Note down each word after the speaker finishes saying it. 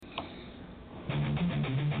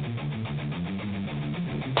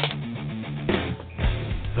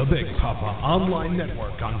The Big Papa Online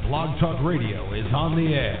Network on Blog Talk Radio is on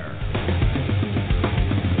the air.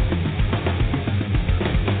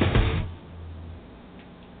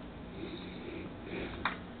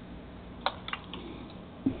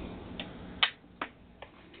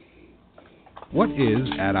 What is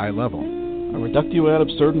At Eye Level? A reductio ad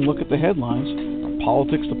absurdum look at the headlines, from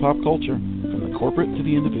politics to pop culture, from the corporate to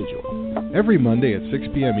the individual. Every Monday at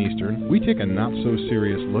 6 p.m. Eastern, we take a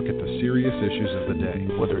not-so-serious look at the serious issues of the day.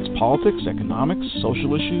 Whether it's politics, economics,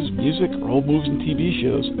 social issues, music, or old movies and TV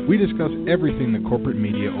shows, we discuss everything the corporate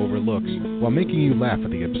media overlooks while making you laugh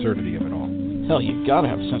at the absurdity of it all. Hell, you gotta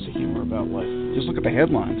have a sense of humor about life. Just look at the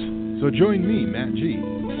headlines. So join me, Matt G.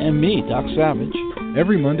 And me, Doc Savage.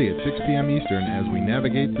 Every Monday at 6 p.m. Eastern as we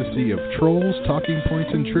navigate the sea of trolls, talking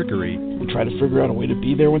points, and trickery. And try to figure out a way to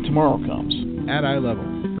be there when tomorrow comes. At Eye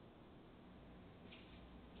Level.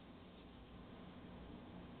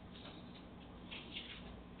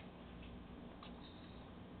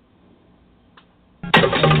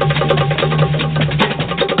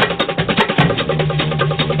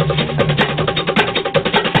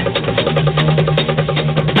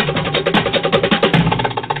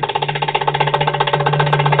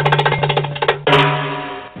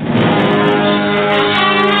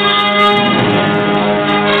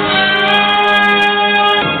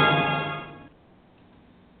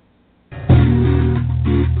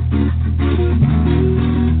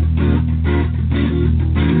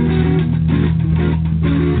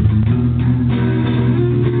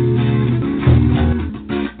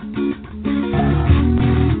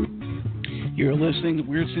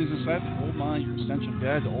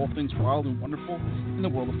 Wild and wonderful in the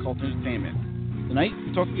world of cult entertainment. Tonight,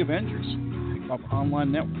 we talk the Avengers, Big Pop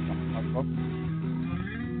Online Network.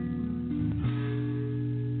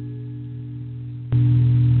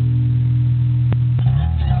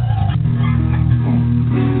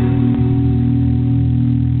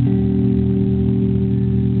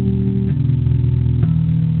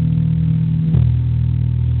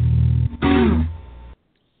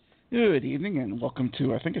 Good evening and welcome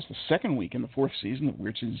to, I think it's the second week in the fourth season of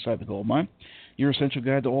Weird Scenes Inside the Gold Mine, your essential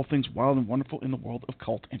guide to all things wild and wonderful in the world of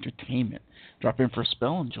cult entertainment. Drop in for a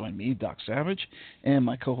spell and join me, Doc Savage, and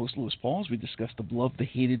my co-host Louis Paul as we discuss the beloved, the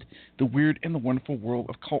hated, the weird, and the wonderful world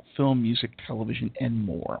of cult film, music, television, and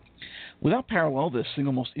more. Without parallel, the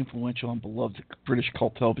single most influential and beloved British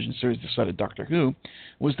cult television series decided Doctor Who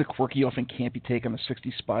was the quirky, often campy take on the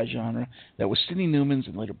 60s spy genre that was Sidney Newman's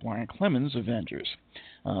and later Brian Clemens' Avengers.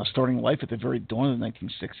 Starting life at the very dawn of the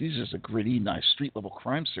 1960s as a gritty, nice street-level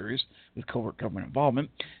crime series with covert government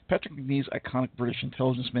involvement, Patrick Macnee's iconic British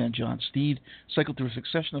intelligence man John Steed cycled through a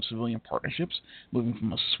succession of civilian partnerships, moving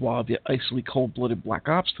from a suave yet icily cold-blooded black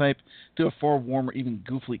ops type to a far warmer, even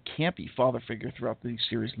goofily campy father figure throughout the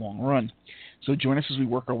series' long run. So join us as we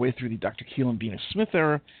work our way through the Dr. Keel and Venus Smith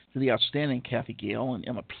era to the outstanding Kathy Gale and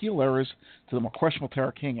Emma Peel eras to the more questionable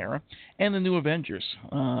Tara King era and the new Avengers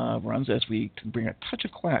runs as we can bring a touch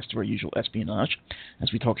of class to our usual espionage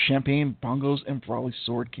as we talk champagne, bongos, and brawly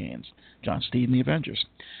sword canes. John Steed and the Avengers.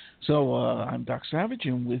 So I'm Doc Savage,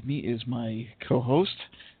 and with me is my co-host,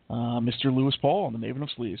 Mr. Louis Paul, the Maven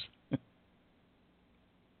of Sleeves.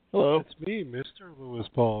 Hello. It's me, Mr. Louis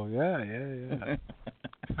Paul. Yeah.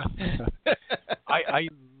 I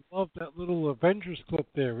love that little Avengers clip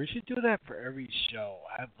there. We should do that for every show.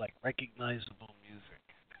 Have like recognizable music.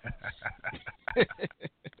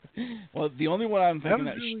 Well, the only one I'm thinking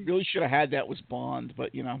that really should have had that was Bond,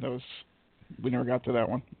 but we never got to that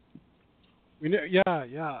one. Yeah.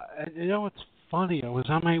 And you know what's funny? I was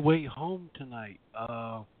on my way home tonight.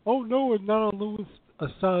 Oh no, and not on Louis'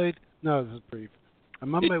 aside. No, this is brief.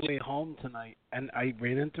 I'm on my way home tonight, and I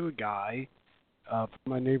ran into a guy from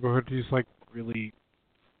my neighborhood. He's like really,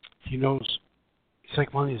 he's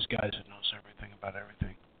like one of these guys that knows everything about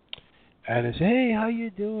everything. And I said, hey, how you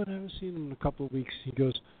doing? I haven't seen him in a couple of weeks. He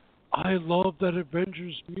goes, I love that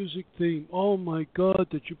Avengers music theme. Oh my God,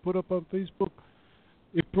 that you put up on Facebook.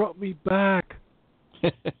 It brought me back. He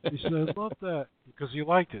said, I love that. Because he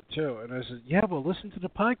liked it, too. And I said, yeah, well, listen to the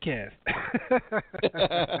podcast.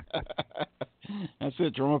 That's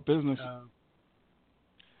it, drum up business.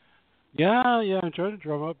 Yeah, I'm trying to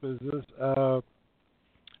drum up business.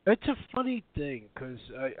 It's a funny thing, because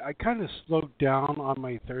I kind of slowed down on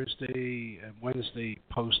my Thursday and Wednesday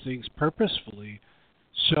postings purposefully,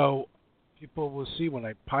 so people will see when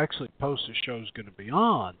I actually post the show's going to be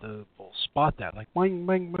on. They'll spot that, like, bang,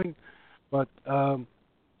 bang, bang. But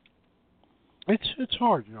it's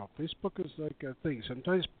hard, Facebook is like a thing.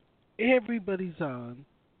 Sometimes everybody's on.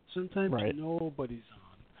 Sometimes nobody's on.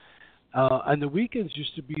 And the weekends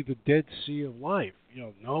used to be the Dead Sea of life.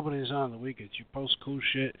 Nobody's on the weekends. You post cool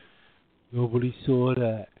shit, nobody saw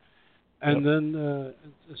that. And then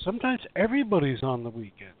sometimes everybody's on the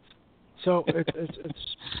weekends. So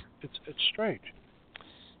it's strange.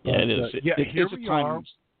 Yeah, it is. Here it's we a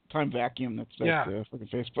time vacuum that's fucking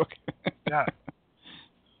Facebook. Yeah.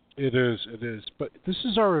 It is. But this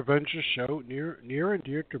is our adventure show, near and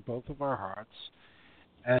dear to both of our hearts.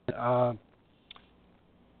 And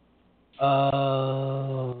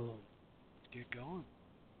get going.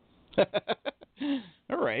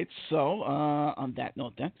 All right. So on that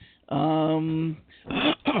note, then,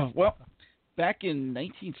 well, back in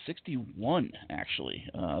 1961, actually,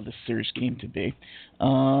 this series came to be.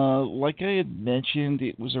 Like I had mentioned,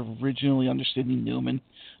 it was originally under Sidney Newman,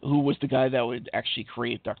 who was the guy that would actually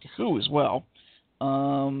create Doctor Who as well.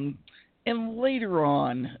 And later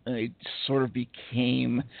on, it sort of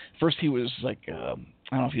became. First, he was like I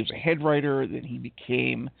don't know if he was a head writer. Then he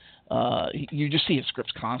became. You just see his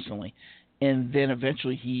scripts constantly. And then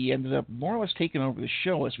eventually he ended up more or less taking over the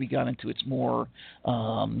show as we got into its more,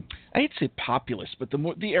 I'd say populist, but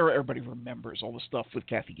the era everybody remembers, all the stuff with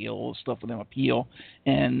Kathy Gill, all the stuff with Emma Peel.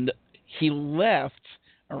 And he left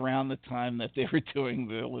around the time that they were doing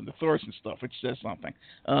the Linda Thorson stuff, which says something.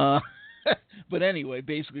 But anyway,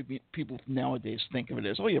 basically people nowadays think of it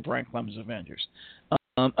as, oh yeah, Brian Clemens' Avengers.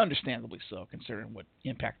 Understandably so, considering what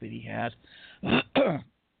impact that he had.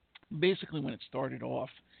 Basically, when it started off,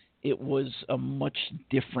 it was a much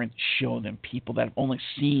different show than people that have only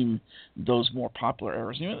seen those more popular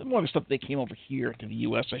eras. More of the stuff that came over here to the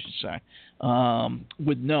U.S., I should say,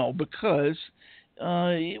 would know, because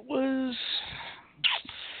it was,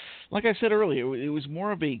 like I said earlier, it was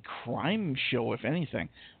more of a crime show, if anything.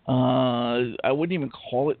 I wouldn't even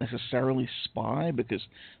call it necessarily spy, because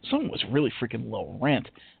some was really freaking low rent.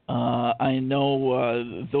 I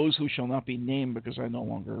know those who shall not be named, because I no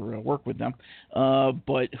longer work with them,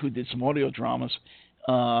 but who did some audio dramas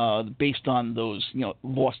based on those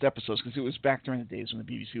lost episodes, because it was back during the days when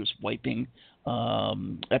the BBC was wiping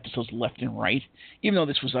episodes left and right. Even though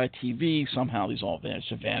this was ITV, somehow these all vanished.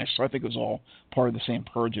 So I think it was all part of the same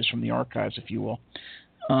purges from the archives, if you will.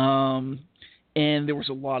 And there was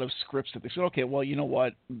a lot of scripts that they said, okay, well, you know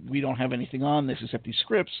what? We don't have anything on this except these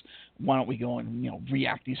scripts. Why don't we go and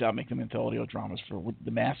react these out, make them into audio dramas for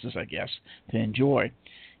the masses, I guess, to enjoy.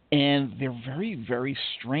 And they're very, very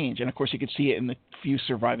strange. And, of course, you can see it in the few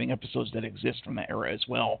surviving episodes that exist from that era as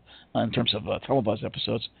well, in terms of televised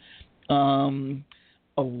episodes. A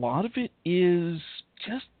lot of it is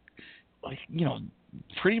just, like,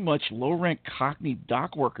 pretty much low-rank Cockney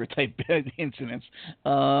dock worker type incidents.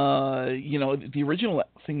 The original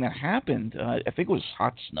thing that happened, I think it was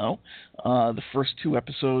Hot Snow. The first two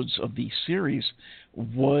episodes of the series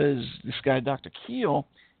was this guy, Dr. Keel,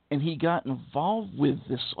 and he got involved with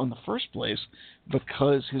this in the first place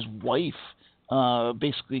because his wife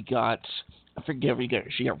basically got, I forget what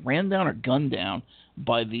she got ran down or gunned down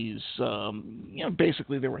by these,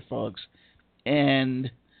 basically they were thugs. And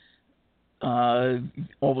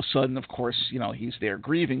all of a sudden, of course, he's there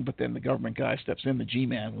grieving, but then the government guy steps in, the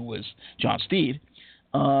G-Man, who was John Steed.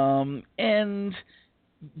 And,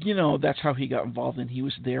 that's how he got involved, and he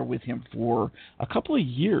was there with him for a couple of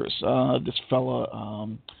years. This fella,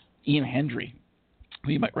 Ian Hendry,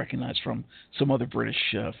 who you might recognize from some other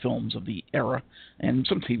British films of the era, and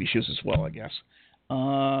some TV shows as well, I guess.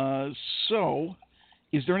 So,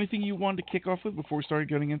 is there anything you wanted to kick off with before we started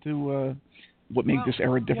getting into what made this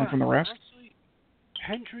era different from the rest? Actually,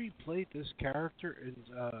 Hendry played this character in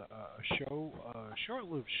a show, a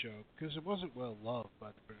short-lived show, because it wasn't well loved by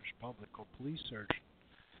the British public, called Police Surgeon.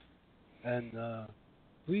 And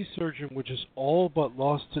Police Surgeon, which is all but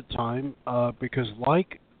lost to time, because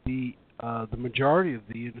like the majority of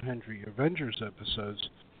the Ian Hendry Avengers episodes,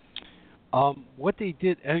 what they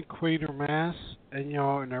did, and Quatermass, and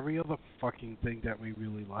and every other fucking thing that we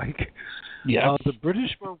really like. Yeah. The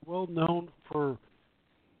British were well known for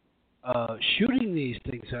shooting these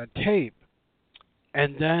things on tape,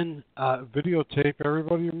 and then videotape.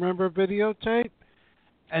 Everybody remember videotape?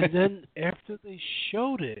 And then after they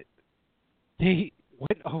showed it, they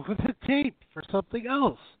went over the tape for something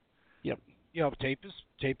else. Yep. Tape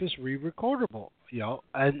is re-recordable.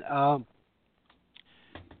 And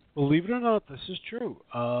believe it or not, this is true.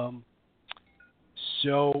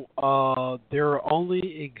 So there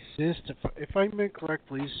only exist, if I may correct,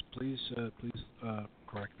 please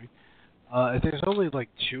correct me. There's only like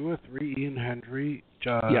 2 or 3 Ian Hendry,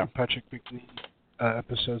 Patrick Macnee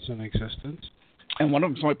episodes in existence. And one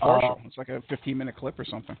of them's only partial. It's like a 15-minute clip or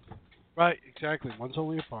something. Right, exactly. One's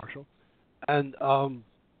only a partial. And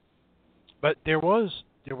but there was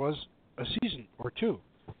a season or two,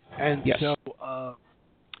 and Yes.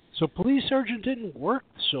 so Police Surgeon didn't work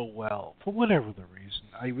so well for whatever the reason.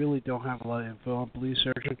 I really don't have a lot of info on Police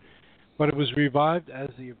Surgeon, but it was revived as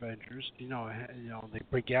the Avengers. They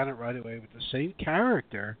began it right away with the same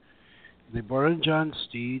character. They brought in John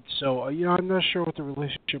Steed, so I'm not sure what the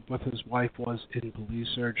relationship with his wife was in Police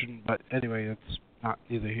Surgeon, but anyway, it's not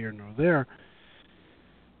neither here nor there.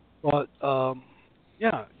 But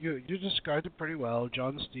you described it pretty well.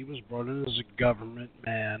 John Steed was brought in as a government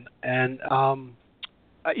man, and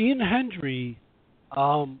Ian Hendry,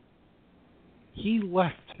 he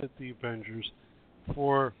left at the Avengers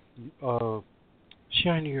for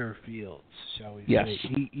shinier fields, shall we Yes.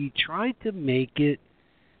 say. He tried to make it.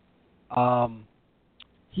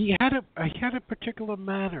 He had a particular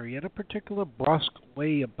manner. He had a particular brusque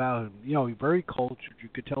way about him. Very cultured. You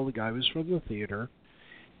could tell the guy was from the theater.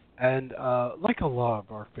 And like a lot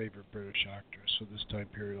of our favorite British actors for this time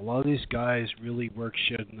period, a lot of these guys really work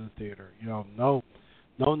shit in the theater. No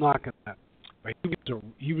knock on that. But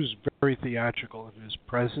he was very theatrical in his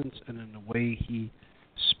presence and in the way he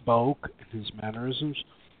spoke and his mannerisms.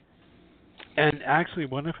 And actually,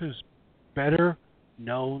 one of his better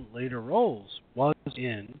known later roles was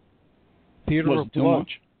in Theater of Too Blood.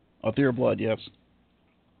 much. Oh, Theater of Blood, yes.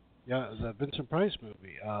 Yeah, the Vincent Price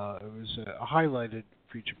movie. It was a highlighted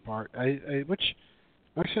feature part, which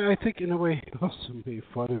actually I think in a way also made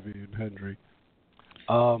fun of Ian Hendry.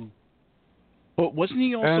 But wasn't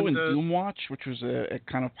he also in And, Doomwatch, which was a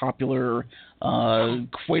kind of popular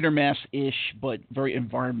Quatermass-ish but very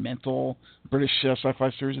environmental British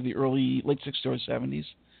sci-fi series of the late 60s or 70s,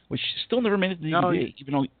 which still never made it to DVD,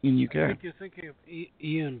 even though in the UK. I think you're thinking of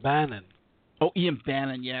Ian Bannon. Oh, Ian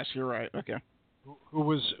Bannon, yes, you're right. Okay. Who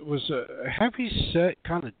was a heavy-set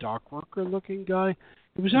kind of dock worker-looking guy.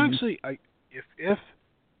 He was actually,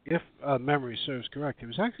 if memory serves correct, he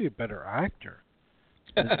was actually a better actor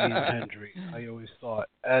than Ian Hendry. I always thought,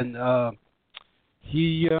 and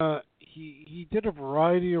he did a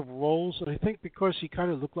variety of roles, and I think because he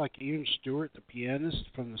kind of looked like Ian Stewart, the pianist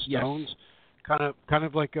from the Stones, kind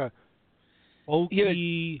of like a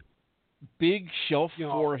bulky. Big shelf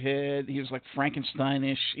forehead. He was like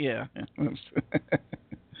Frankensteinish. Yeah.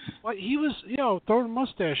 Well, he was, throwing a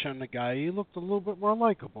mustache on the guy. He looked a little bit more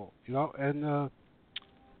likable, And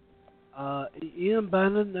Ian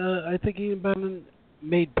Bannon, I think Ian Bannon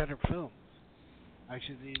made better films.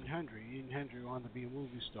 Actually, than Ian Hendry. Ian Hendry wanted to be a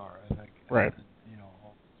movie star, I think. Right.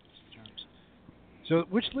 All these terms. So,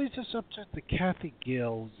 which leads us up to the Kathy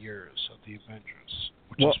Gale years of the Avengers.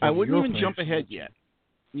 Well, I wouldn't even jump ahead yet.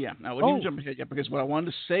 Yeah, I wouldn't even jump ahead yet because what I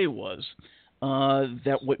wanted to say was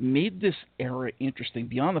that what made this era interesting,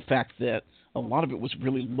 beyond the fact that a lot of it was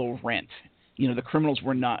really low rent, the criminals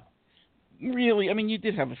were not really, I mean, you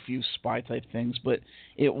did have a few spy type things, but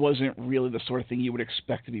it wasn't really the sort of thing you would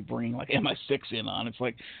expect to be bringing like MI6 in on. It's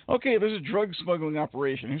like, okay, there's a drug smuggling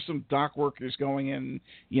operation. Here's some dock workers going in,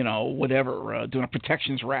 whatever, doing a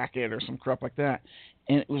protections racket or some crap like that.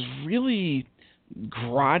 And it was really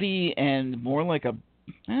grotty and more like I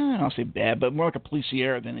don't want to say bad, but more like a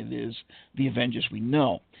policier than it is the Avengers we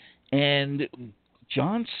know. And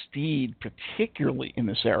John Steed, particularly in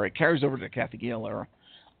this era, it carries over to the Kathy Gale era,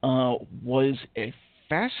 was a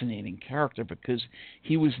fascinating character because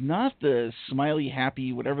he was not the smiley,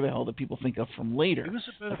 happy, whatever the hell that people think of from later. He was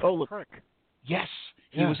a bit of a prick. Yes,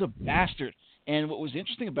 he was a bastard. And what was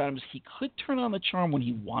interesting about him is he could turn on the charm when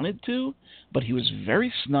he wanted to, but he was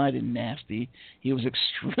very snide and nasty. He was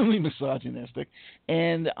extremely misogynistic,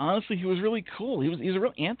 and honestly, he was really cool. He's a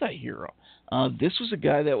real anti-hero. This was a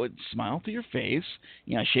guy that would smile to your face,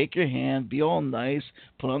 shake your hand, be all nice,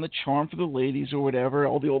 put on the charm for the ladies or whatever.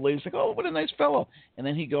 All the old ladies think, oh, what a nice fellow. And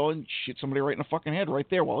then he'd go and shoot somebody right in the fucking head right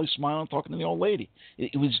there while he's smiling, talking to the old lady.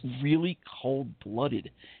 It was really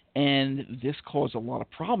cold-blooded. And this caused a lot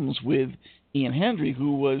of problems with Ian Hendry,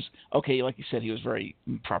 who was, okay, like you said, he was very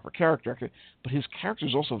proper character actor, but his character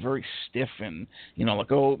was also very stiff and, I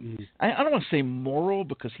don't want to say moral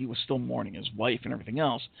because he was still mourning his wife and everything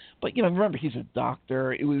else, but, remember, he's a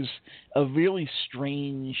doctor. It was a really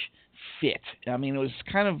strange fit. I mean, it was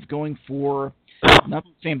kind of going for not the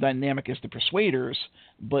same dynamic as the Persuaders,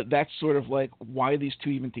 but that's sort of like, why are these two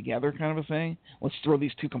even together kind of a thing? Let's throw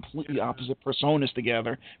these two completely opposite personas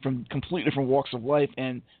together from completely different walks of life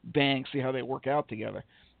and bang, see how they work out together.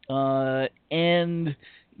 And,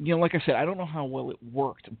 like I said, I don't know how well it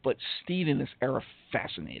worked, but Steed in this era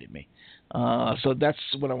fascinated me. So that's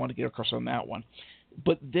what I want to get across on that one.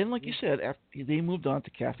 But then, like you said, after they moved on to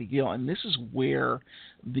Kathy Gale, and this is where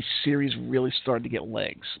the series really started to get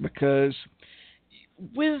legs, because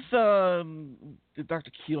with the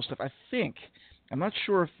Dr. Keel stuff, I think I'm not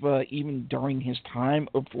sure if even during his time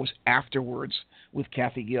or if it was afterwards with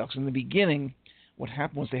Kathy Gale. Because in the beginning, what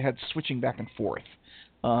happened was they had switching back and forth.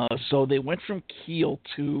 So they went from Keel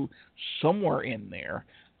to somewhere in there,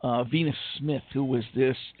 Venus Smith, who was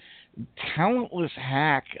this talentless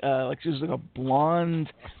hack. Like she was like a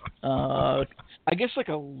blonde, I guess like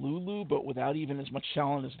a Lulu, but without even as much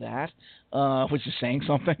talent as that, which is saying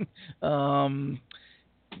something.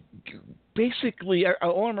 Basically,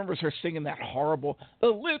 all I remember is her singing that horrible, "The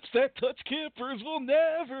lips that touch Kippers will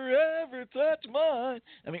never, ever touch mine."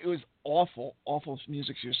 I mean, it was awful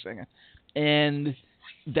music she was singing. And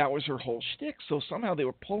that was her whole shtick. So somehow they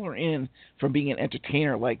would pull her in from being an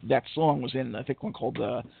entertainer. Like that song was in, I think, one called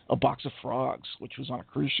A Box of Frogs, which was on a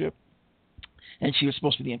cruise ship. And she was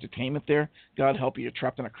supposed to be the entertainment there. God help you, you're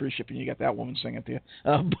trapped on a cruise ship and you got that woman singing to you.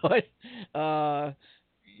 But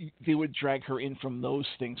they would drag her in from those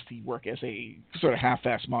things to work as a sort of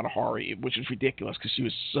half-assed Mata Hari, which is ridiculous because she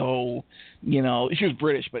was so, she was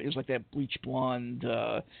British, but it was like that bleach blonde,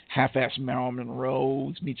 half-assed Marilyn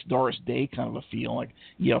Monroe meets Doris Day kind of a feel. Like,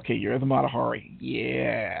 yeah, okay, you're the Mata Hari.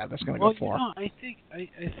 Yeah, that's going to go far. I think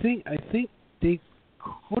they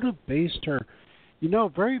could have based her.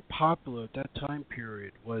 Very popular at that time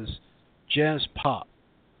period was jazz pop.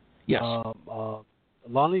 Yes.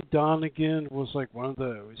 Lonnie Donegan was like one of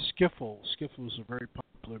the skiffle. Skiffle was a very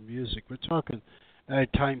popular music. We're talking at a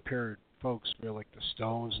time period, folks, where like the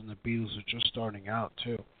Stones and the Beatles are just starting out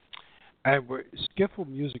too. And skiffle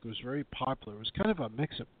music was very popular. It was kind of a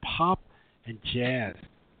mix of pop and jazz.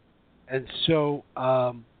 And so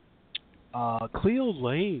Cleo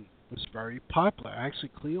Lane was very popular. Actually,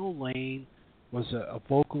 Cleo Lane was a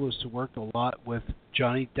vocalist who worked a lot with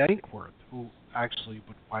Johnny Dankworth, who actually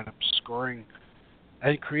would wind up scoring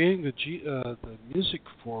and creating the music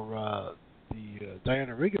for the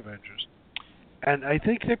Diana Rigg Avengers. And I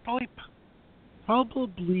think they probably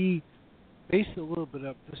based a little bit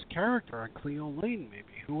of this character on Cleo Lane,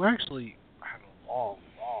 maybe, who actually had a long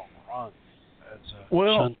run as a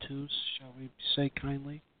chanteuse, shall we say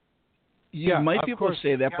kindly? Yeah, you might be able to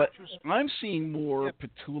say that, but I'm seeing more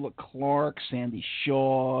Petula Clark, Sandy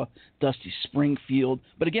Shaw, Dusty Springfield,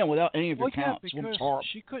 but again, without any of your talents. Because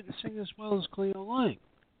she couldn't sing as well as Cleo Lane.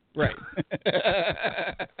 Right.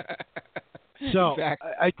 So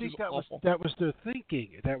exactly. I think that was their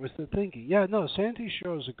thinking. That was the thinking. Yeah, no, Sandy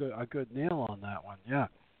Shaw is a good nail on that one. Yeah.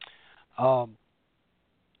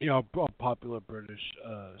 A popular British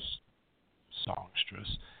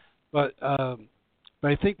songstress, but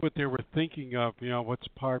I think what they were thinking of, what's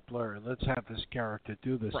popular, and let's have this character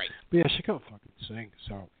do this. Right. But yeah, she could fucking sing,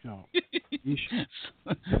 so,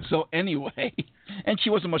 So anyway, and she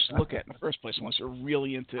wasn't much to look at in the first place unless you're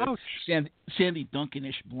really into Sandy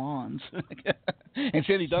Duncan-ish blondes. And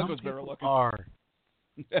Sandy Duncan was better looking.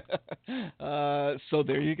 So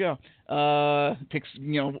there you go. Takes,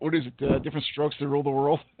 what is it? Different strokes to rule the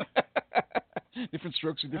world. Different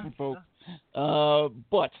strokes for different folk.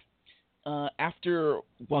 But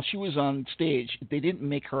while she was on stage, they didn't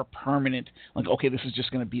make her a permanent, like, okay, this is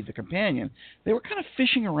just going to be the companion. They were kind of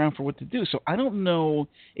fishing around for what to do. So I don't know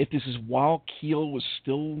if this is while Keel was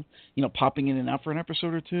still, popping in and out for an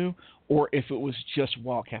episode or two, or if it was just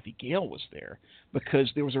while Kathy Gale was there,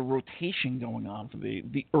 because there was a rotation going on for the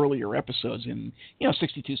earlier episodes in,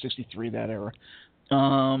 62, 63, that era.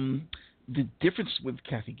 The difference with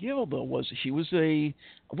Kathy Gale, though, was she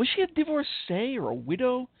a divorcee or a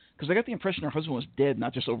widow? Because I got the impression her husband was dead,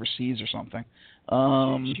 not just overseas or something.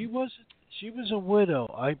 She was a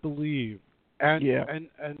widow, I believe. And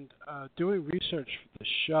doing research for the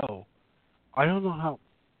show, I don't know how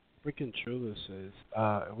freaking true this is.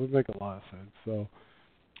 It would make a lot of sense. So,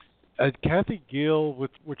 Kathy Gale,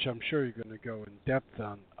 which I'm sure you're going to go in depth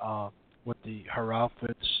on, with her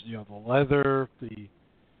outfits, the leather, the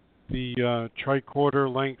tricorder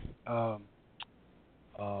length.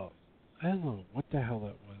 I don't know what the hell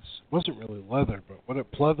that was. It wasn't really leather,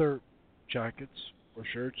 but pleather jackets or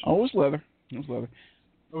shirts? Oh, it was leather. It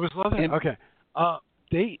was leather? Okay.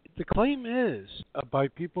 The claim is, by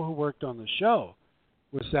people who worked on the show,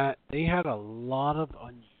 was that they had a lot of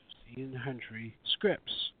unused Ian Hendry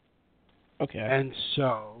scripts. Okay. And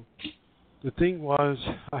so the thing was,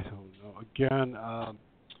 I don't know. Again,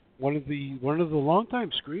 one of the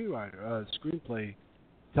longtime teleplay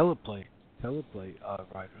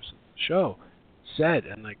writers of the show said,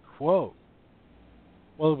 and I quote,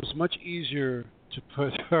 "Well, it was much easier to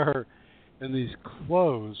put her in these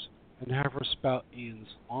clothes and have her spout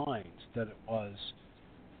Ian's lines than it was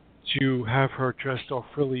to have her dressed all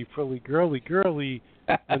frilly, girly,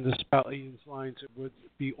 and to spout Ian's lines. It would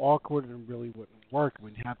be awkward and really wouldn't work.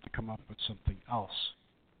 We'd have to come up with something else."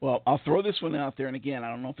 Well, I'll throw this one out there, and again, I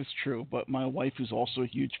don't know if it's true, but my wife, who's also a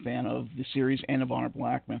huge fan of the series and of Honor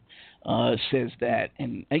Blackman, says that,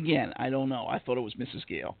 and again, I don't know, I thought it was Mrs.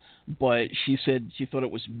 Gale, but she said she thought it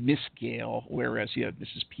was Miss Gale, whereas you had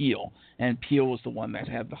Mrs. Peel, and Peel was the one that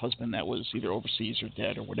had the husband that was either overseas or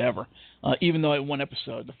dead or whatever. Even though in one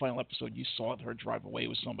episode, the final episode, you saw her drive away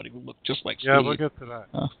with somebody who looked just like Steve. Yeah, we'll get to that.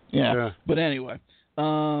 Yeah, but anyway,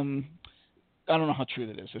 I don't know how true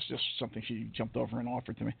that is. It's just something she jumped over and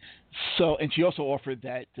offered to me. So, and she also offered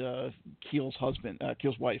that Keel's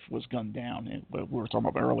wife was gunned down, and we were talking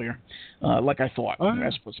about earlier, like I thought,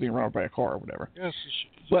 as opposed to being run over by a car or whatever. Yes,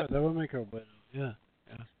 yeah, that would make her better. Yeah.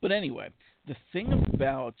 But anyway, the thing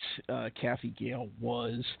about Kathy Gale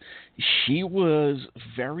was she was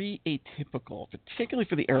very atypical, particularly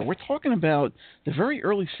for the era. We're talking about the very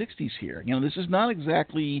early 60s here. You know, this is not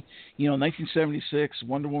exactly, 1976,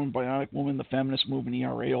 Wonder Woman, Bionic Woman, the feminist movement,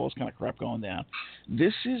 ERA, all this kind of crap going down.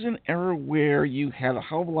 This is an era where you had a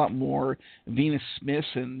hell of a lot more Venus Smiths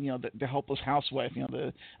and, the helpless housewife,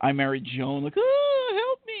 the I Married Joan, like, oh,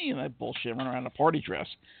 help me, and that bullshit, running around in a party dress.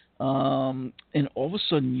 And all of a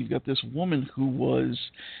sudden, you've got this woman who was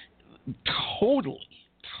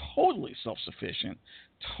totally self-sufficient,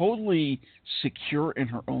 totally secure in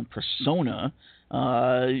her own persona,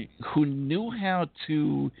 who knew how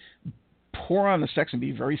to pour on the sex and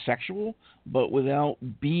be very sexual, but without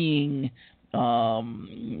being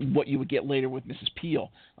what you would get later with Mrs.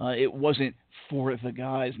 Peel. It wasn't for the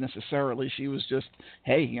guys necessarily. She was just,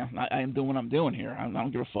 hey, I am doing what I'm doing here. I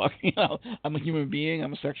don't give a fuck. I'm a human being.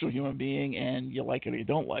 I'm a sexual human being, and you like it or you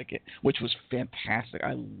don't like it, which was fantastic.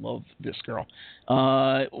 I love this girl.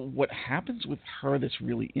 What happens with her that's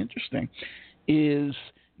really interesting is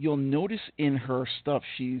you'll notice in her stuff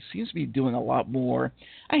she seems to be doing a lot more,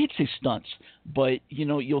 I hate to say stunts, but,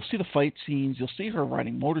 you'll see the fight scenes, you'll see her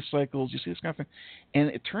riding motorcycles, you see this kind of thing, and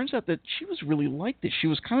it turns out that she was really like this. She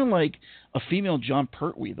was kind of like a female John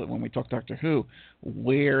Pertwee when we talked Doctor Who,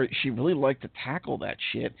 where she really liked to tackle that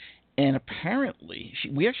shit. And apparently,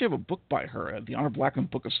 we actually have a book by her, the Honor Blackman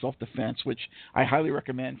Book of Self-Defense, which I highly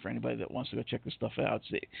recommend for anybody that wants to go check this stuff out.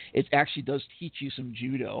 It actually does teach you some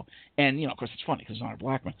judo. And, of course, it's funny because it's Honor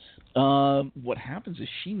Blackman. What happens is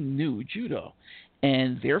she knew judo.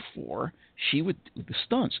 And therefore, she would do the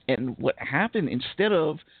stunts. And what happened, instead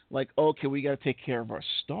of like, okay, we got to take care of our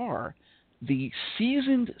star, the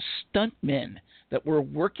seasoned stuntmen that were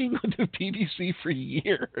working with the BBC for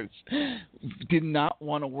years did not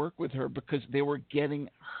want to work with her because they were getting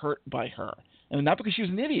hurt by her. And not because she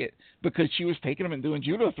was an idiot, because she was taking them and doing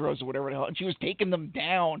judo throws or whatever the hell, and she was taking them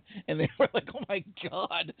down, and they were like, oh my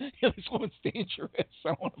God, this woman's dangerous. I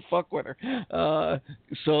don't want to fuck with her.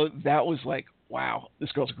 So that was like, wow, this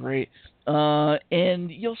girl's great. And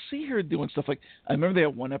you'll see her doing stuff like, I remember they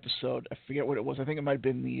had one episode, I forget what it was, I think it might have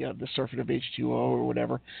been the Surfeit of H2O or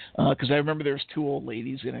whatever, because I remember there was two old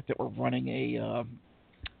ladies in it that were running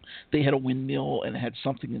they had a windmill, and it had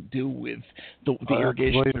something to do with the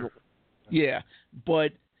irrigation. Later. Yeah,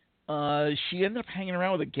 but she ended up hanging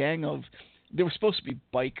around with a gang of, they were supposed to be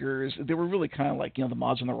bikers. They were really kind of like, the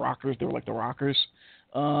Mods and the Rockers. They were like the Rockers.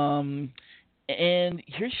 And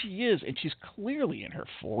here she is, and she's clearly in her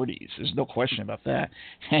 40s. There's no question about that.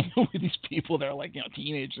 Hanging with these people that are like,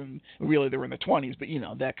 teenage, and really they were in their 20s, but,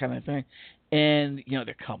 that kind of thing. And,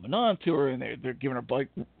 they're coming on to her, and they're giving her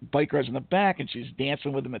bike rides in the back, and she's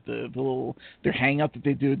dancing with them at the little, their hangout that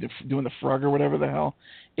they do, they're doing the frog or whatever the hell.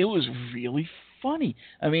 It was really funny.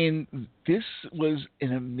 I mean, this was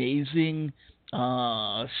an amazing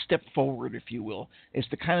step forward, if you will. It's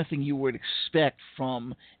the kind of thing you would expect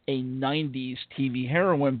from a 90s TV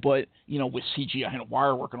heroine, but, with CGI and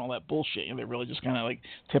wire work and all that bullshit. They're really just kind of like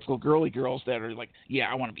typical girly girls that are like, yeah,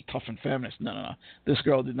 I want to be tough and feminist. No. This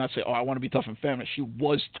girl did not say, oh, I want to be tough and feminist. She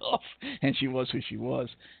was tough, and she was who she was.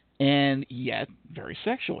 And yet, very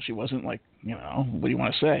sexual. She wasn't like, what do you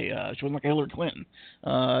want to say? She wasn't like Hillary Clinton.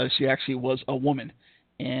 She actually was a woman.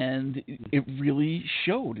 And it really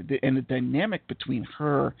showed. And the dynamic between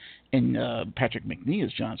her and Patrick Macnee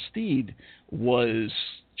as John Steed was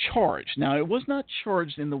charged. Now, it was not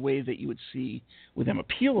charged in the way that you would see with Emma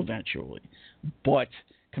Peel eventually, but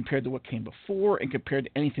compared to what came before and compared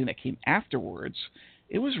to anything that came afterwards,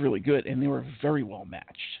 it was really good, and they were very well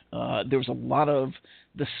matched. There was a lot of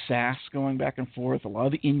the sass going back and forth, a lot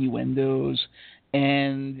of the innuendos,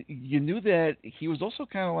 and you knew that he was also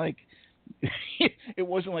kind of like, it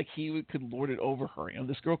wasn't like he could lord it over her.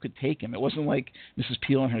 This girl could take him. It wasn't like Mrs.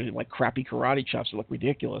 Peel and her like crappy karate chops that look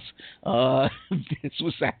ridiculous. This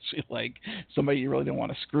was actually like somebody you really didn't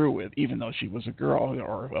want to screw with, even though she was a girl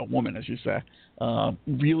or a woman, as you say.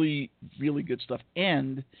 Really, really good stuff.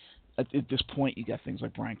 And at this point, you got things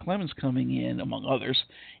like Brian Clemens coming in, among others,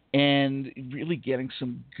 and really getting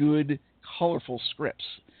some good, colorful scripts.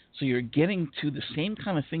 So you're getting to the same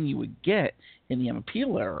kind of thing you would get in the Emma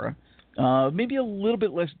Peel era, maybe a little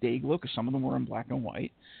bit less day-glow because some of them were in black and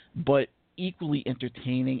white, but equally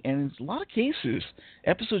entertaining. And in a lot of cases,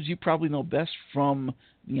 episodes you probably know best from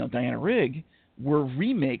Diana Rigg were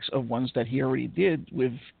remakes of ones that he already did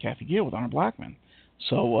with Kathy Gill, with Honor Blackman.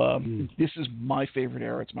 So this is my favorite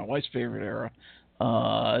era. It's my wife's favorite era.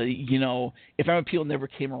 If Emma Peel never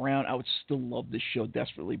came around, I would still love this show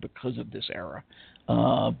desperately because of this era.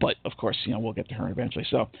 But of course, we'll get to her eventually.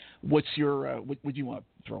 So, what's your what would you want to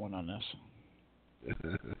throw in on this?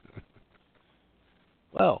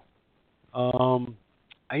 Well,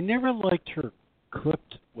 I never liked her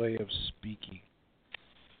clipped way of speaking.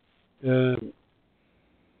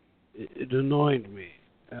 It annoyed me.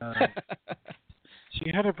 She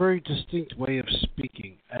had a very distinct way of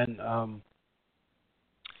speaking, and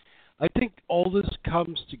I think all this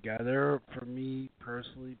comes together for me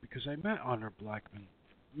personally because I met Honor Blackman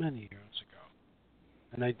many years ago,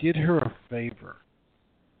 and I did her a favor.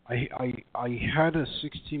 I had a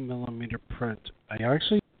 16mm print. I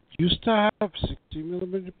actually used to have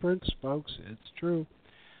 16mm prints, folks. It's true.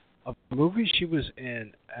 Of a movie she was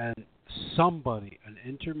in, and somebody, an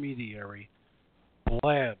intermediary,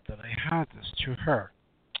 blabbed that I had this to her,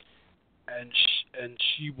 and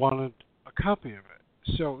she wanted a copy of it.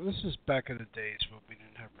 So this is back in the days when we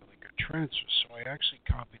didn't have really good transfers. So I actually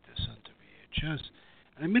copied this onto VHS,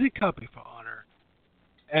 and I made a copy for Honor,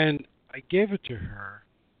 and I gave it to her,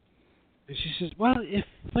 and she says, "Well, it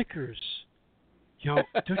flickers.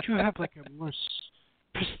 Don't you have like a more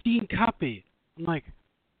pristine copy?" I'm like,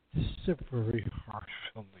 this is a very hard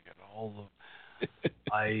film to get a hold of.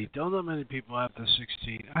 I don't know many people have the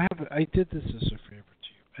 16. I did this as a favor to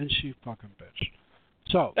you, and she fucking bitched.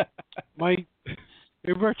 So,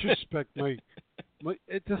 in retrospect,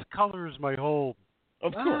 this colors my whole.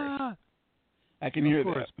 Of course, I can hear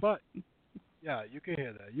that. But yeah, you can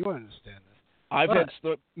hear that. You understand this. I've had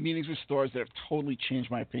meetings with stores that have totally changed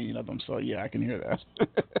my opinion of them. So yeah, I can hear that.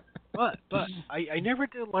 But I never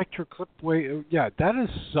did like her clip way. Yeah, that is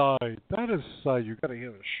side. You got to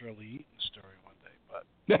hear the Shirley Eaton story one day. But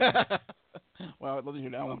well, I'd love to hear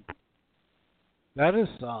that one. That is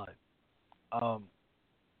side.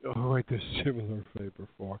 Wait, there's similar favor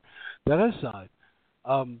for. That aside,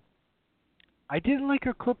 I didn't like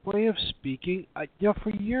her clip way of speaking. For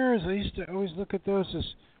years I used to always look at those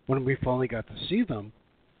as when we finally got to see them.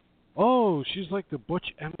 Oh, she's like the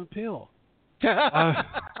Butch Emma Peel. Wow.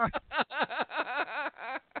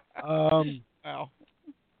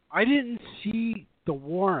 I didn't see the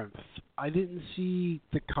warmth. I didn't see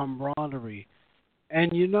the camaraderie,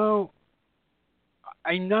 and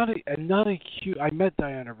I'm not a cute. I met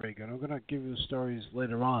Diana Rigg, and I'm going to give you the stories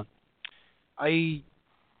later on. And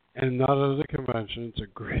not at the convention. It's a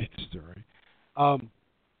great story.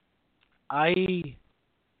 I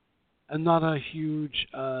am not a huge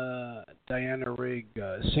Diana Rigg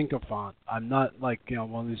sycophant. I'm not like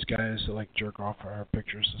one of these guys that like jerk off for her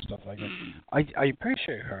pictures and stuff like that. I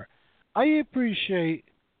appreciate her. I appreciate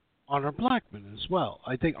Honor Blackman as well.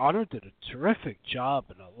 I think Honor did a terrific job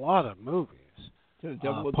in a lot of movies.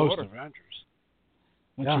 Post Avengers.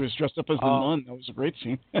 When she was dressed up as the nun, that was a great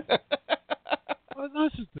scene.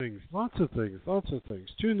 Lots of things.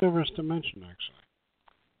 Too numerous to mention, actually.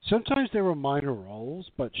 Sometimes they were minor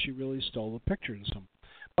roles, but she really stole the picture in some.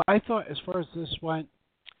 But I thought, as far as this went,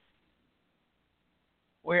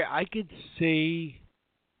 where I could see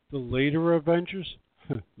the later Avengers,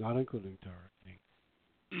 not including Tara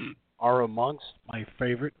King, are amongst my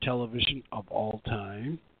favorite television of all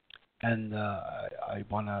time. And I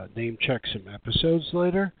want to name check some episodes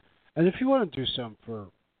later. And if you want to do some for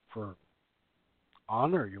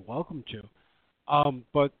Honor, you're welcome to.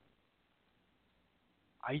 But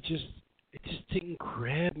it just didn't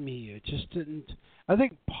grab me. It just didn't. I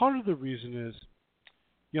think part of the reason is,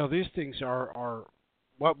 these things are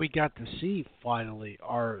what we got to see finally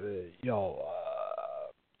are,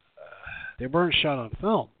 they weren't shot on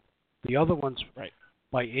film. The other ones, right,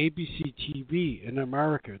 by ABC TV in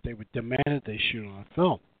America, they would demand that they shoot on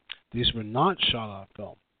film. These were not shot on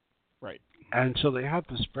film. Right. And so they have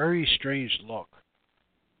this very strange look.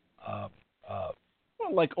 Well,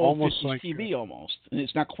 like almost like TV almost. And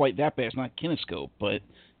it's not quite that bad. It's not Kinescope, but,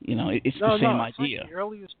 it's the same idea. Like the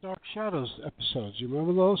earliest Dark Shadows episodes. You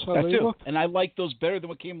remember those? How they do. Looked? And I like those better than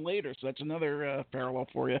what came later, so that's another parallel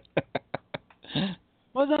for you.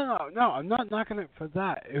 Well, no, I'm not knocking it for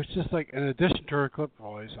that. It was just like, in addition to her clip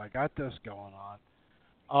voice, I got this going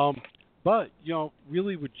on. But,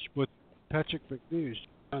 really with Patrick McNews,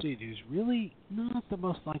 Seed, who's really not the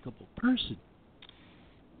most likable person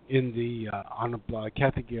in the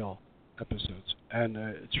Kathy Gale episodes, and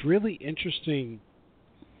it's really interesting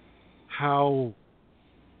how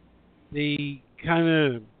they kind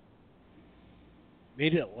of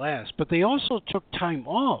made it last, but they also took time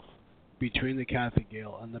off between the Kathy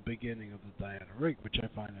Gale and the beginning of the Diana Rigg, which I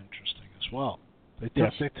find interesting as well. They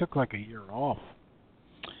took like a year off.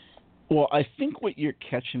 Well, I think what you're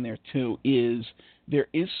catching there too is there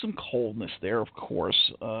is some coldness there, of course.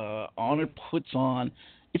 Anna puts on.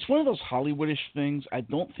 It's one of those Hollywoodish things. I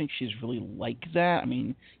don't think she's really like that. I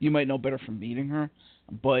mean, you might know better from meeting her,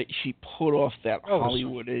 but she put off that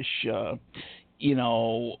Hollywoodish,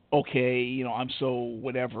 I'm so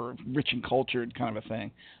whatever, rich and cultured kind of a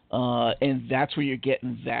thing. And that's where you're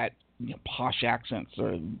getting that posh accents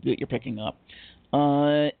that you're picking up.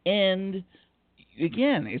 And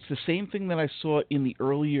again, it's the same thing that I saw in the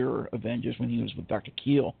earlier Avengers when he was with Dr.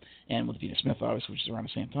 Keel and with Vina Smith, obviously, which is around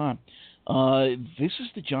the same time. This is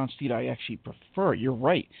the John Steed I actually prefer. You're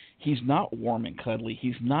right. He's not warm and cuddly.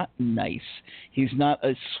 He's not nice. He's not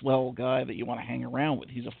a swell guy that you want to hang around with.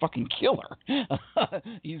 He's a fucking killer.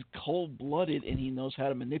 He's cold-blooded, and he knows how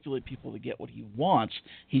to manipulate people to get what he wants.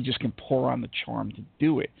 He just can pour on the charm to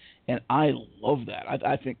do it. And I love that.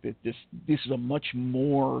 I think that this is a much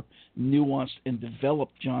more nuanced and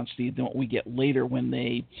developed John Steed than what we get later when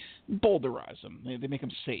they boulderize him. They make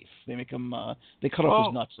him safe. They make him. They cut off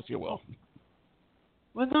his nuts, if you will.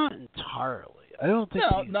 Well, not entirely. I don't think.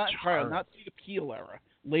 No, not entirely. Not through the Peel era.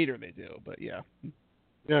 Later they do, but yeah.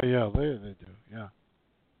 Yeah, later they do. Yeah.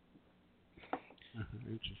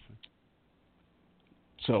 Interesting.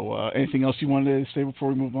 So, anything else you wanted to say before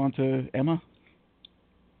we move on to Emma?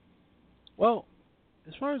 Well,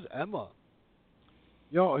 as far as Emma,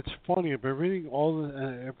 it's funny. I've been reading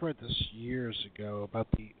I've read this years ago about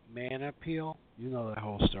the man appeal. You know that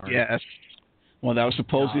whole story. Yes. Well, that was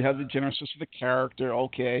supposed to have the genesis of the character.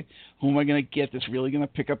 Okay, who am I going to get that's really going to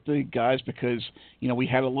pick up the guys? Because, we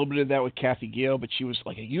had a little bit of that with Kathy Gale, but she was,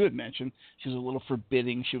 like you had mentioned, she was a little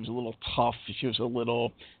forbidding. She was a little tough. She was a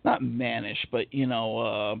little, not mannish, but,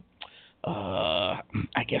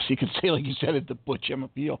 I guess you could say, like you said, the butch Emma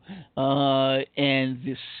Peel. And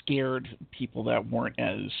this scared people that weren't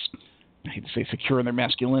as, I hate to say secure in their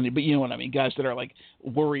masculinity, but you know what I mean. Guys that are like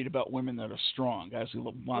worried about women that are strong. Guys who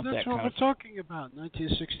want that kind of. That's what we're talking about.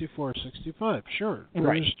 1964, 65. Sure.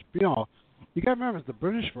 Right. You got to remember the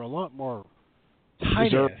British were a lot more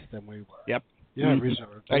tight ass than we were. Yep. Yeah,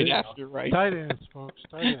 reserved. Tight ass. You're right. Tight ass, folks.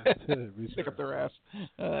 Tight ass. Stick up their ass.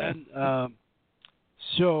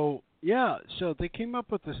 So they came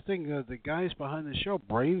up with this thing. The guys behind the show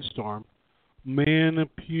brainstormed man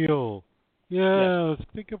appeal. Yeah, let's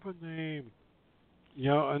think of a name.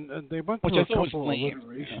 And they went through a couple of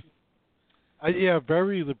alliterations. Yeah,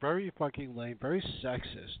 very, very fucking lame, very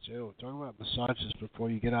sexist too. Talking about massages before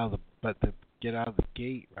you get out of the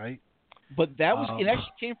gate, right? But that was it.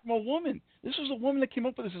 Actually came from a woman. This was a woman that came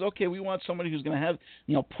up with this. Says, okay, we want somebody who's going to have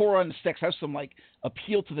pour on the sex, have some like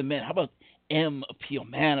appeal to the men. How about M appeal,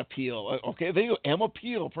 man appeal? Okay, there you go, M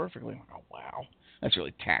appeal, perfectly. I'm like, oh wow, that's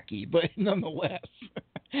really tacky, but nonetheless.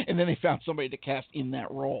 And then they found somebody to cast in that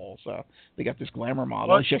role, so they got this glamour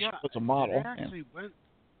model. She actually was a model.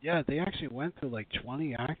 They actually went to like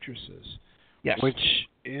 20 actresses. Yes. Which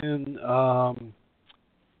in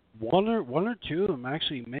one or two of them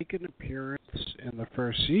actually make an appearance in the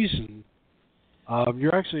first season.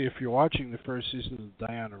 If you're watching the first season of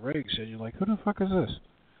Diana Rigg, and you're like, who the fuck is this?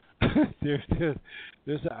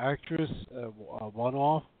 There's an actress,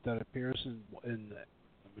 one-off that appears in the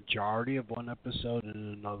majority of one episode and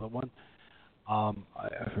in another one. I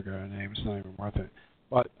forgot her name. It's not even worth it.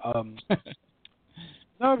 But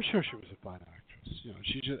no, I'm sure she was a fine actress.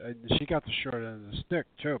 She got the short end of the stick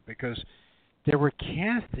too, because they were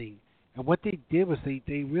casting, and what they did was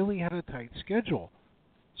they really had a tight schedule.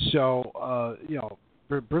 So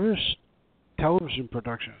British television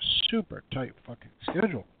production is super tight fucking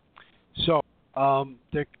schedule. So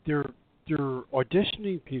they're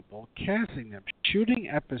auditioning people, casting them, shooting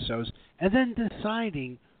episodes, and then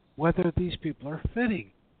deciding whether these people are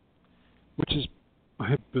fitting, which is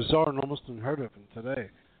bizarre and almost unheard of in today.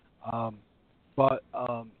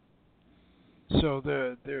 So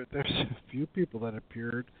there's a few people that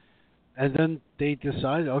appeared, and then they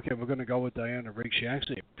decided, okay, we're going to go with Diana Rigg. She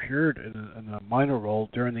actually appeared in a minor role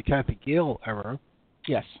during the Kathy Gale era.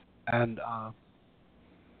 Yes. And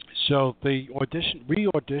so they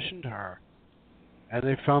re-auditioned her, and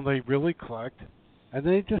they found they really clicked, and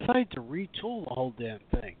they decided to retool the whole damn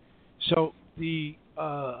thing. So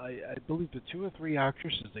I believe the 2 or 3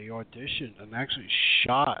 actresses they auditioned and actually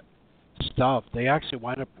shot stuff. They actually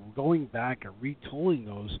wind up going back and retooling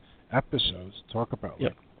those episodes to talk about,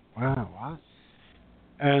 Yep. like, wow, what?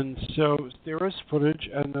 And so there is footage,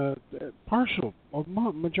 and partial, or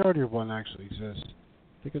majority of one actually exists.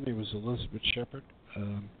 I think her name was Elizabeth Shepard.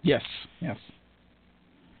 Yes.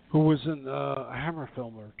 Who was in a Hammer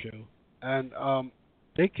film or two. And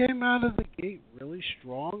they came out of the gate really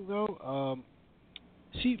strong, though.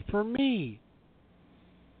 See, for me,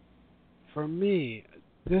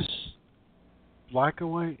 this black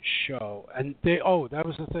and white show, and that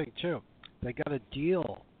was the thing, too. They got a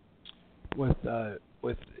deal with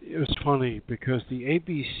it was funny because the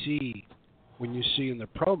ABC, when you see in the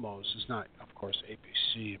promos, is not, of course,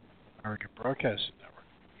 ABC, American Broadcasting Network.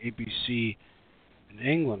 ABC in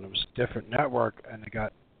England, it was a different network, and it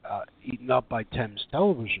got eaten up by Thames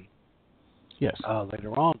Television. Yes.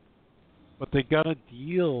 Later on. But they got a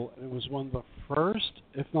deal, and it was one of the first,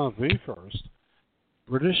 if not the first,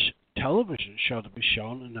 British television show to be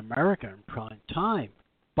shown in America in prime time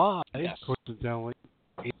by, coincidentally,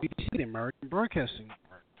 ABC, the American Broadcasting Network.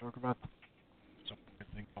 Talk about some good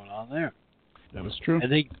thing going on there. That was true.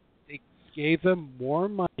 And they gave them more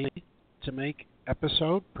money to make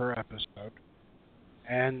episode per episode,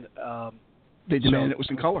 and they demanded it was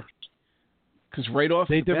in color. Because right off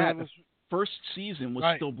the bat, the first season was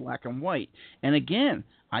still black and white. And again,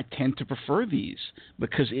 I tend to prefer these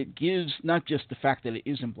because it gives not just the fact that it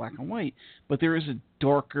is in black and white, but there is a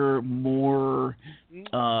darker, more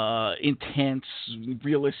intense,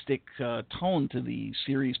 realistic tone to the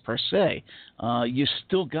series per se. You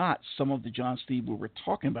still got some of the John Steed we were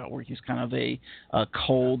talking about, where he's kind of a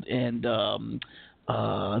cold and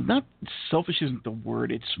not selfish isn't the word.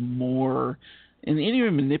 It's more. And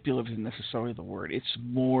even manipulative isn't necessarily the word. It's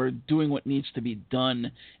more doing what needs to be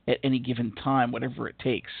done at any given time, whatever it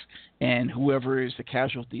takes. And whoever is the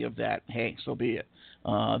casualty of that, hey, so be it.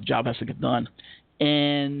 The job has to get done.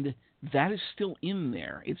 And that is still in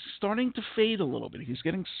there. It's starting to fade a little bit. He's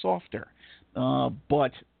getting softer.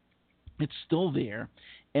 But it's still there.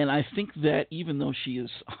 And I think that even though she is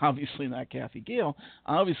obviously not Kathy Gale,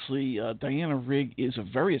 obviously Diana Rigg is a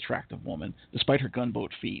very attractive woman, despite her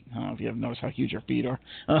gunboat feet. I don't know if you have noticed how huge her feet are.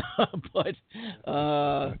 But,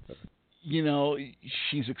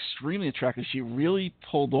 she's extremely attractive. She really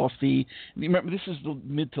pulled off remember, this is the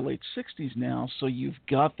mid to late 60s now, so you've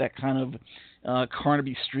got that kind of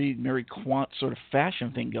Carnaby Street, Mary Quant sort of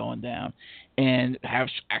fashion thing going down. And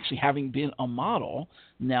having been a model,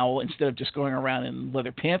 now instead of just going around in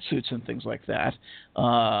leather pantsuits and things like that,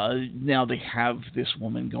 now they have this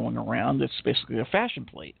woman going around that's basically a fashion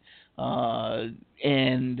plate.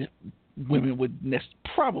 And women would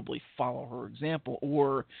probably follow her example,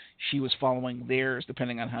 or she was following theirs,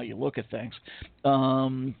 depending on how you look at things.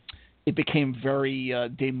 It became very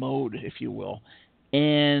de mode, if you will.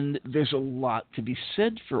 And there's a lot to be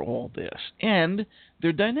said for all this. And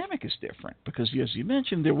their dynamic is different because, as you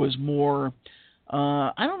mentioned, there was more,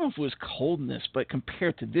 I don't know if it was coldness, but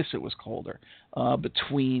compared to this, it was colder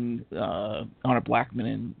between Honor Blackman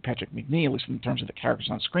and Patrick Macnee, at least in terms of the characters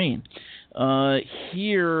on screen.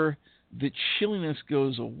 Here, the chilliness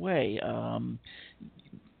goes away.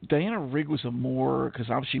 Diana Rigg was because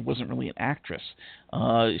obviously she wasn't really an actress.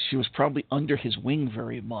 She was probably under his wing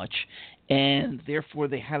very much, and therefore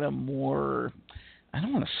they had a more, I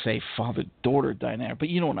don't want to say father-daughter dynamic, but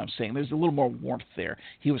you know what I'm saying. There's a little more warmth there.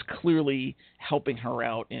 He was clearly helping her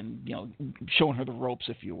out and showing her the ropes,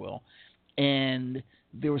 if you will, and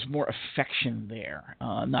there was more affection there.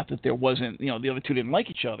 Not that there wasn't, the other two didn't like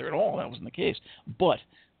each other at all. That wasn't the case, but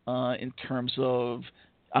in terms of,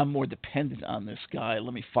 I'm more dependent on this guy,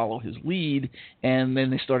 let me follow his lead, and then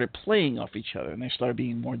they started playing off each other, and they started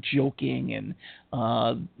being more joking, and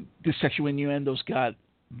the sexual innuendos got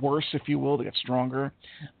worse, if you will, they got stronger,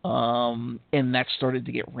 and that started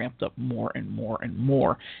to get ramped up more and more and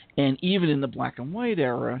more. And even in the black and white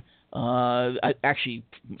era, actually,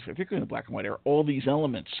 particularly in the black and white era, all these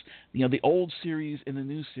elements, the old series and the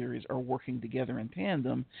new series are working together in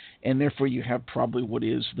tandem, and therefore you have probably what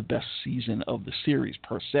is the best season of the series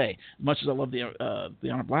per se. Much as I love the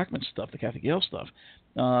Honor Blackman stuff, the Kathy Gale stuff,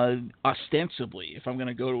 ostensibly, if I'm going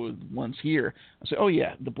to go to ones here, I say, oh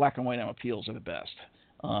yeah, the black and white appeals are the best.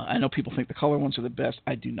 I know people think the color ones are the best.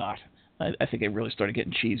 I do not. I think it really started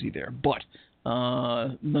getting cheesy there, but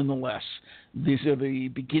nonetheless, these are the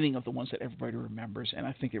beginning of the ones that everybody remembers, and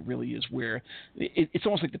I think it really is where it's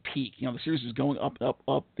almost like the peak. The series is going up, up,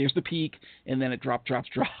 up. There's the peak, and then it drops.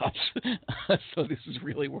 So this is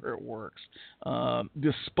really where it works.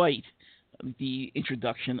 Despite the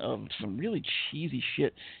introduction of some really cheesy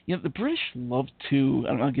shit. You know, the British love to.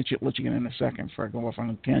 I'll let you get in a second before I go off on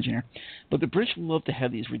a tangent here. But the British love to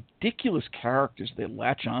have these ridiculous characters they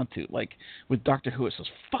latch onto, like with Doctor Who. It's those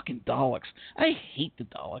fucking Daleks. I hate the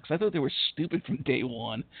Daleks. I thought they were stupid from day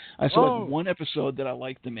one. I saw like one episode that I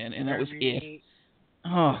liked them in, and that was it.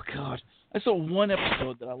 Oh God. I saw one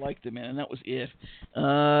episode that I liked them in, and that was it.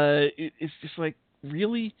 It's just like,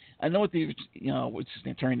 really? I know what what's his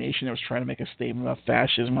name, Terry Nation, that was trying to make a statement about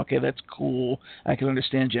fascism. Okay, that's cool. I can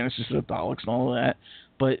understand Genesis of the Daleks and all of that,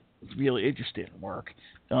 but really, it just didn't work.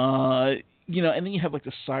 You know, and then you have like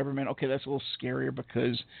the Cybermen. Okay, that's a little scarier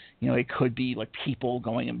because, you know, it could be like people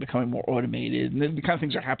going and becoming more automated, and the kind of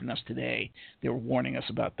things that are happening to us today. They were warning us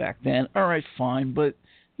about back then. All right, fine, but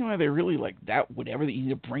you know, are they really like that? Whatever, that you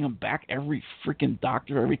need to bring them back every freaking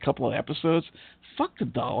Doctor, every couple of episodes? Fuck the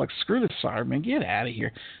Daleks, screw the Cybermen, get out of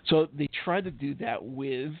here. So they tried to do that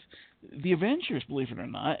with the Avengers, believe it or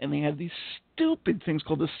not, and they had these stupid things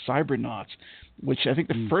called the Cybernauts, which I think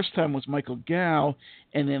the first time was Michael Gow,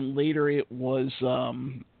 and then later it was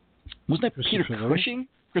wasn't that Peter Cushing?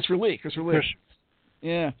 Christopher Lee.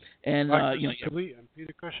 Yeah, and you know, Lee and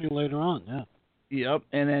Peter Cushing later on, yeah. Yep,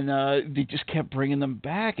 and then they just kept bringing them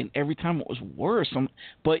back, and every time it was worse.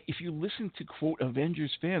 But if you listen to, quote,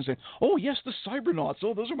 Avengers fans saying, oh, yes, the Cybernauts,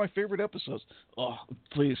 oh, those are my favorite episodes. Oh,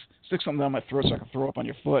 please, stick something down my throat so I can throw up on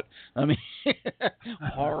your foot. I mean,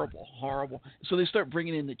 horrible. So they start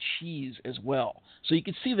bringing in the cheese as well. So you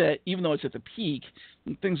can see that even though it's at the peak,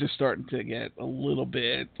 things are starting to get a little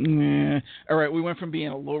bit, All right, we went from being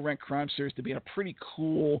a low-rent crime series to being a pretty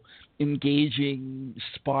cool, engaging,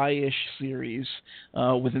 spy-ish series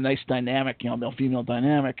with a nice dynamic, you know, male-female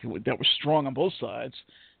dynamic that was strong on both sides,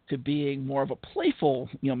 to being more of a playful,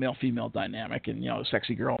 you know, male-female dynamic and, you know,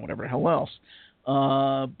 sexy girl and whatever the hell else.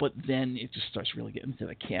 But then it just starts really getting into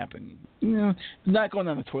the camp, and you know, not going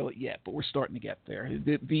down the toilet yet, but we're starting to get there.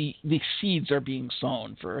 The seeds are being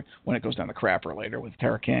sown for when it goes down the crapper later with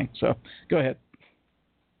Tara King. So go ahead.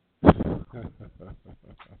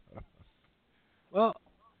 Well,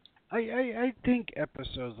 I think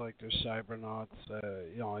episodes like the Cybernauts,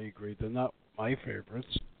 you know, I agree, they're not my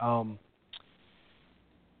favorites.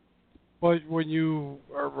 But when you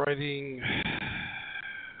are writing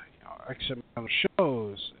X amount of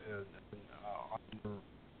shows on your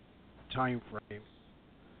time frame,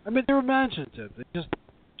 I mean, they're imaginative. They just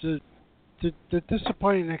the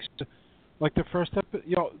disappointing next to, like the first episode.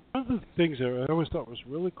 You know, one of the things that I always thought was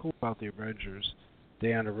really cool about the Avengers,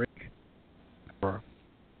 Diana Rigg,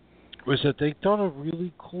 was that they thought of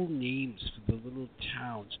really cool names for the little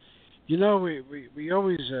towns. You know, we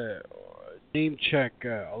always name check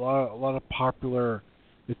a lot of popular.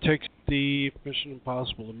 It takes the Mission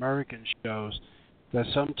Impossible American shows that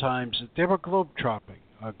sometimes they were globe hopping.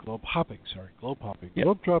 And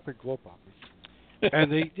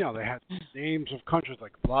they, you know, they had names of countries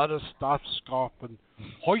like Vladivostok and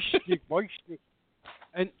Hoishnik,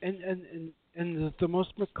 and the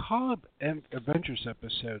most macabre Avengers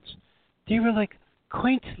episodes, they were like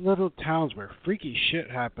quaint little towns where freaky shit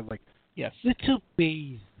happened, like Little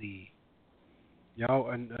Basingstoke, you know,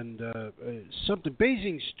 and something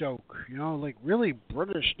Basingstoke, you know, like really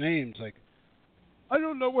British names. Like, I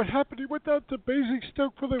don't know what happened. He went out to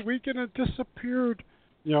Basingstoke for the weekend and disappeared,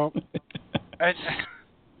 you know. And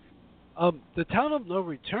the Town of No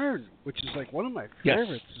Return, which is like one of my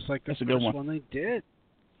favorites, is like the first one they did.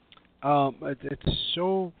 It's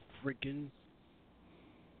so freaking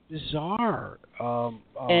bizarre.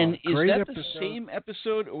 And is that episode. The same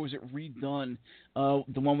episode, or was it redone?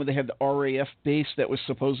 The one where they had the RAF base that was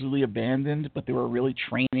supposedly abandoned, but they were really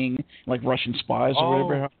training like Russian spies or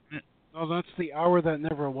whatever. No, that's The Hour That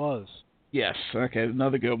Never Was. Yes, okay,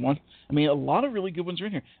 another good one. I mean, a lot of really good ones are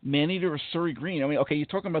in here. Maneater of Surrey Green. I mean, okay, you're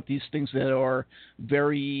talking about these things that are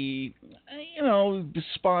very, you know,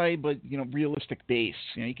 spy, but, you know, realistic base.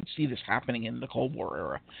 You know, you can see this happening in the Cold War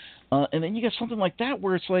era. And then you get something like that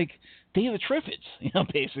where it's like Day of the Triffids, you know,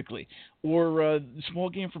 basically. Or Small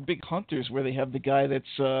Game for Big Hunters, where they have the guy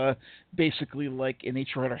that's basically like an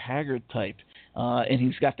H. Rider Haggard type. And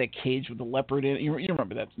he's got that cage with the leopard in it. You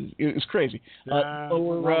remember that. It was crazy.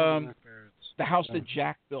 Or The House That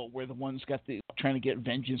Jack Built, where the one's got trying to get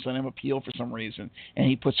vengeance on Emma Peel for some reason. And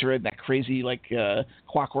he puts her in that crazy, like,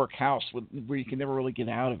 clockwork house where you can never really get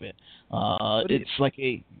out of it. It's like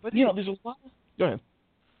a, you know, there's a lot. Go ahead.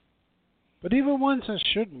 But even ones that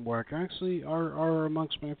shouldn't work actually are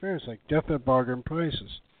amongst my favorites, like Death at Bargain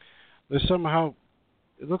Prices. They somehow,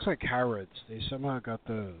 it looks like Harrods. They somehow got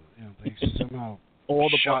the, you know, they somehow all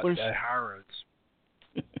the shot butlers at Harrods.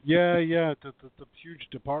 Yeah, the huge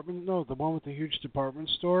department. No, the one with the huge department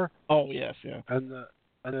store. Oh yes, yeah. And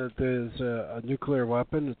there's a nuclear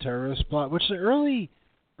weapon, a terrorist plot, which is the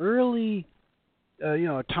early,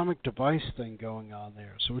 atomic device thing going on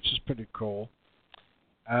there. So which is pretty cool.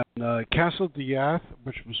 And Castle Diath,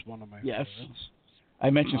 which was one of my favorites. I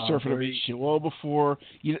mentioned Surfer of H2O before,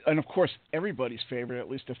 and of course everybody's favorite, at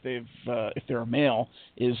least if they're a male,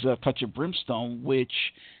 is Touch of Brimstone, which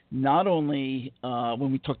not only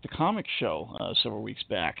when we took the comic show several weeks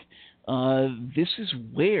back, this is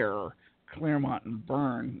where Claremont and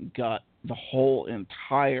Byrne got the whole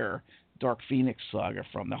entire Dark Phoenix saga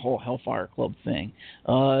from, the whole Hellfire Club thing.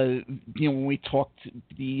 When we talked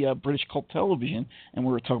the British Cult Television and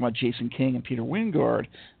we were talking about Jason King and Peter Wyngarde,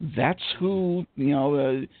 that's who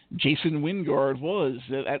Jason Wyngarde was.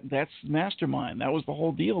 That's Mastermind. That was the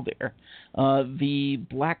whole deal there. The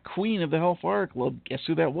Black Queen of the Hellfire Club, guess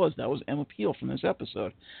who that was? That was Emma Peel from this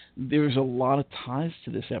episode. There's a lot of ties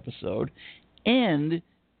to this episode, and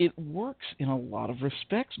it works in a lot of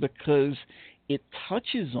respects because it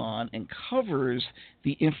touches on and covers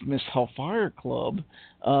the infamous Hellfire Club,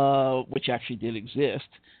 which actually did exist,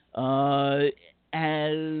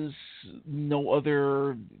 as no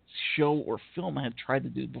other show or film had tried to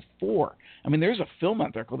do before. I mean, there's a film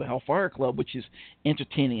out there called The Hellfire Club, which is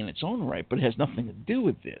entertaining in its own right, but it has nothing to do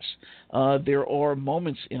with this. There are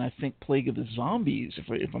moments in, I think, Plague of the Zombies,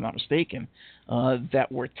 if I'm not mistaken, that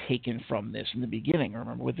were taken from this in the beginning.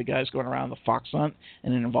 Remember, with the guys going around the fox hunt,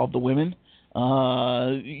 and it involved the women?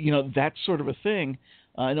 That sort of a thing.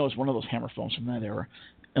 I know it's one of those Hammer films from that era.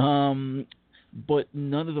 But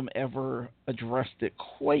none of them ever addressed it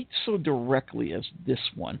quite so directly as this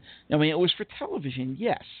one. I mean, it was for television,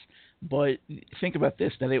 yes, but think about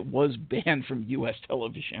this, that it was banned from U.S.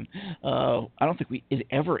 television. I don't think it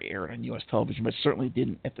ever aired on U.S. television, but certainly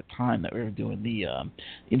didn't at the time that we were doing the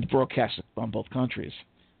broadcast on both countries.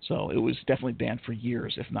 So it was definitely banned for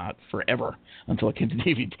years, if not forever, until it came to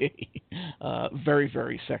DVD. Very,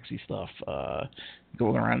 very sexy stuff.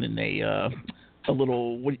 Going around in a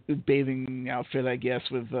little bathing outfit, I guess,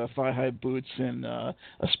 with thigh-high boots and a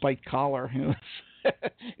spiked collar.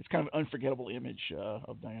 It's kind of an unforgettable image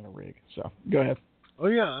of Diana Rigg. So go ahead. Oh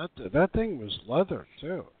yeah, that thing was leather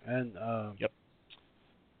too, and yep.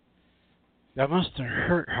 That must have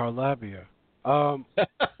hurt her labia.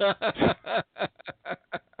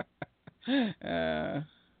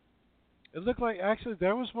 It looked like, actually,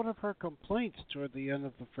 that was one of her complaints toward the end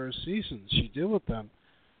of the first season. She did with them,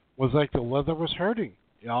 was like the leather was hurting.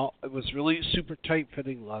 It was really super tight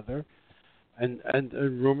fitting leather, and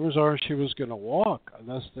rumors are she was going to walk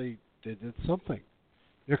unless they did something,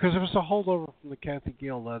 because it was a holdover from the Kathy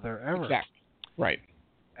Gale leather era. Exactly. Right.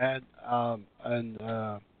 And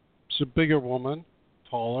it's a bigger woman,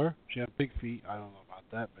 taller. She had big feet. I don't know about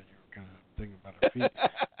that, but you were kind of thinking about her feet.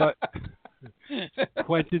 But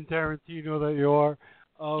Quentin Tarantino that you are.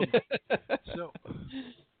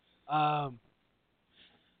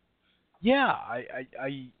 Yeah,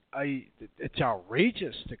 it's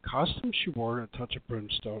outrageous, the costume she wore in A Touch of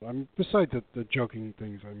Brimstone. I mean, besides the joking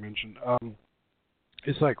things I mentioned,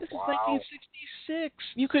 it's like, this wow. This is 1966.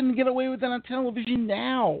 You couldn't get away with that on television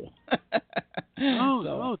now.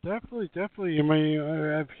 No, definitely. I mean,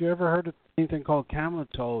 have you ever heard of anything called camel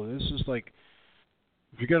toe? This is like,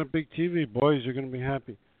 if you got a big TV, boys, you're going to be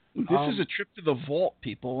happy. This is a trip to the vault,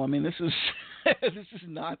 people. I mean, this is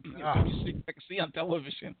not something I can see on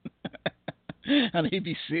television on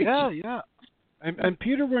ABC. Yeah. And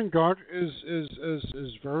Peter Wyngarde is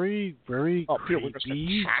very, very creepy. Peter Wyngarde's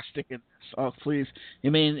fantastic in this. Oh, please. I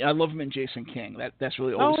mean, I love him in Jason King. That's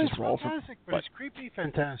really always his role. Fantastic, but he's creepy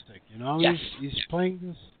fantastic. You know, yes. He's playing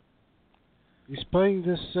this. He's playing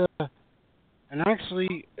this. And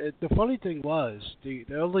actually, the funny thing was the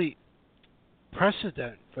only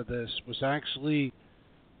precedent for this was actually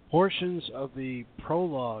portions of the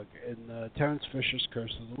prologue in Terence Fisher's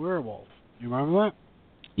Curse of the Werewolf. You remember that?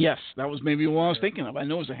 Yes, that was maybe what I was thinking of. I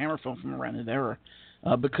know it was a Hammer film from around that era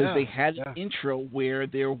because they had an intro where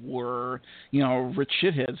there were, rich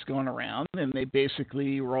shitheads going around, and they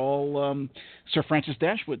basically were all Sir Francis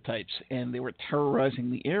Dashwood types, and they were terrorizing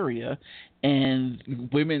the area. And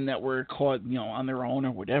women that were caught, on their own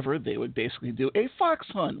or whatever, they would basically do a fox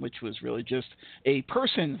hunt, which was really just a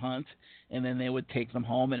person hunt. And then they would take them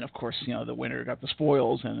home, and of course, the winner got the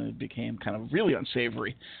spoils, and it became kind of really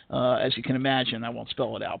unsavory, as you can imagine. I won't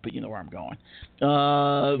spell it out, but you know where I'm going.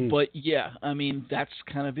 But yeah, I mean, that's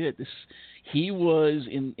kind of it. He was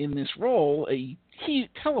in this role a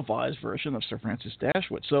televised version of Sir Francis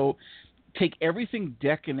Dashwood. So take everything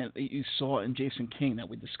decadent that you saw in Jason King that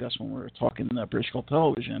we discussed when we were talking British Cult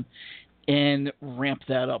Television, and ramp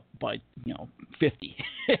that up by 50,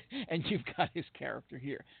 and you've got his character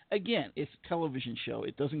here. Again, it's a television show.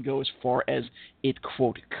 It doesn't go as far as it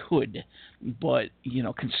quote could, but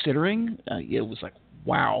considering it was like,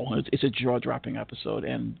 wow, it's a jaw-dropping episode,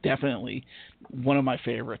 and definitely one of my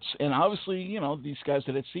favorites. And obviously, these guys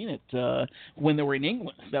that had seen it when they were in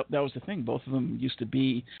England, that was the thing. Both of them used to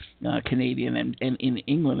be Canadian and in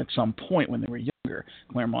England at some point when they were younger,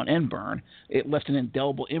 Claremont and Byrne. It left an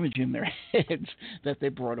indelible image in their heads that they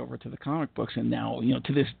brought over to the comic books, and now,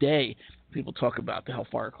 to this day, people talk about the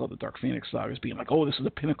Hellfire Club, the Dark Phoenix saga as being like, oh, this is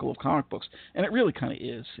the pinnacle of comic books, and it really kind of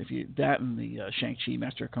is. That and the Shang-Chi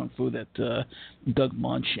Master of Kung Fu that Doug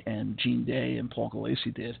Munch and Gene Day and Paul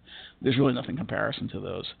Gulacy did, there's really nothing in comparison to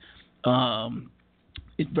those.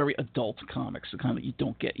 It's very adult comics, the kind that you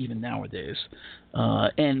don't get even nowadays,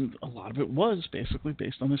 and a lot of it was basically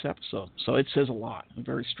based on this episode. So it says a lot. A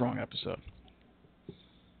very strong episode.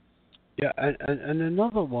 Yeah, and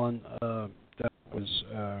another one that was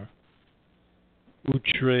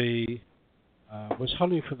Outre was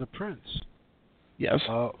Honey for the Prince. Yes.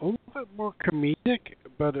 A little bit more comedic,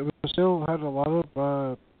 but it still had a lot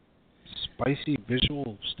of spicy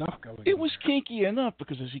visual stuff going on. It was kinky enough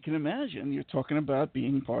because, as you can imagine, you're talking about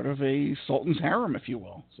being part of a sultan's harem, if you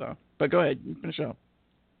will. So, but go ahead, finish up.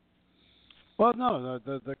 Well, no,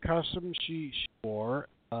 the costumes she wore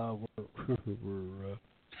were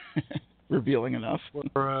revealing enough.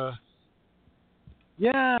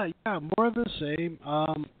 Yeah, more of the same.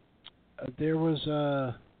 There was,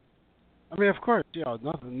 I mean, of course,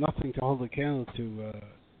 nothing to hold a candle to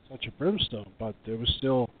such a brimstone, but there was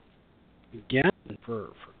still, again, for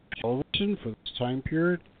television, for this time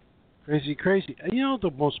period, crazy. And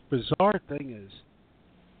the most bizarre thing is,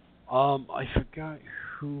 I forgot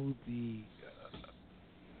who the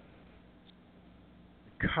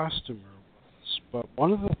customer was, but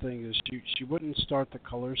one of the things is she wouldn't start the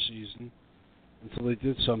color season until they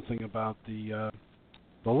did something about the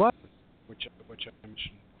leather, which I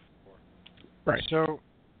mentioned before. Right. So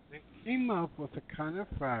they came up with a kind of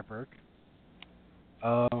fabric,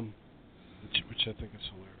 which I think is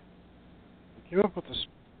hilarious. They came up with this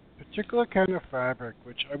particular kind of fabric,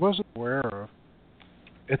 which I wasn't aware of.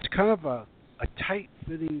 It's kind of a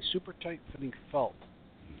tight-fitting, super tight-fitting felt.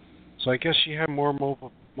 So I guess she had more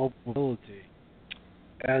mobility,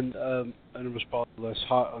 and it was probably less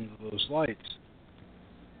hot under those lights.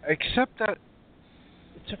 Except that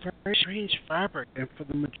it's a very strange fabric, and for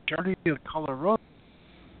the majority of the color run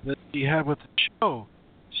that she had with the show,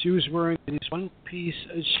 she was wearing these one-piece.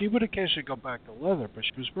 She would occasionally go back to leather, but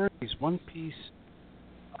she was wearing these one-piece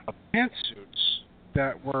pantsuits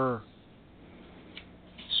that were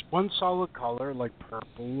one solid color, like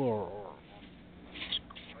purple or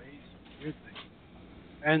gray, some weird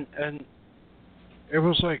thing. And it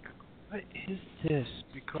was like, what is this?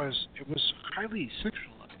 Because it was highly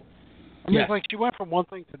sexualized. I mean, like she went from one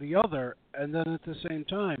thing to the other, and then at the same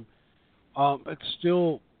time, it's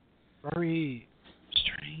still very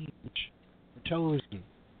strange for television.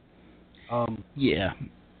 Yeah.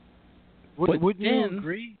 Wouldn't you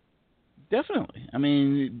agree? Definitely. I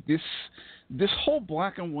mean, this whole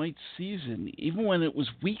black and white season, even when it was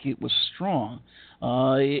weak, it was strong.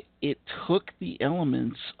 It took the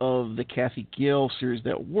elements of the Kathy Gale series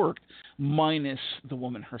that worked, minus the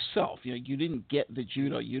woman herself. You didn't get the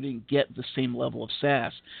judo. You didn't get the same level of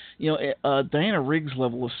sass. Diana Rigg's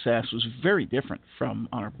level of sass was very different from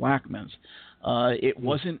Honor Blackman's. It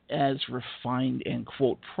wasn't as refined and,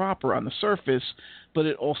 quote, proper on the surface, but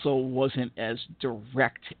it also wasn't as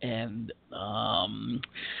direct and,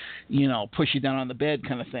 push you down on the bed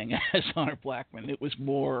kind of thing as Honor Blackman. It was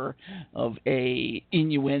more of a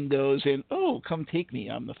innuendos and, oh, come take me,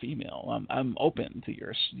 I'm the female. I'm open to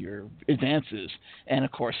your advances. And,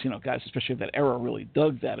 of course, guys, especially of that era, really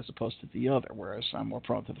dug that as opposed to the other, whereas I'm more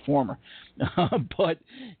prone to the former. But,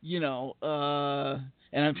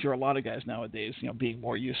 and I'm sure a lot of guys nowadays, being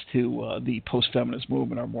more used to the post-feminist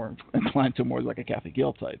movement, are more inclined to more like a Kathy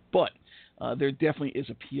Gale type. But there definitely is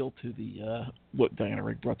appeal to the what Diana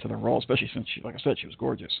Rigg brought to the role, especially since, like I said, she was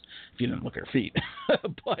gorgeous if you didn't look at her feet.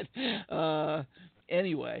 But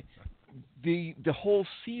anyway, the whole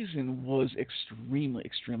season was extremely,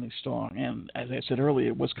 extremely strong. And as I said earlier,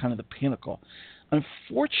 it was kind of the pinnacle.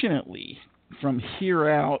 Unfortunately, from here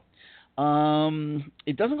out,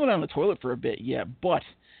 it doesn't go down the toilet for a bit yet, but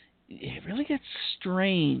it really gets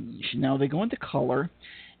strange. Now, they go into color,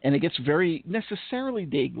 and it gets very necessarily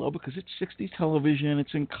day-glow because it's 60s television,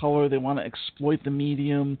 it's in color, they want to exploit the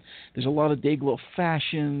medium. There's a lot of day-glow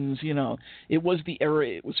fashions, you know. It was the era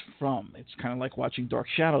it was from. It's kind of like watching Dark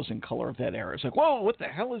Shadows in color of that era. It's like, whoa, what the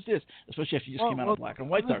hell is this? Especially if you just came out of black and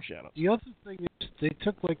white Dark Shadows. The other thing is they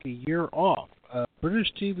took like a year off.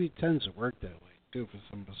 British TV tends to work that way, too, for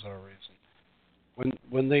some bizarre reason.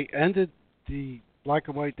 When they ended the black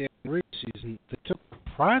and white Dan Reed season, they took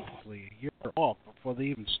practically a year off before they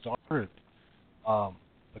even started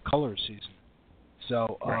the color season.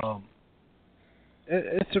 So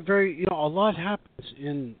it's a very, you know, a lot happens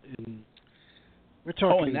in we're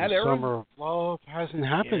talking in that the era? Summer of Love hasn't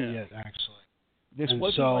happened yet, actually. This and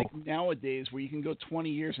wasn't so, like nowadays where you can go 20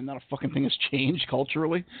 years and not a fucking thing has changed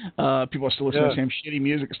culturally. People are still listening to the same shitty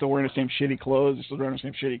music, still wearing the same shitty clothes, still driving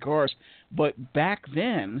the same shitty cars. But back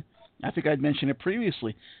then, I think I'd mentioned it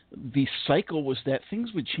previously, the cycle was that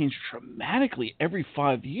things would change dramatically every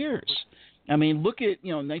 5 years. I mean, look at,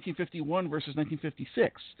 1951 versus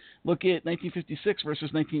 1956. Look at 1956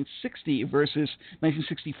 versus 1960 versus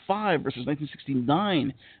 1965 versus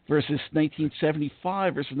 1969 versus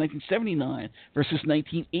 1975 versus 1979 versus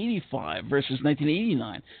 1985 versus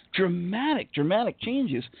 1989. Dramatic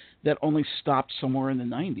changes that only stopped somewhere in the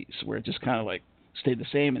 90s, where it just kind of like stayed the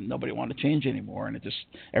same and nobody wanted to change anymore, and it just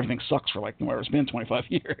everything sucks for like where it's been 25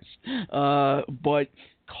 years. But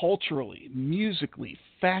culturally, musically,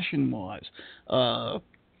 fashion-wise,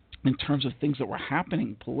 in terms of things that were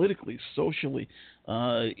happening politically, socially,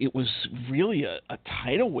 it was really a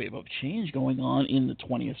tidal wave of change going on in the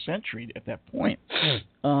 20th century at that point.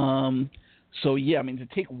 So yeah, I mean, to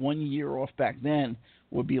take 1 year off back then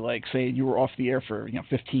would be like saying you were off the air for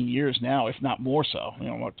 15 years now, if not more so,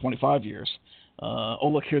 25 years. Oh,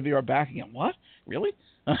 look, here they are back again. What? Really?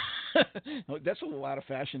 That's a little out of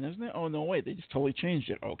fashion, isn't it? Oh, no, wait, they just totally changed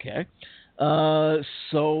it. Okay.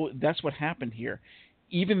 So that's what happened here.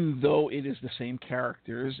 Even though it is the same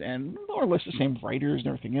characters and more or less the same writers and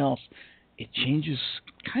everything else, it changes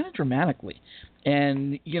kind of dramatically.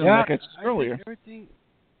 And, like I said earlier.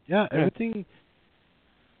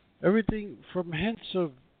 Everything from hints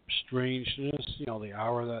of strangeness, The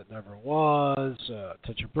Hour That Never Was,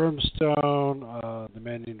 Touch of Brimstone, The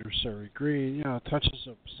Man Eater Surrey Green, touches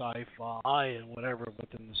of sci-fi and whatever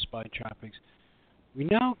within the spy trappings. We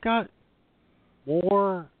now got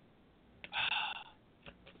more.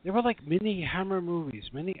 They were like mini Hammer movies,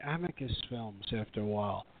 mini Amicus films after a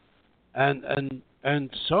while, and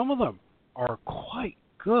some of them are quite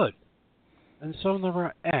good, and some of them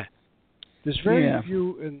are eh. There's very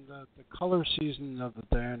few in the color season of the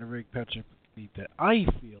Diana Rigg Patrick that I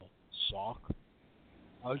feel suck.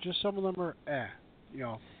 Just some of them are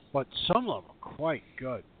but some of them are quite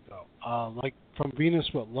good though. Like From Venus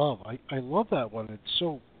with Love, I love that one. It's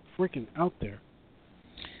so freaking out there.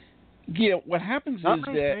 Yeah, what happens Not is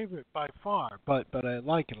my that favorite by far, but I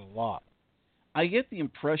like it a lot. I get the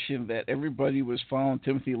impression that everybody was following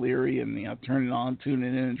Timothy Leary and turning on,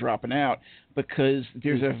 tuning in, and dropping out because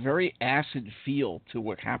there's a very acid feel to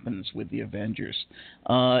what happens with the Avengers.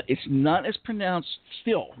 It's not as pronounced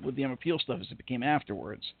still with the Emma Peel stuff as it became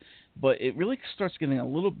afterwards, but it really starts getting a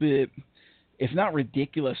little bit, if not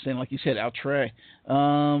ridiculous, and like you said, outre.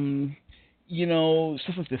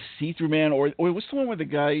 Stuff like the See-Through Man, or what's the one where the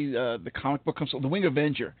guy, the comic book comes, the Wing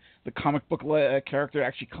Avenger, the comic book character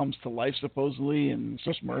actually comes to life supposedly and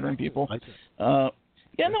starts murdering people. No,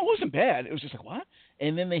 it wasn't bad. It was just like, what?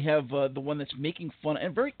 And then they have the one that's making fun,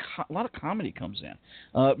 and a lot of comedy comes in.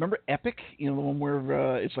 Remember Epic? The one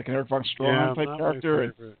where it's like an Eric von Stroheim type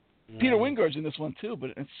character. And Peter Wingard's in this one too, but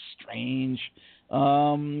it's strange.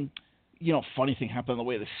 Funny thing happened on the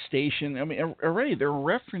way to the station. I mean, already they're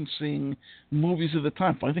referencing movies of the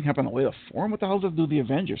time. Funny thing happened on the way to the Forum. What the hell does it do with the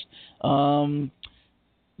Avengers?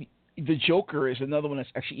 The Joker is another one that's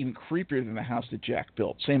actually even creepier than the house that Jack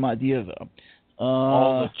built. Same idea, though.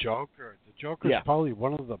 The Joker. The Joker is probably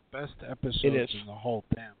one of the best episodes in the whole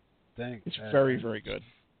damn thing. It's very, very good.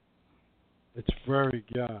 It's very,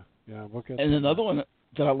 We'll get and another one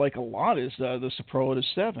that I like a lot is the Superlative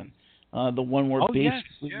 7. The one where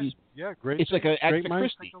basically, great. It's like an Agatha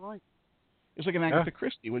Christie. It's like an Agatha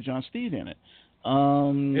Christie with John Steed in it.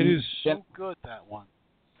 It is so good, that one.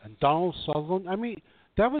 And Donald Sutherland. I mean,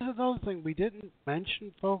 that was another thing we didn't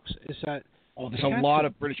mention, folks, is that there's a lot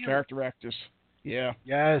of British character actors. Yeah.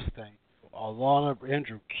 Yes, thank you. A lot of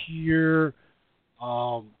Andrew Keir,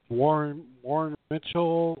 Warren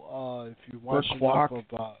Mitchell. If you watch enough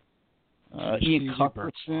of Ian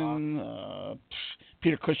Cuthbertson,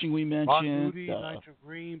 Peter Cushing we mentioned. Ron Moody, Nigel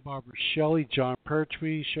Green, Barbara Shelley, John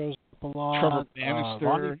Pertwee shows up a lot. Trevor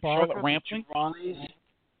Bannister, Charlotte Rampling.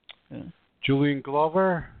 Julian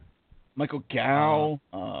Glover. Michael Gow.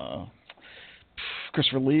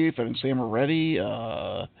 Christopher Lee, and Sam Moretti.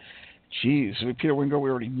 Peter Wingo we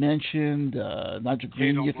already mentioned. Nigel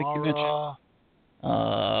Green, you think you mentioned?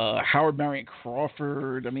 Howard Marion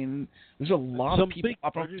Crawford. I mean, there's a lot of people.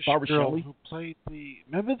 Barbara Shelley, who played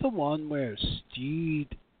remember the one where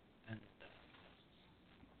Steed and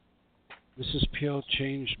Mrs. Peel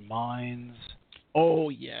changed minds? Oh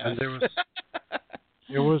yeah. And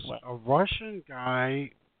there was a Russian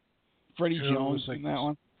guy. Freddie Jones in that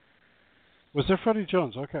one. Was there Freddie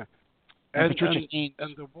Jones? Okay. And Patricia Haynes.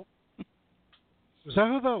 Was that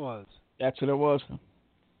who that was? That's what it was.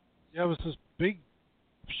 Yeah, it was this big.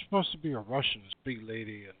 Supposed to be a Russian, this big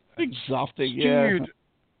lady. Big softy, yeah.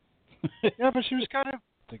 Yeah, but she was kind of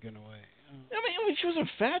thick in a way. I mean, she wasn't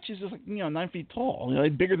fat. She's just 9 feet tall.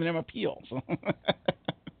 Like bigger than Emma Peel. So.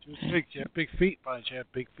 She was big. She had big feet. She had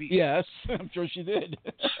big feet. Yes, I'm sure she did.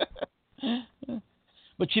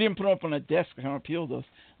 But she didn't put her up on a desk like Emma Peel does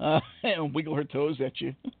and wiggle her toes at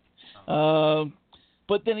you.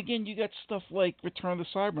 But then again, you got stuff like Return of the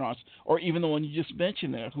Cybernauts, or even the one you just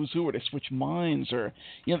mentioned there, Who's Who, where they switch minds, or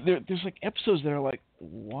there's like episodes that are like,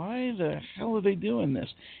 why the hell are they doing this?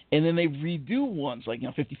 And then they redo ones like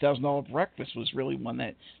 $50,000 Breakfast was really one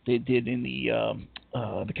that they did in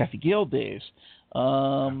the Kathy Gale days.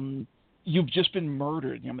 You've Just Been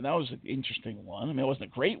Murdered. I mean, that was an interesting one. I mean, it wasn't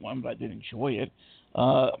a great one, but I did enjoy it.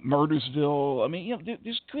 Murdersville. I mean,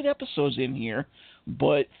 there's good episodes in here,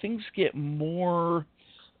 but things get more,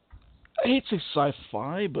 I hate to say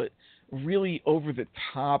sci-fi, but really over the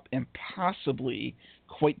top and possibly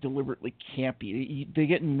quite deliberately campy. They're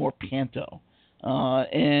getting more panto.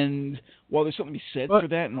 And while there's something to be said for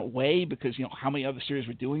that in a way, because, how many other series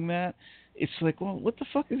were doing that, it's like, well, what the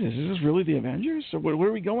fuck is this? Is this really the Avengers? Or where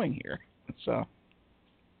are we going here? So...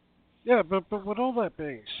 Yeah, but with all that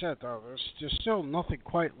being said, though, there's still nothing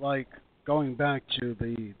quite like going back to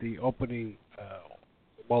the opening,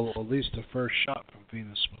 well, at least the first shot from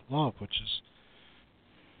Venus with Love, which is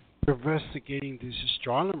investigating these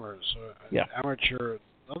astronomers, amateur,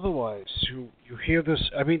 otherwise, who you hear this.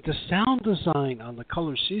 I mean, the sound design on the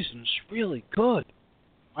Color Season is really good.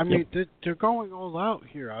 I mean, they're going all out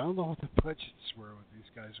here. I don't know what the budgets were when these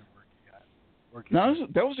guys are working.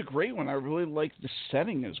 That was a great one. I really liked the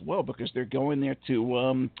setting as well, because they're going there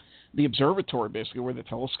to the observatory, basically, where the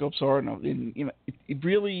telescopes are, and it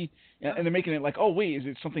really, and they're making it like, oh wait, is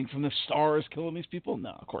it something from the stars killing these people?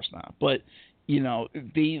 No, of course not. But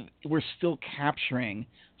they were still capturing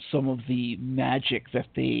some of the magic that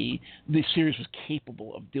the series was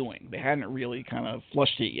capable of doing. They hadn't really kind of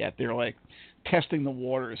flushed it yet. They're like testing the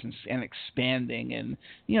waters and expanding, and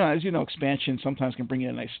as you know, expansion sometimes can bring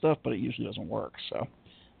in nice stuff, but it usually doesn't work. So,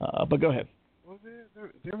 but go ahead. Well,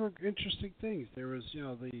 there were interesting things. There was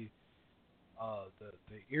the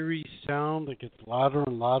eerie sound that gets louder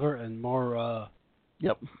and louder and more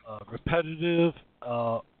repetitive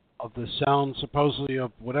of the sound, supposedly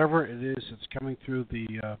of whatever it is that's coming through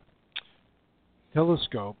the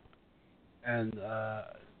telescope, and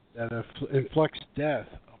that inflicts death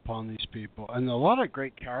upon these people, and a lot of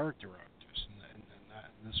great character actors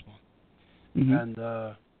in this one. Mm-hmm.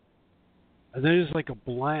 And then it's like a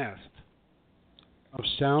blast of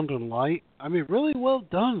sound and light. I mean, really well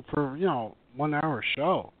done for 1 hour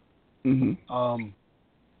show. Mm-hmm.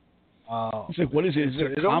 It's like, what is it? Is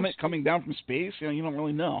it a comet coming down from space? You don't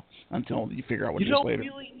really know until you figure out what it is later. You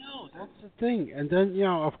don't really know. That's the thing. And then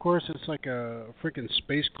of course, it's like a freaking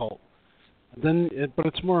space cult. And then, but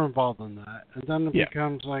it's more involved than that. And then it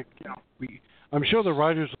becomes like, I'm sure the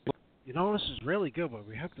writers, this is really good, but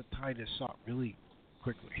we have to tie this up really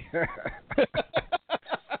quickly.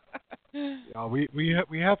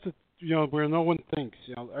 We have to, where no one thinks.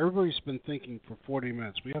 Everybody's been thinking for 40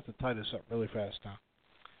 minutes. We have to tie this up really fast now.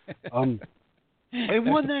 And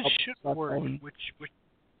one that should work,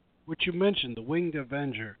 which you mentioned, the Winged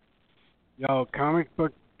Avenger. Comic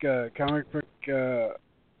book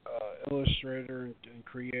illustrator and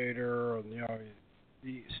creator, and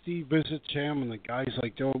Steve visits him, and the guy's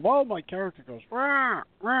like doing, well, my character goes rah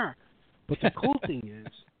rah. But the cool thing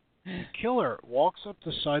is, the killer walks up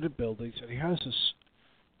the side of buildings, and he has this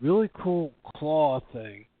really cool claw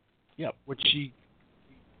thing. Yep. Which he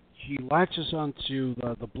latches onto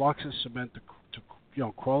the blocks of cement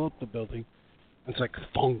to crawl up the building. And it's like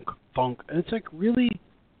thunk, thunk, and it's like really,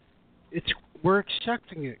 we're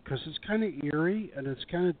accepting it because it's kind of eerie and it's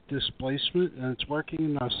kind of displacement and it's working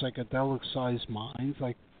in our psychedelic-sized minds.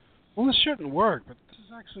 Like, well, this shouldn't work, but this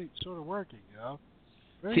is actually sort of working,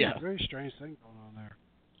 Very strange thing going on there.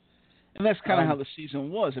 And that's kind of how the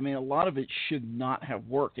season was. I mean, a lot of it should not have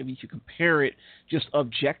worked. I mean, if you compare it just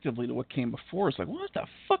objectively to what came before, it's like, what the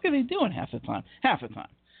fuck are they doing half the time? Half the time.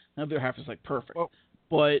 The other half is like perfect. Well,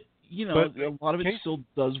 but, you know, a lot of it still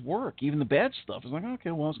does work. Even the bad stuff is like,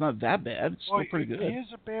 okay, well, it's not that bad. It's still pretty good. Here's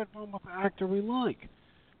a bad one with an actor we like,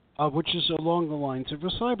 which is along the lines of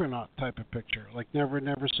a Cybernaut type of picture, like Never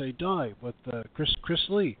Never Say Die with Chris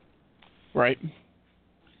Lee. Right.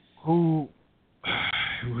 What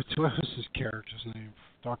was his character's name?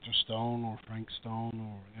 Dr. Stone or Frank Stone,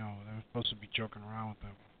 or they were supposed to be joking around with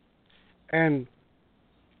him. And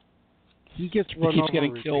he gets run over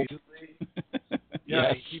repeatedly.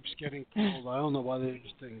 Yes. He keeps getting killed. I don't know why they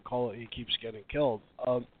just didn't call it He Keeps Getting Killed.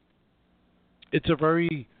 It's a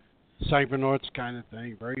very Cybernauts kind of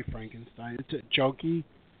thing, very Frankenstein. It's a jokey,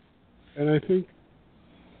 and I think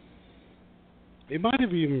it might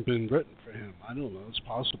have even been written for him. I don't know. It's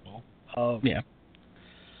possible.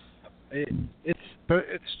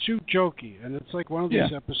 It's too jokey, and it's like one of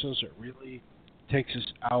these episodes that really takes us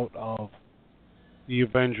out of the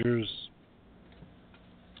Avengers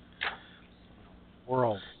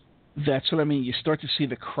world. That's what I mean. You start to see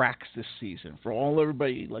the cracks this season. For all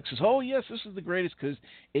everybody like says, oh yes, this is the greatest because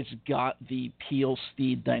it's got the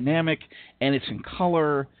Peel-Steed dynamic, and it's in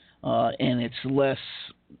color, and it's less,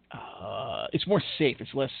 it's more safe.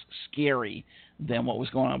 It's less scary than what was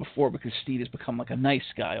going on before because Steed has become like a nice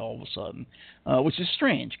guy all of a sudden, which is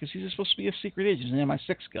strange because he's supposed to be a secret agent, he's an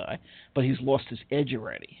MI6 guy, but he's lost his edge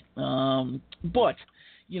already. But,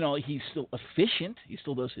 you know, he's still efficient. He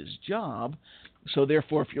still does his job. So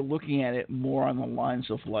therefore, if you're looking at it more on the lines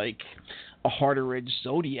of like a harder-edged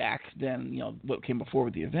Zodiac than, you know, what came before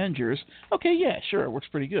with the Avengers, okay, yeah, sure, it works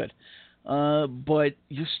pretty good. But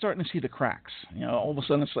you're starting to see the cracks. You know, all of a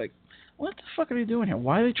sudden it's like, what the fuck are they doing here?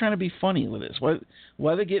 Why are they trying to be funny with this? Why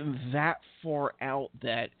are they getting that far out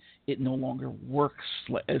that it no longer works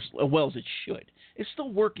as well as it should? It's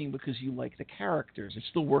still working because you like the characters. It's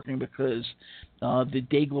still working because the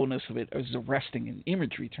Dayglow-ness of it is arresting in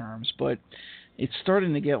imagery terms, but it's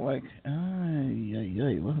starting to get like,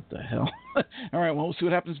 what the hell? All right, well, we'll see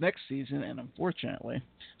what happens next season, and unfortunately.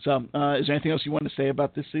 So is there anything else you want to say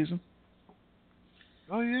about this season?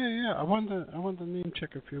 Oh yeah. I wanted to name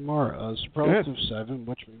check a few more. Superlative 7,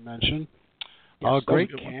 which we mentioned. Yes,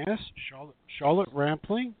 great cast. Charlotte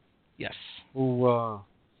Rampling. Yes. Who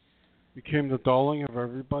became the darling of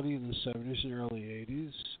everybody in the 70s and early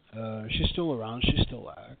 80s. She's still around. She still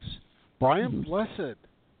acts. Brian Blessed.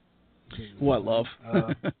 Who I love.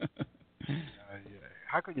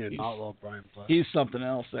 How can you not love Brian Blessed? He's something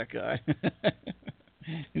else, that guy.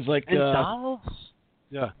 He's like... And Donald's?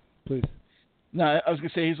 Yeah, please. No, I was going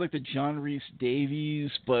to say he's like the John Rhys Davies,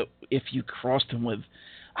 but if you crossed him with,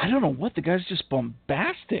 I don't know what, the guy's just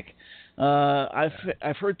bombastic.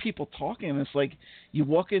 I've heard people talking, and it's like you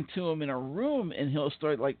walk into him in a room, and he'll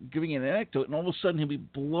start like giving an anecdote, and all of a sudden he'll be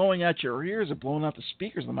blowing out your ears or blowing out the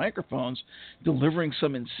speakers, the microphones, delivering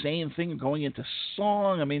some insane thing, going into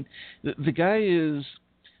song. I mean, the guy is...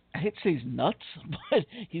 I hate to say he's nuts, but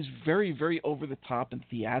he's very, very over the top and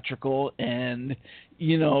theatrical, and,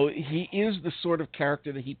 you know, he is the sort of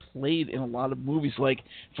character that he played in a lot of movies, like,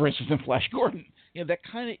 for instance, in Flash Gordon. You know, that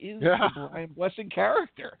kind of is the Brian Blessed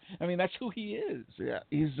character. I mean, that's who he is. Yeah,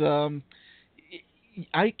 he's,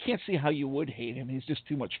 I can't see how you would hate him. He's just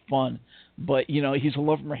too much fun. But, you know, he's a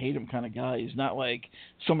love him or hate him kind of guy. He's not like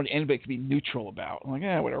anybody can be neutral about. I'm like,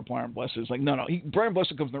 whatever, Brian Blessed is. Like, no. Brian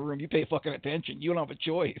Blessed comes in the room, you pay fucking attention. You don't have a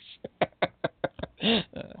choice.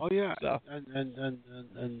 Oh, yeah. So.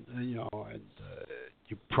 And you know,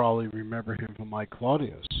 you probably remember him from Mike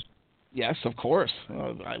Claudius. Yes, of course.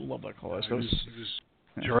 I love Mike Claudius. He was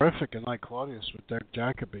terrific in Mike Claudius with Dick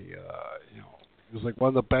Jacoby. You know, it was like one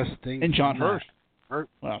of the best things. And John Hurt.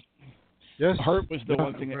 Well, yes, Hurt was the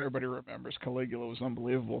one thing that everybody remembers. Caligula was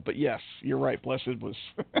unbelievable, but yes, you're right. Blessed was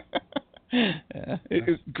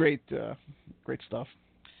great stuff.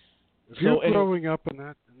 If you're growing up in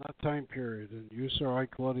that time period and you saw I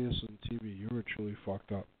Claudius on TV, you were truly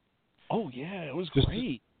fucked up. Oh yeah, it was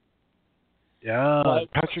great.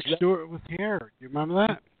 Patrick Stewart with hair. You remember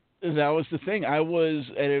that? That was the thing. I was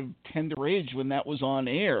at a tender age when that was on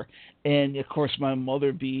air. And, of course, my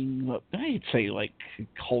mother being, I'd say, like,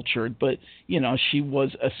 cultured, but, you know, she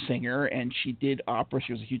was a singer, and she did opera.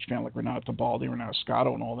 She was a huge fan, like Renata Tebaldi, Renato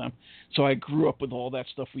Scotto, and all them. So I grew up with all that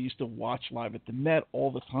stuff. We used to watch live at the Met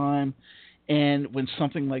all the time. And when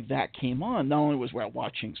something like that came on, not only was we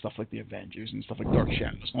watching stuff like The Avengers and stuff like Dark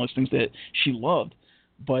Shadows and all those things that she loved,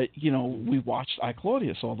 But, we watched I,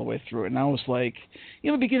 Claudius all the way through it. And I was like,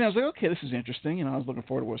 in the beginning, I was like, okay, this is interesting. I was looking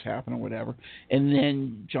forward to what's happening or whatever. And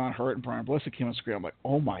then John Hurt and Brian Blessed came on screen. I'm like,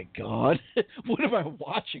 oh, my God. What am I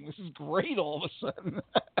watching? This is great all of a sudden.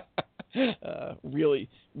 Really,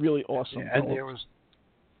 really awesome. Yeah, and there was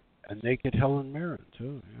a naked Helen Mirren,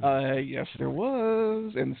 too. Yeah. Yes, there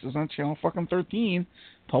was. And this is on Channel fucking 13,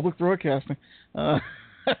 public broadcasting.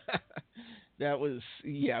 That was,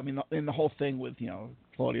 and the whole thing with,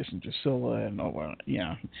 Claudius and Drusilla and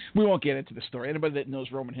we won't get into the story. Anybody that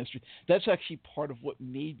knows Roman history, that's actually part of what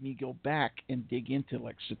made me go back and dig into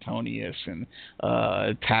like Suetonius and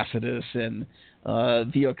Tacitus and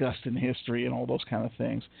the Augustan history and all those kind of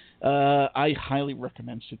things. I highly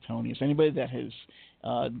recommend Suetonius. Anybody that has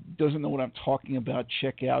doesn't know what I'm talking about,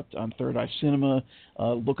 check out on Third Eye Cinema.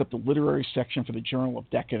 Look up the literary section for the Journal of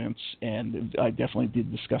Decadence, and I definitely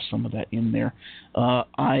did discuss some of that in there.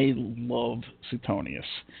 I love Suetonius.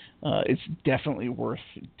 It's definitely worth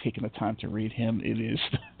taking the time to read him. It is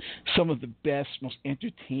some of the best, most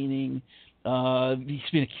entertaining. He's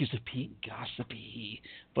been accused of being gossipy,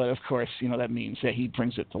 but of course, that means that he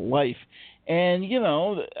brings it to life. And,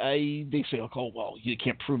 they say, oh, well, you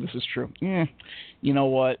can't prove this is true. You know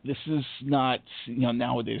what? This is not,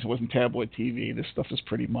 nowadays, it wasn't tabloid TV. This stuff is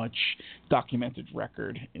pretty much documented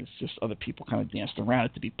record. It's just other people kind of danced around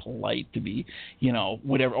it to be polite, to be,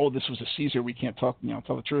 whatever. Oh, this was a Caesar. We can't tell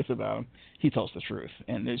the truth about him. He tells the truth.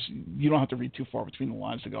 And you don't have to read too far between the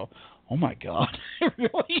lines to go, oh, my God,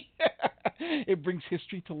 really? It brings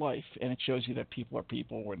history to life, and it shows you that people are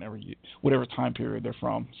people whatever time period they're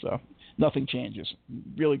from. So nothing changes.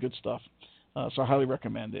 Really good stuff. So I highly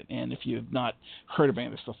recommend it. And if you've not heard of any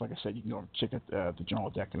of this stuff, like I said, you can go check out the Journal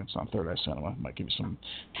of Decadence on Third Eye Cinema. I might give you some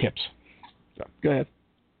tips. So, go ahead.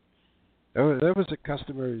 Oh, that was a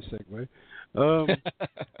customary segue.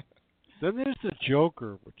 Then there's the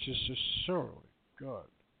Joker, which is just so good.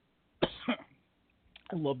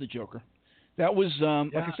 I love the Joker. That was,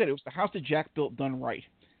 like I said, it was the House that Jack built done right.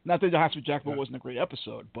 Not that the House that Jack built wasn't a great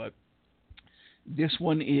episode, but this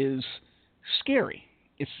one is scary.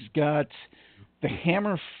 It's got the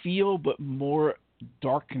Hammer feel, but more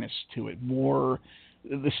darkness to it, more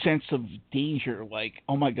the sense of danger, like,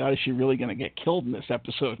 oh my God, is she really going to get killed in this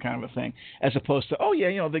episode kind of a thing, as opposed to, oh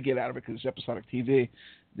yeah, they get out of it because it's episodic TV.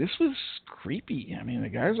 This was creepy. I mean, the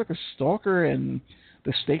guy's like a stalker, and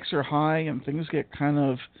the stakes are high, and things get kind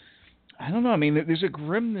of, I don't know, I mean, there's a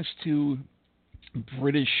grimness to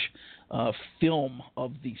British film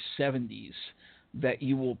of the 70s that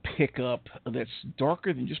you will pick up that's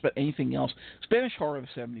darker than just about anything else. Spanish horror of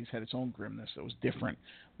the 70s had its own grimness that was different,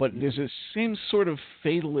 but there's a same sort of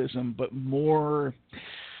fatalism, but more,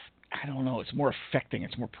 I don't know, it's more affecting,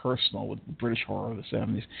 it's more personal with British horror of the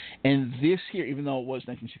 70s. And this here, even though it was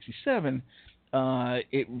 1967,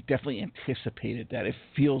 it definitely anticipated that. It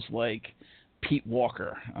feels like Pete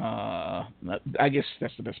Walker. I guess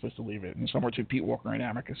that's the best place to leave it. And somewhere between Pete Walker and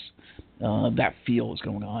Amicus, that feel is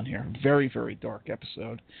going on here. Very, very dark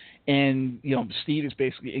episode. And, Steve is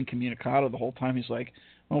basically incommunicado the whole time. He's like,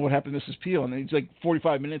 oh, what happened to Mrs. Peel? And then he's like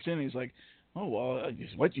 45 minutes in, and he's like, oh, well,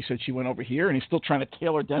 what? You said she went over here? And he's still trying to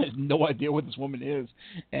tail her down. He has no idea what this woman is.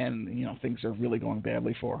 And, things are really going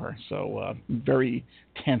badly for her. So, very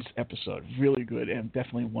tense episode. Really good, and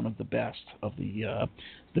definitely one of the best of the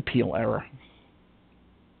Peel era.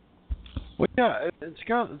 Well, yeah, it's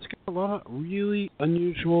got a lot of really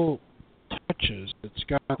unusual touches. It's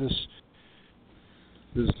got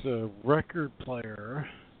this record player,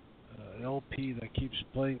 LP, that keeps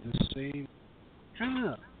playing the same kind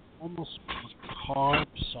of almost macabre,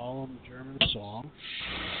 solemn German song,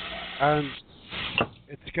 and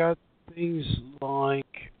it's got things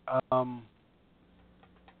like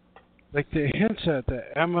the hints at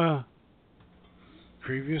that Emma,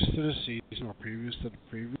 previous to the season or previous to the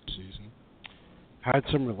previous season, had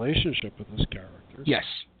some relationship with this character. Yes,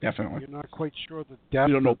 definitely. You're not quite sure the depth.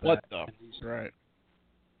 You don't know of what, that. though. Right.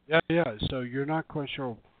 Yeah. So you're not quite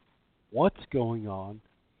sure what's going on,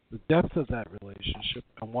 the depth of that relationship,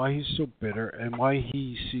 and why he's so bitter, and why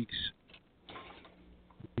he seeks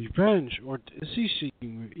revenge, or is he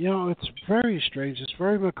seeking? It's very strange. It's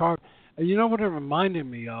very macabre. And you know what it reminded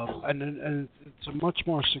me of, and it's a much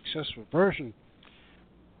more successful version.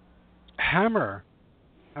 Hammer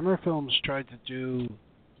Films tried to do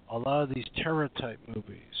a lot of these terror type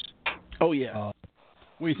movies. Oh yeah. What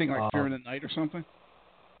do you think, like Fear in the Night or something?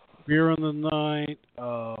 Fear in the Night,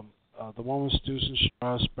 the one with Susan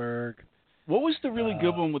Strasberg. What was the really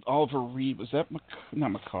good one with Oliver Reed? Was that not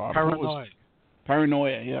Macabre? Paranoia.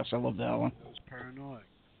 Paranoia, yes, I love that one. It was Paranoia.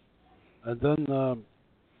 And then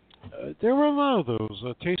there were a lot of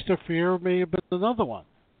those. Taste of Fear may have been another one.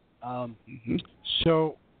 Mm-hmm.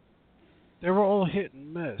 So they were all hit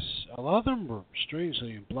and miss. A lot of them were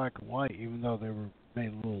strangely in black and white, even though they were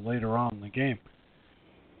made a little later on in the game.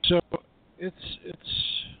 So it's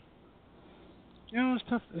it's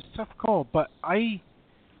tough. It's a tough call. But I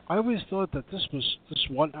always thought that this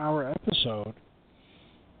 1 hour episode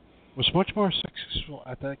was much more successful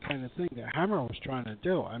at that kind of thing that Hammer was trying to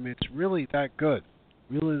do. I mean, it's really that good.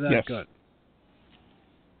 Really that good.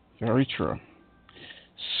 Very true.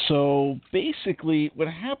 So basically, what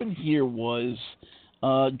happened here was,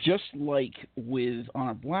 just like with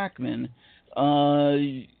Honor Blackman,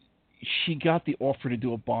 she got the offer to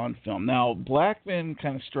do a Bond film. Now, Blackman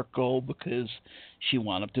kind of struck gold because she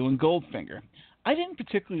wound up doing Goldfinger. I didn't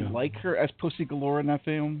particularly like her as Pussy Galore in that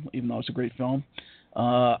film, even though it was a great film.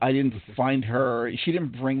 I didn't find her... She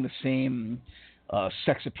didn't bring the same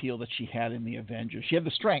sex appeal that she had in the Avengers. She had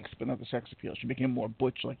the strength, but not the sex appeal. She became more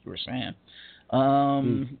butch, like you were saying,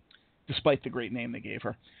 despite the great name they gave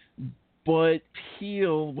her. But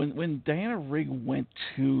Peel, when Diana Rigg went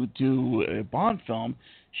to do a Bond film,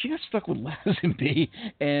 she got stuck with Lazenby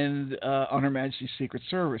and On Her Majesty's Secret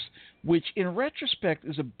Service, which in retrospect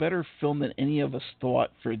is a better film than any of us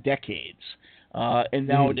thought for decades. And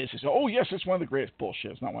nowadays it's, oh yes, it's one of the greatest.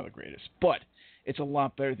 Bullshit, it's not one of the greatest. But it's a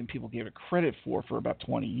lot better than people gave it credit for about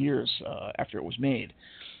 20 years after it was made.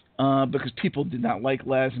 Because people did not like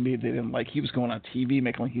Lazenby. They didn't like, he was going on TV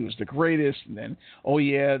making like he was the greatest. And then,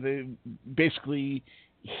 basically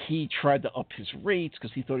he tried to up his rates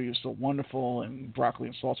because he thought he was so wonderful. And Broccoli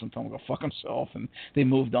and Saltzman told him to go fuck himself. And they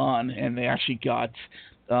moved on. And they actually got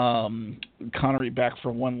Connery back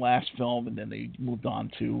for one last film. And then they moved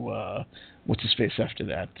on to, what's his face after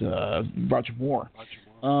that? Roger Moore.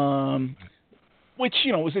 Which,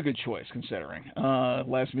 was a good choice, considering.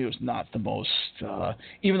 Lazenby was not the most...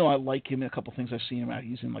 even though I like him in a couple things I've seen him out,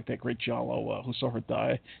 he's in like that great Giallo, Who Saw Her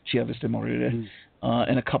Die, Chiavis de Morire,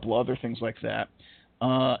 and a couple other things like that.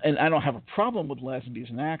 And I don't have a problem with Lazenby as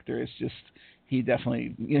an actor. It's just, he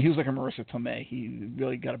definitely... he was like a Marissa Tomei. He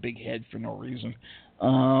really got a big head for no reason.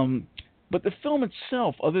 But the film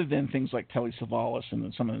itself, other than things like Telly Savalas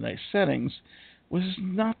and some of the nice settings, was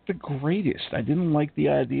not the greatest. I didn't like the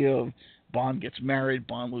idea of Bond gets married,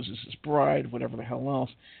 Bond loses his bride, whatever the hell else.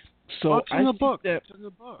 So it's in the book. It's in the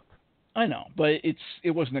book. I know, but it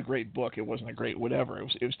wasn't a great book. It wasn't a great whatever. It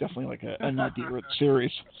was definitely like a not written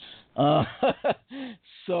series.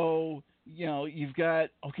 So you've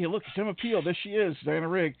got look, Emma Peel. There she is, Diana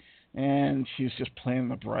Rigg, and she's just playing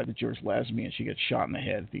the bride of George Lazenby, and she gets shot in the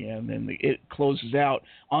head at the end. And it closes out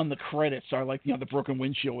on the credits are like the broken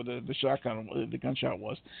windshield where the shotgun, the gunshot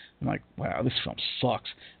was. I'm like, wow, this film sucks.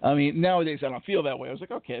 I mean, nowadays I don't feel that way. I was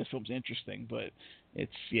like, okay, this film's interesting, but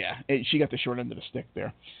she got the short end of the stick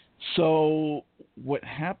there. So what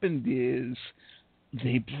happened is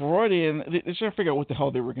they brought in. They're trying to figure out what the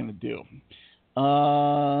hell they were going to do.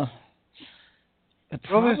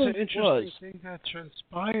 There's an interesting thing that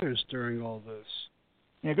transpires during all this.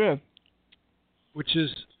 Yeah, go ahead. Which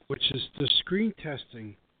is the screen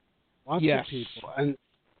testing. Lots of people,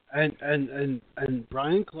 and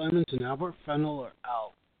Brian Clemens and Albert Fennell are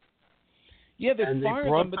out. Yeah, they fired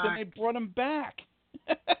them, but then they brought them back.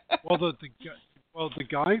 Well, the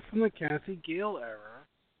guy from the Kathy Gale era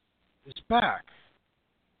is back.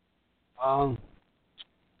 I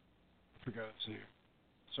forgot his name.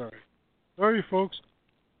 Sorry, folks.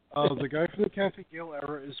 The guy from the Kathy Gale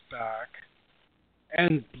era is back,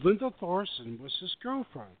 and Linda Thorson was his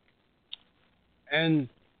girlfriend. And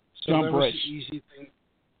so John that Brace. was the easy thing.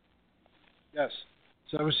 Yes,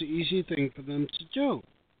 so that was the easy thing for them to do.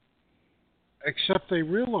 Except they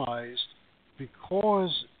realized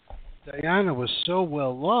because Diana was so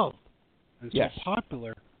well loved and so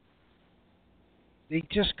popular, they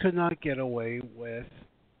just could not get away with,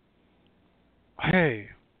 hey,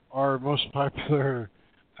 our most popular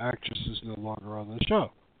actress is no longer on the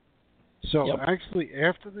show. So actually,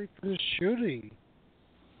 after they finished shooting,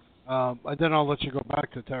 and then I'll let you go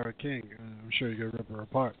back to Tara King. I'm sure you're going to rip her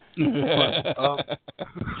apart.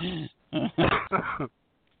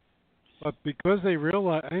 But because they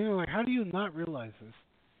realized, like, how do you not realize this?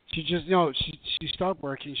 She just, she stopped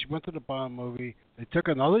working. She went to the Bond movie. They took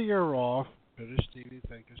another year off. British TV,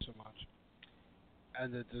 thank you so much.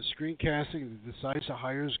 And the screen casting, he decides to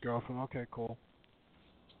hire his girlfriend. Okay, cool.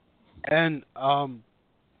 And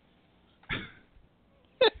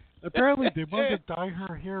apparently they wanted to dye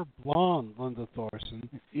her hair blonde, Linda Thorson.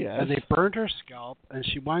 Yes. And they burned her scalp, and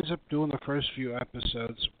she winds up doing the first few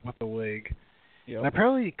episodes with a wig. Yep. And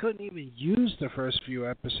apparently he couldn't even use the first few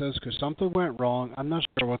episodes because something went wrong. I'm not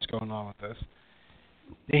sure what's going on with this.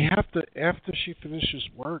 They have to, after she finishes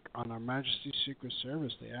work on Her Majesty's Secret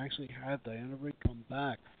Service, they actually had Diana Rigg come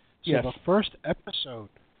back. So Yes. the first episode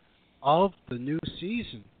of the new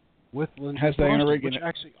season with Linda Has Thorson, Diana Rigg which in it.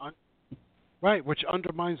 actually which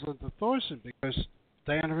undermines Linda Thorson because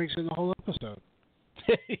Diana Rigg's in the whole episode.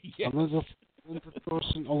 Yeah. And Linda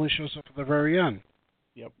Thorson only shows up at the very end.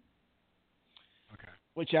 Yep. Okay.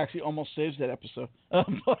 Which actually almost saves that episode.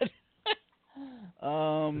 But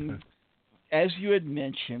as you had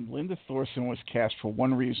mentioned, Linda Thorson was cast for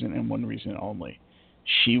one reason and one reason only.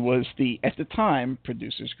 She was at the time,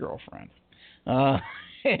 producer's girlfriend.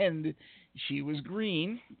 And she was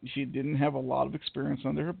green. She didn't have a lot of experience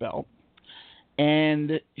under her belt.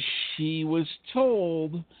 And she was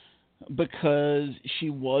told, because she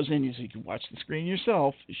was, and you can watch the screen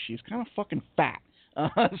yourself, she's kind of fucking fat.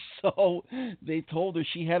 So they told her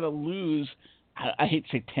she had to lose, I hate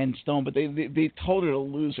to say 10 stone, but they told her to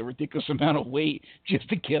lose a ridiculous amount of weight just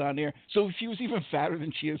to get on air. So she was even fatter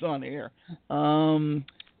than she is on air.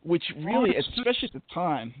 Which really, especially at the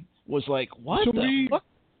time, was like, what the fuck?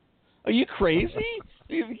 Are you crazy?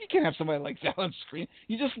 You can't have somebody like that on screen.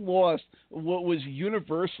 You just lost what was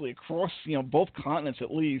universally across, both continents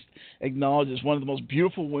at least, acknowledged as one of the most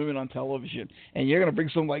beautiful women on television. And you're going to bring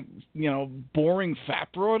some, boring fat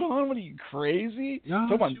broad on? What are you, crazy? No,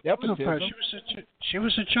 Talk about nepotism. She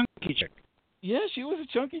was a chunky chick. Yeah, she was a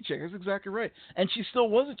chunky chick. That's exactly right. And she still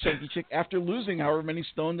was a chunky chick after losing however many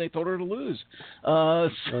stone they told her to lose.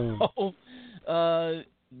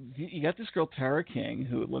 You got this girl, Tara King,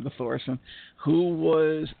 Linda Thorson, who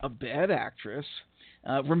was a bad actress,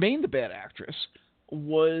 remained a bad actress,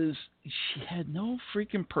 she had no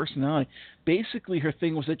freaking personality. Basically, her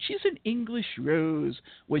thing was that she's an English rose,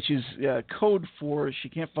 which is code for she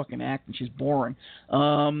can't fucking act and she's boring.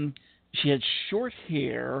 She had short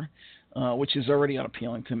hair, which is already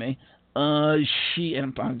unappealing to me. And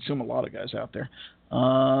I assume a lot of guys out there,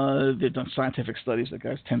 they've done scientific studies that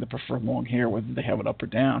guys tend to prefer long hair, whether they have it up or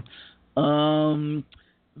down.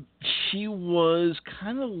 She was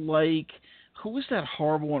kind of like, who was that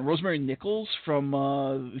horrible one? Rosemary Nichols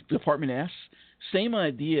from Department S. Same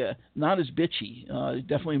idea, not as bitchy.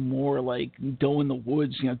 Definitely more like doe in the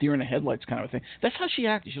woods, deer in the headlights kind of a thing. That's how she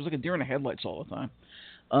acted. She was like a deer in the headlights all the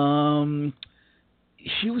time.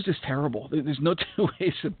 She was just terrible. There's no two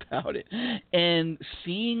ways about it. And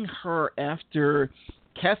seeing her after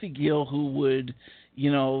Kathy Gill, who would,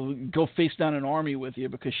 go face down an army with you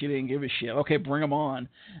because she didn't give a shit. Okay, bring them on.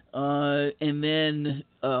 And then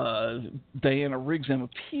Diana Rigg's Emma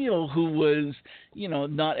Peel, who was,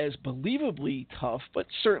 not as believably tough, but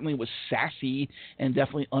certainly was sassy and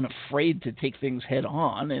definitely unafraid to take things head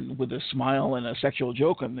on, and with a smile and a sexual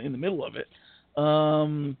joke in the middle of it.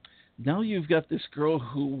 Now you've got this girl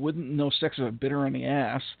who wouldn't know sex if it bit her in the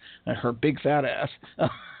ass, her big fat ass,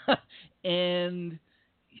 and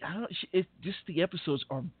the episodes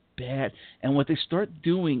are bad. And what they start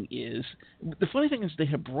doing is, the funny thing is they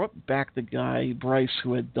have brought back the guy Bryce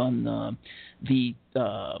who had done the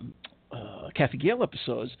Kathy Gale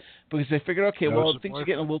episodes, because they figured, okay, well, things are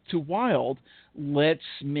getting a little too wild. Let's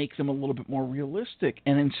make them a little bit more realistic.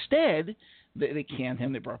 And instead, they canned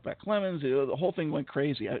him. They brought back Clemens. The whole thing went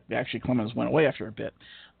crazy. Actually, Clemens went away after a bit.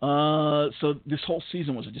 So this whole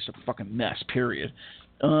season was just a fucking mess, period.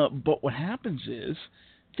 But what happens is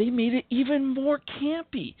they made it even more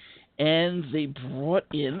campy. And they brought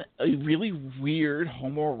in a really weird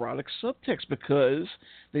homoerotic subtext, because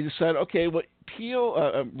they decided, okay, what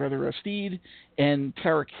Steed and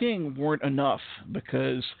Tara King weren't enough,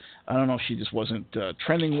 because I don't know if she just wasn't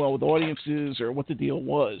trending well with audiences or what the deal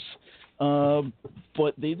was.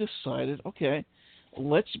 But they decided, okay,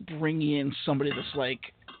 let's bring in somebody that's like,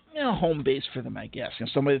 home base for them, I guess.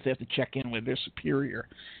 Somebody that they have to check in with, their superior.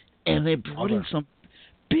 And they brought in some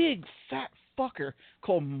big fat fucker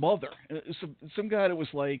called Mother. Some guy that was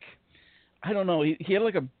like, I don't know, he had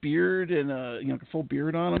like a beard and a full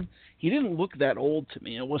beard on him. He didn't look that old to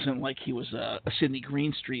me. It wasn't like he was a Sidney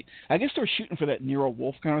Greenstreet. I guess they were shooting for that Nero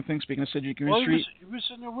Wolfe kind of thing, speaking of Sidney Greenstreet. He was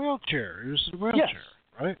in a wheelchair. Yes.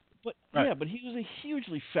 Right? But right. Yeah, but he was a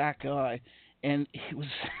hugely fat guy, and he was.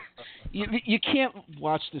 You can't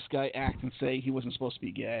watch this guy act and say he wasn't supposed to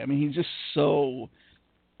be gay. I mean, he's just so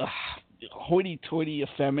hoity-toity,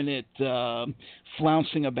 effeminate,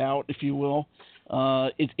 flouncing about, if you will.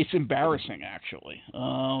 It's embarrassing, actually.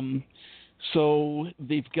 So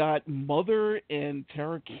they've got Mother and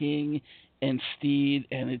Tara King and Steed,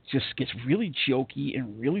 and it just gets really jokey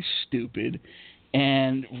and really stupid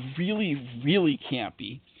and really, really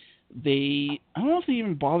campy. I don't know if they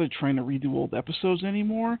even bothered trying to redo old episodes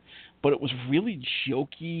anymore, but it was really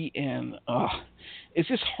jokey, and it's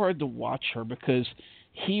just hard to watch her because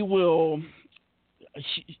he will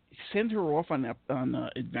send her off on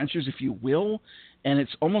adventures, if you will, and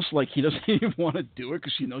it's almost like he doesn't even want to do it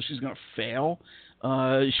because she knows she's going to fail.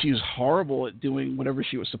 She's horrible at doing whatever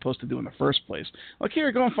she was supposed to do in the first place. Like,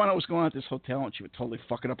 here, go and find out what's going on at this hotel, and she would totally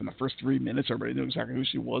fuck it up in the first 3 minutes. Everybody knew exactly who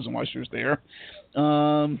she was and why she was there.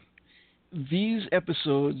 These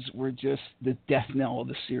episodes were just the death knell of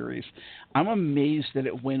the series. I'm amazed that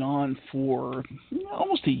it went on for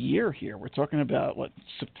almost a year here. We're talking about,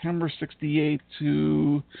 September 68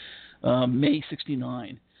 to May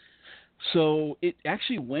 69. So it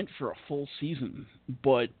actually went for a full season,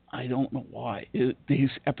 but I don't know why.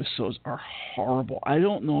 These episodes are horrible. I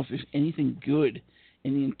don't know if there's anything good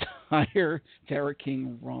in the entire Tara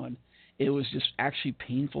King run. It was just actually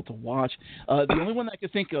painful to watch. The only one I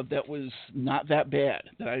could think of that was not that bad,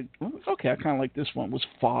 I kind of like this one, was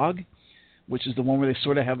Fog, which is the one where they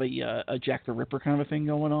sort of have a Jack the Ripper kind of a thing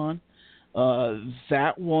going on.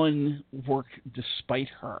 That one worked despite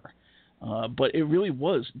her. But it really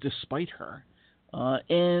was despite her.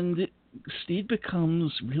 And Steve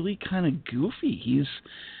becomes really kind of goofy. He's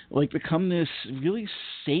become this really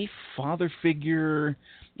safe father figure,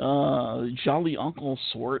 jolly uncle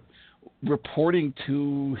sort, reporting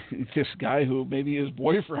to this guy who maybe his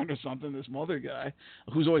boyfriend or something, this mother guy,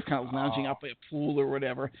 who's always kind of lounging out by a pool or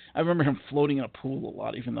whatever. I remember him floating in a pool a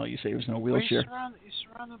lot, even though you say he was in a wheelchair. He's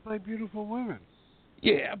surrounded by beautiful women.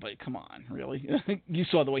 Yeah, but come on, really? You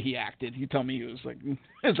saw the way he acted. You tell me he was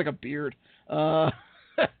like a beard.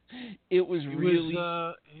 It was really.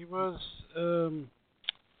 He was. What's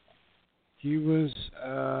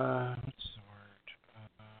the word?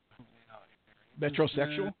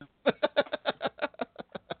 Metrosexual.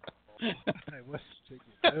 I was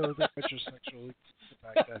thinking. I don't think metrosexual.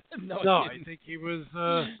 Back then. No, I think he was.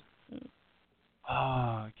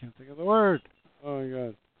 I can't think of the word. Oh my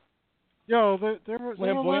god. Yo, there were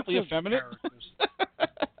flamboyantly effeminate.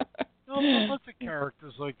 No, lots of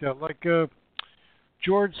characters like that, like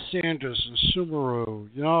George Sanders and Subaru.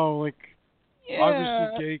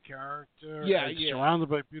 Obviously gay character. Yeah. Surrounded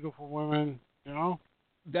by beautiful women.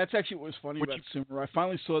 That's actually what was funny about Subaru. I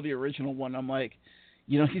finally saw the original one. I'm like,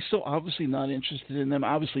 he's so obviously not interested in them.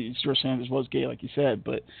 Obviously, George Sanders was gay, like you said,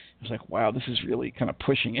 but it was like, wow, this is really kind of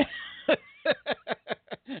pushing it.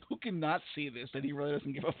 Who cannot see this, that he really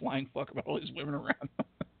doesn't give a flying fuck about all these women around?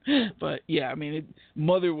 But yeah, I mean,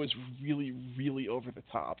 Mother was really, really over the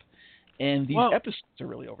top, and these episodes are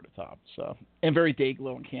really over the top. So, and very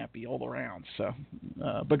Dayglow and campy all around. So,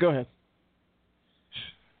 but go ahead.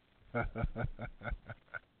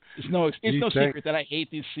 It's no secret that I hate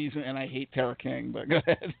this season and I hate Tara King. But go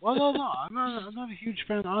ahead. Well, no, I'm not a huge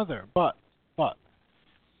fan either. But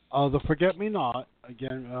the Forget Me Not,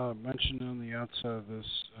 again, mentioned on the outset of this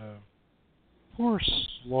poor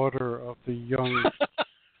slaughter of the young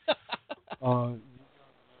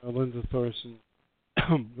Linda Thorson,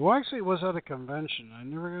 who actually was at a convention. I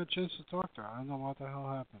never got a chance to talk to her. I don't know what the hell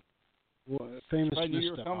happened. Famous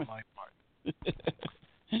misstep on my part.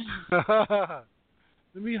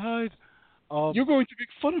 Let me hide. You're going to make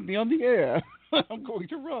fun of me on the air. I'm going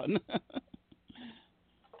to run.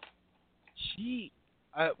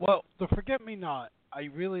 The Forget Me Not, I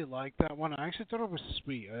really liked that one. I actually thought it was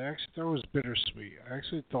sweet. I actually thought it was bittersweet. I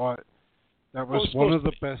actually thought that was one of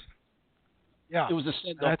the best. Yeah, it was a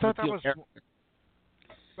send-off. I thought that was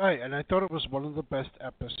right, and I thought it was one of the best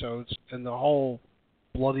episodes in the whole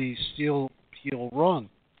bloody Steel Heel run.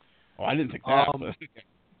 Oh, I didn't think that.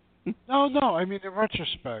 No. I mean, in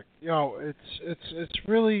retrospect, it's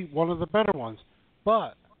really one of the better ones.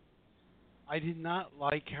 But I did not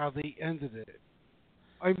like how they ended it.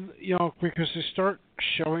 Because they start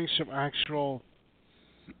showing some actual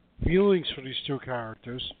feelings for these two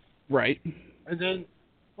characters. Right. And then,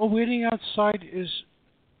 waiting outside is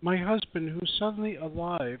my husband, who's suddenly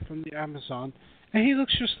alive from the Amazon, and he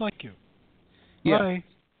looks just like you. Yeah. Bye.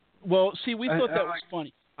 Well, see, we thought that was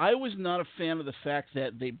funny. I was not a fan of the fact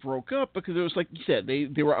that they broke up because it was like you said,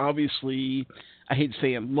 they were obviously, I hate to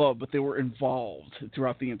say in love, but they were involved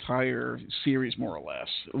throughout the entire series more or less,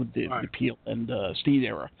 with the Peel and Steed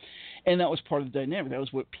era. And that was part of the dynamic. That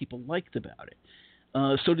was what people liked about it.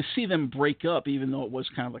 So to see them break up, even though it was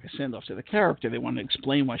kind of like a send-off to the character, they wanted to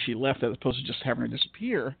explain why she left as opposed to just having her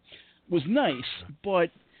disappear, was nice. But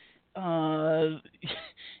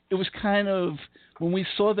it was kind of, when we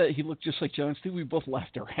saw that he looked just like John Stewart, we both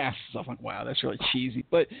laughed our asses off. Like, wow, that's really cheesy.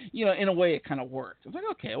 But, in a way, it kind of worked. I was like,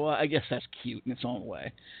 okay, well, I guess that's cute in its own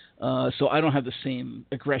way. So I don't have the same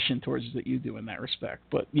aggression towards it that you do in that respect.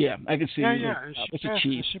 But, yeah, I can see And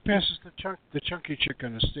she passes the chunky chick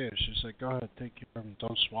on the stairs. She's like, go ahead, take care of him,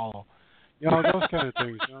 don't swallow. Those kind of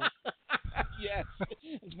things. Yes,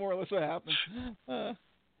 it's more or less what happened.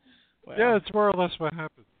 Yeah, it's more or less what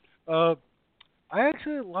happened. I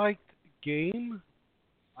actually liked Game.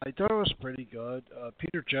 I thought it was pretty good.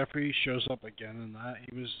 Peter Jeffries shows up again in that.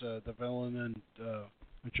 He was the villain in the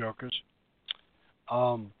Jokers.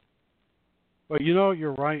 But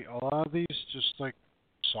you're right. A lot of these just like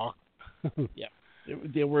suck. Yeah,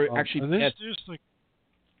 they were actually. And this just like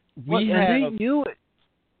they knew it.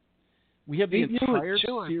 We have the entire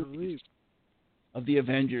too, series of the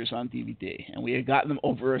Avengers on DVD, and we had gotten them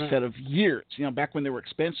over a set of years. Back when they were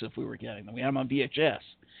expensive, we were getting them. We had them on VHS.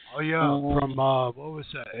 Oh yeah, from what was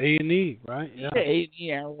that? A&E, right? Yeah,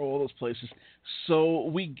 A&E, Arrow, all those places. So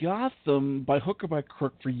we got them by hook or by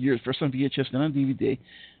crook for years, first on VHS, then on DVD,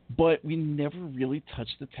 but we never really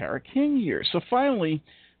touched the Tara King years. So finally,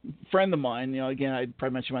 a friend of mine, again, I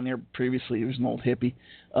probably mentioned him on there previously. He was an old hippie.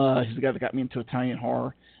 He's the guy that got me into Italian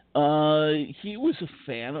horror. He was a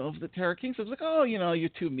fan of the Tara King, so I was like, oh, you're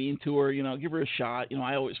too mean to her, give her a shot.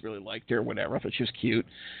 I always really liked her, whatever. I thought she was cute.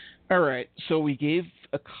 All right, so we gave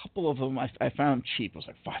a couple of them. I found them cheap. It was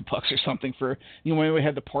like $5 or something for, when we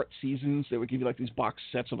had the part seasons, they would give you like these box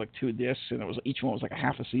sets of like 2 discs, and each one was like a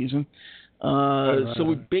half a season.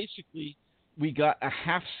 So we got a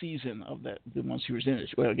half season of the ones she was in.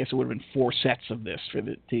 Well, I guess it would have been 4 sets of this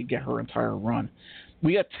to get her entire run.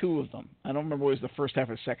 We got 2 of them. I don't remember what was the first half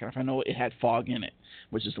or the second half. I know it had Fog in it,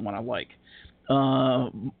 which is the one I like.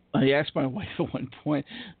 I asked my wife at one point,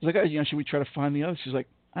 I was like, should we try to find the others? She's like,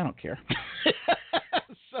 I don't care.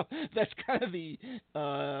 So that's kind of the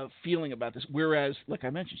feeling about this. Whereas, like I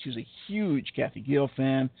mentioned, she was a huge Kathy Gale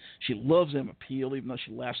fan. She loves Emma Peel, even though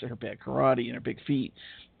she laughs at her bad karate and her big feet.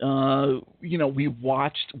 We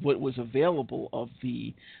watched what was available of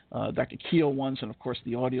the Dr. Keel ones, and of course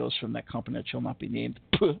the audios from that company that shall not be named.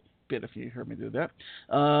 Bit if you heard me do that.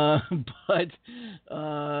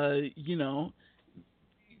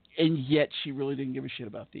 And yet she really didn't give a shit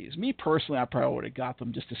about these. Me personally, I probably would have got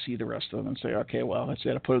them just to see the rest of them and say, okay, well, that's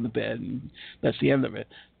it. I put them in the bed, and that's the end of it.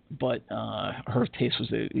 But her taste was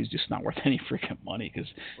just not worth any freaking money because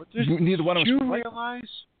neither one of us.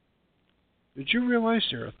 Did you realize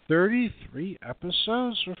there are 33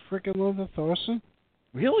 episodes with freaking Linda Thorson?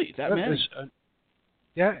 Really? That many?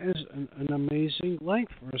 That is an amazing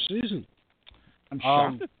length for a season. I'm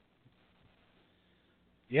shocked.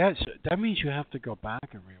 Yeah, so that means you have to go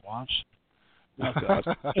back and rewatch. Oh, God.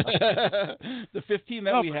 The 15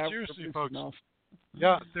 that we have. Seriously, folks.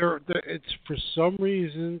 Yeah, it's for some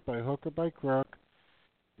reason, by hook or by crook,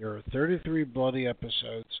 there are 33 bloody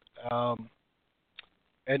episodes.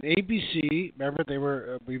 And ABC, remember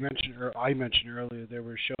I mentioned earlier, they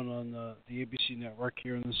were shown on the ABC network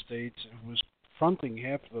here in the States, and was fronting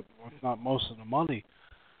half of if not most of the money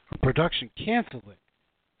for production, canceled it.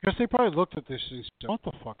 Because they probably looked at this and said, what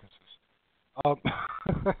the fuck is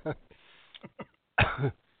this?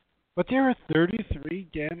 But there are 33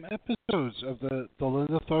 damn episodes of the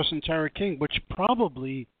Linda Thorson Tara King, which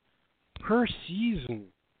probably per season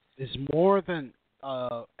is more than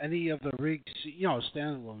any of the rigged,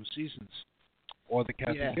 standalone seasons or the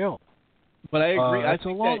Kathy Gale. But I agree. I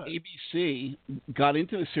think that ABC got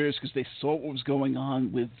into the series because they saw what was going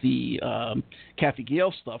on with the Kathy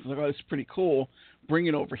Gale stuff. They're like, oh, this is pretty cool. Bring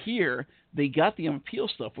it over here. They got the Appeal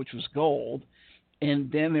stuff, which was gold.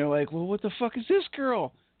 And then they're like, well, what the fuck is this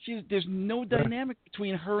girl? There's no dynamic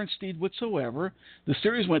between her and Steve whatsoever. The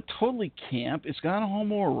series went totally camp. It's kind of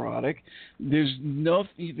homoerotic. There's no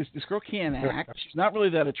this girl can't act. She's not really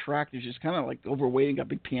that attractive. She's kind of like overweight and got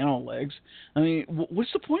big piano legs. I mean,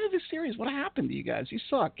 what's the point of this series? What happened to you guys? You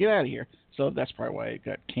suck. Get out of here. So that's probably why it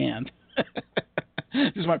got canned.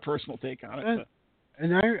 This is my personal take on it.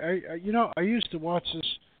 And I used to watch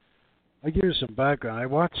this. I'll give you some background. I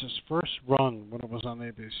watched this first run when it was on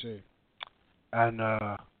ABC, and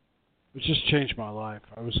it just changed my life.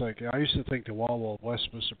 I was like, I used to think the Wild Wild West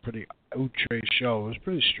was a pretty outre show. It was a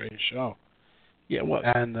pretty strange show. Yeah, it was.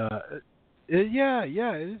 And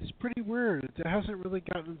it's pretty weird. It hasn't really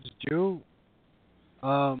gotten its due.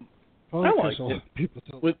 I like it. People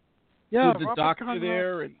don't. With the Robert doctor Conrad.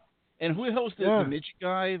 there, and who the hell's the midget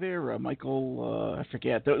guy there? Michael, I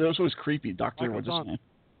forget. That was always creepy. Doctor, what's his name?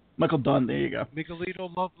 Michael Dunn. There you go.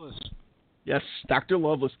 Miguelito Loveless. Yes, Dr.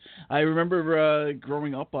 Loveless. I remember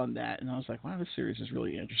growing up on that, and I was like, wow, this series is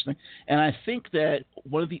really interesting. And I think that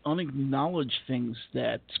one of the unacknowledged things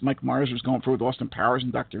that Mike Myers was going for with Austin Powers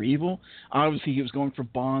and Dr. Evil, obviously he was going for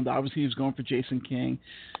Bond, obviously he was going for Jason King.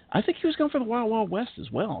 I think he was going for the Wild Wild West as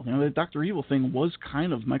well. You know, the Dr. Evil thing was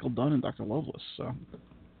kind of Michael Dunn and Dr. Loveless, so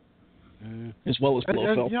as well as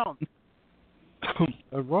Blofeld.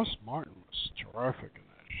 Ross Martin was terrific in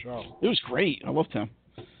that show. It was great. I loved him.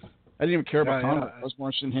 I didn't even care about Conrad. I was more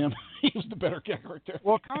interested in him. He was the better character.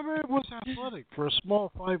 Well, Conrad was athletic. For a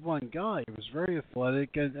small 5'1" guy, he was very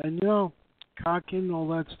athletic. And you know, cocky and all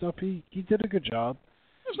that stuff, he did a good job.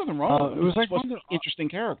 There's nothing wrong with it. It was like an interesting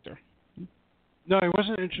character. No, it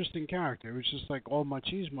wasn't an interesting character. It was just like all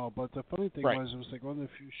machismo. But the funny thing was, it was like one of the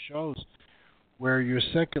few shows where your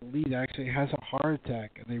second lead actually has a heart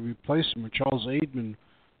attack, and they replaced him with Charles Aidman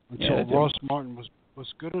until Ross Martin was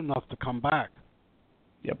good enough to come back.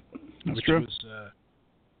 Yep, which was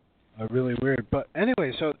really weird. But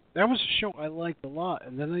anyway, so that was a show I liked a lot.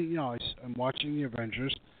 And then I'm watching the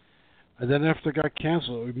Avengers, and then after it got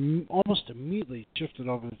canceled, it almost immediately shifted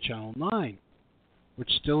over to Channel 9,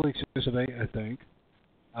 which still exists today, I think.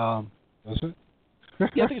 Does it?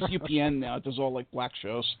 Yeah, I think it's UPN now. It does all like black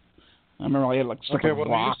shows. I remember I had like stuff like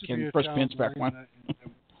Rock and Fresh Prince back when.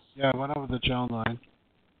 Yeah, I went over to Channel 9.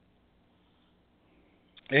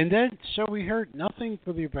 And then, so we heard nothing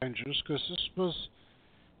for the Avengers because this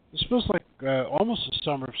was like almost the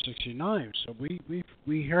summer of '69. So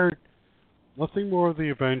we heard nothing more of the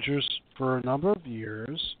Avengers for a number of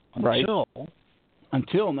years until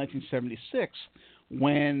 1976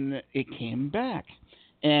 when it came back.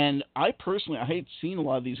 And I had seen a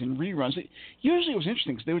lot of these in reruns. Usually it was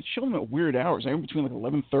interesting because they would show them at weird hours. I remember between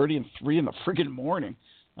like 11:30 and 3 in the friggin' morning.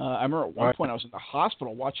 I remember at one point I was in the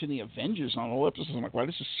hospital watching the Avengers on all episodes. I'm like, wow,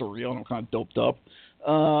 this is surreal, and I'm kind of doped up.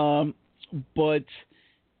 But,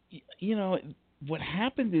 you know, what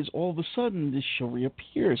happened is all of a sudden this show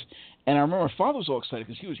reappears. And I remember my father was all excited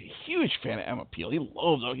because he was a huge fan of Emma Peel. He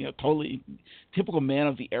loved, totally typical man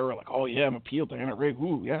of the era, like, oh, yeah, Emma Peel, Diana Rigg,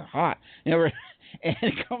 ooh, yeah, hot. And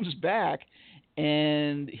it comes back,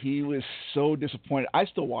 and he was so disappointed. I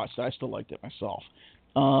still watched it. I still liked it myself.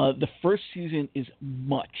 The first season is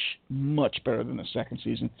much, much better than the second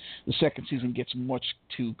season. The second season gets much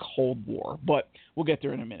too Cold War, but we'll get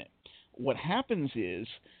there in a minute. What happens is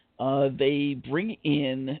they bring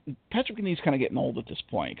in Patrick O'Neill's kind of getting old at this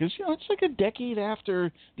point because it's like a decade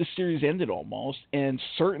after the series ended almost, and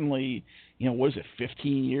certainly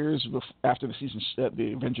 15 years after the season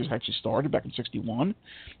the Avengers actually started back in '61.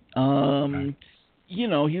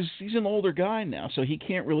 He's an older guy now, so he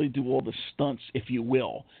can't really do all the stunts, if you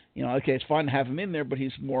will. Okay, it's fine to have him in there, but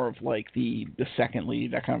he's more of like the second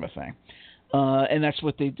lead, that kind of a thing. And that's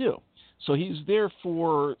what they do. So he's there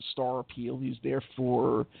for star appeal. He's there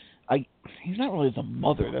for he's not really the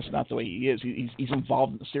mother. That's not the way he is. He's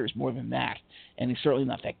involved in the series more than that, and he's certainly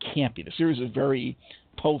not that campy. The series is very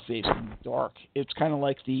po-faced and dark. It's kind of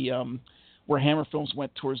like the where Hammer Films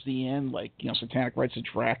went towards the end, like Satanic Rites of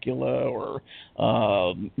Dracula, or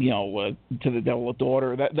To the Devil a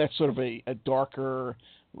Daughter. That's sort of a darker,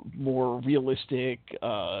 more realistic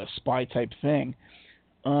spy type thing.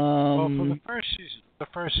 Well, for the first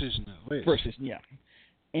season at least. First season, yeah.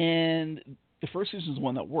 And the first season is the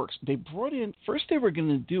one that works. They brought in first. They were going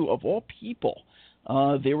to do, of all people,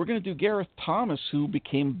 they were going to do Gareth Thomas, who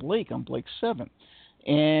became Blake on Blake 7,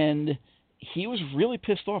 and he was really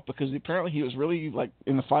pissed off because apparently he was really like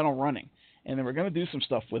in the final running, and they were going to do some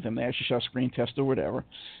stuff with him. They actually shot a screen test or whatever,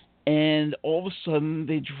 and all of a sudden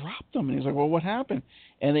they dropped him. And he's like, "Well, what happened?"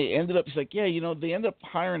 And they ended up. He's like, "Yeah, they ended up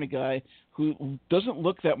hiring a guy who doesn't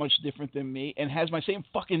look that much different than me and has my same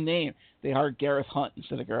fucking name. They hired Gareth Hunt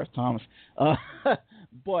instead of Gareth Thomas."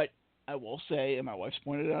 But I will say, and my wife's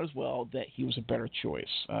pointed out as well, that he was a better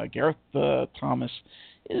choice. Gareth Thomas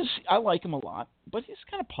I like him a lot, but he's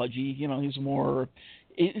kind of pudgy. He's more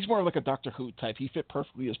like a Doctor Who type. He fit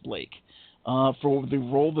perfectly as Blake. For the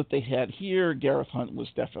role that they had here, Gareth Hunt was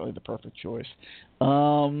definitely the perfect choice.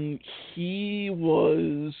 He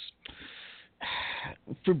was,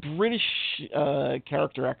 for British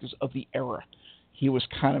character actors of the era, he was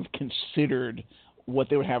kind of considered what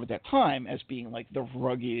they would have at that time as being like the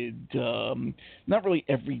rugged, not really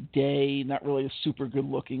everyday, not really super good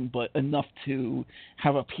looking, but enough to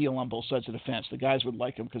have appeal on both sides of the fence. The guys would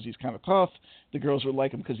like him because he's kind of tough. The girls would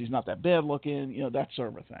like him because he's not that bad looking, that sort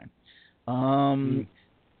of a thing.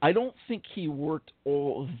 I don't think he worked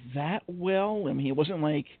all that well. I mean, he wasn't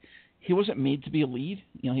made to be a lead.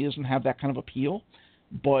 He doesn't have that kind of appeal.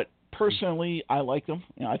 But personally, I liked him.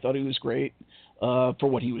 I thought he was great. for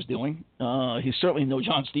what he was doing. He's certainly no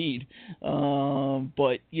John Steed,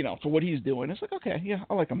 but for what he's doing, it's like, okay, yeah,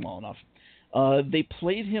 I like him well enough. They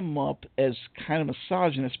played him up as kind of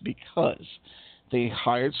misogynist because they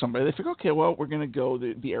hired somebody. They figured, okay, well, we're going to go.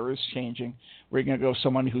 The era is changing. We're going to go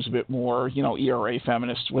someone who's a bit more, ERA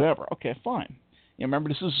feminist, whatever. Okay, fine. Remember,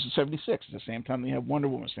 this is 76. It's the same time we had Wonder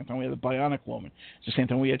Woman. It's the same time we had the Bionic Woman. It's the same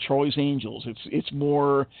time we had Charlie's Angels. It's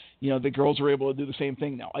more, the girls are able to do the same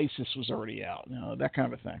thing now. ISIS was already out, that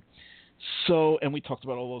kind of a thing. So, and we talked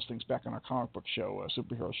about all those things back on our comic book show,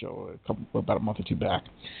 superhero show, about a month or two back,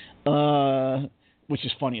 which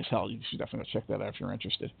is funny as hell. You should definitely check that out if you're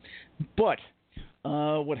interested. But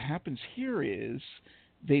what happens here is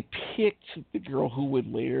they picked the girl who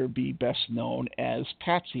would later be best known as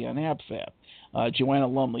Patsy on AbFab. Joanna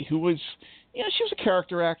Lumley, who was, she was a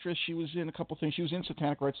character actress. She was in a couple things. She was in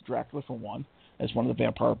Satanic Rites of Dracula, for one, as one of the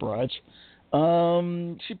vampire brides.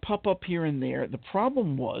 She'd pop up here and there. The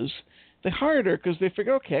problem was they hired her because they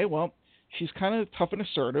figured, okay, well, she's kind of tough and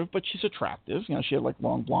assertive, but she's attractive. She had like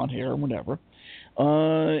long blonde hair and whatever.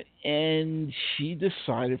 And she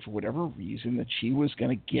decided for whatever reason that she was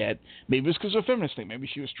going to get, maybe it was because of a feminist thing. Maybe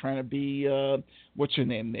she was trying to be, what's her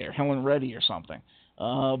name there? Helen Reddy or something.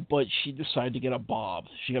 But she decided to get a bob.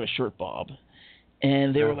 She got a shirt bob.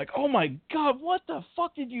 And they were like, oh, my God, what the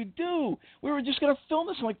fuck did you do? We were just going to film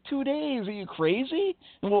this in like 2 days. Are you crazy?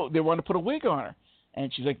 And well, they wanted to put a wig on her.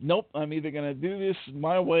 And she's like, nope, I'm either going to do this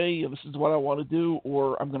my way, this is what I want to do,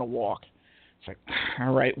 or I'm going to walk. It's like,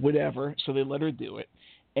 all right, whatever. So they let her do it.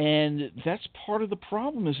 And that's part of the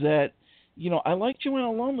problem is that, I like Joanna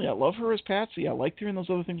Lumley. I love her as Patsy. I liked her in those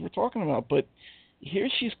other things we're talking about. But here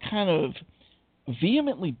she's kind of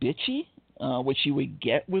vehemently bitchy, which you would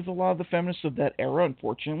get with a lot of the feminists of that era,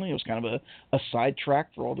 unfortunately. It was kind of a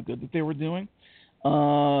sidetrack for all the good that they were doing.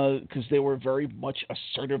 Because they were very much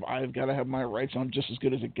assertive. I've got to have my rights. I'm just as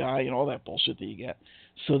good as a guy, and all that bullshit that you get.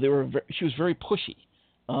 So she was very pushy,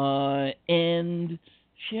 and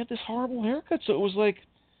she had this horrible haircut. So it was like,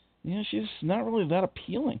 she's not really that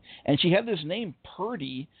appealing. And she had this name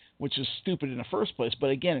Purdy, which is stupid in the first place.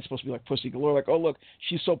 But again, it's supposed to be like pussy galore. Like, oh look,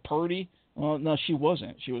 she's so purdy. Well, no, she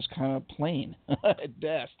wasn't. She was kind of plain at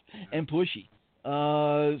best and pushy.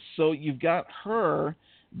 So you've got her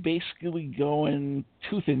basically going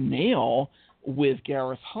tooth and nail with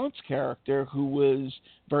Gareth Hunt's character, who was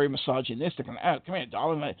very misogynistic. And come here,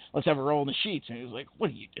 darling, let's have a roll in the sheets. And he was like,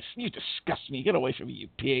 "What are you? You disgust me! Get away from me, you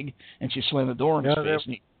pig!" And she slammed the door in his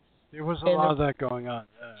face. There was a lot of that going on.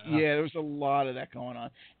 Yeah, there was a lot of that going on,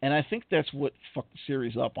 and I think that's what fucked the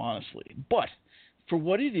series up, honestly. But for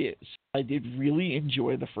what it is, I did really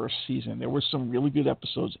enjoy the first season. There were some really good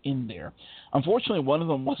episodes in there. Unfortunately, one of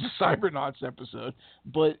them was a Cybernauts episode,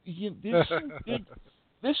 but there's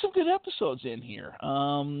some good episodes in here.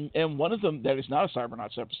 And one of them that is not a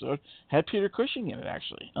Cybernauts episode had Peter Cushing in it,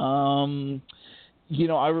 actually.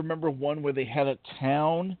 I remember one where they had a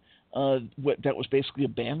town that was basically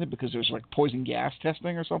abandoned because there was like poison gas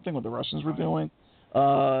testing or something what the Russians were doing.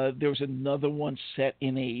 There was another one set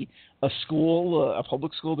in a school, a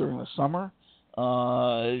public school during the summer.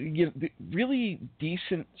 Really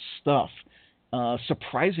decent stuff.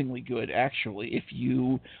 Surprisingly good, actually, if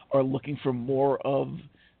you are looking for more of,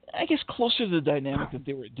 I guess, closer to the dynamic that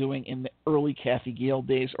they were doing in the early Kathy Gale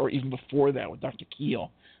days, or even before that with Dr. Keel.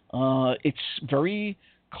 It's very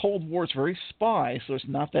Cold War, it's very spy, so it's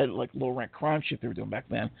not that like low-rank crime shit they were doing back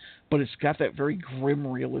then, but it's got that very grim,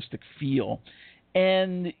 realistic feel.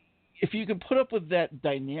 And if you can put up with that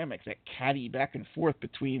dynamic, that catty back and forth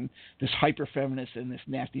between this hyper-feminist and this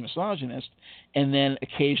nasty misogynist, and then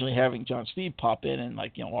occasionally having John Steed pop in and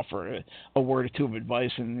offer a word or two of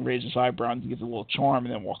advice and raise his eyebrow and give a little charm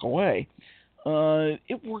and then walk away,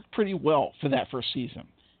 it worked pretty well for that first season.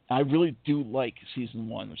 I really do like season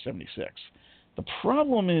 1 of 76. The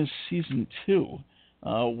problem is season 2,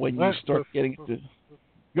 when you start getting into...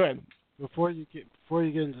 Go ahead. Before you get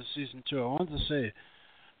into season 2, I wanted to say,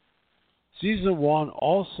 season 1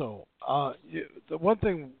 also, the one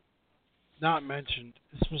thing not mentioned,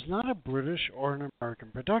 this was not a British or an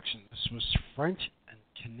American production. This was French and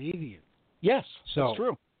Canadian. Yes, that's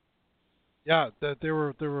true. Yeah, there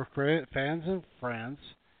were fans in France,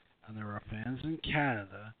 and there were fans in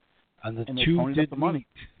Canada, and the two did the money.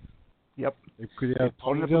 Yep. They could have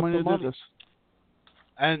ponied up the money.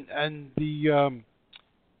 And the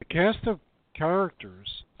cast of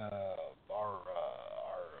characters, our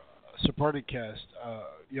supporting cast,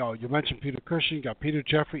 you mentioned Peter Cushing, you got Peter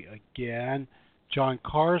Jeffrey again, John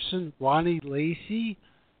Carson, Ronnie Lacey,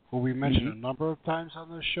 who we mentioned a number of times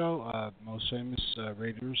on this show, most famous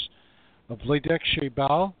Raiders of Ladex, Shea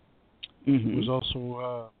Bell, who was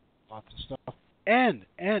also lots of stuff. And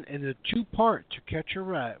in a two-part To Catch a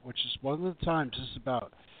Rat, which is one of the times it's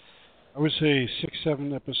about, I would say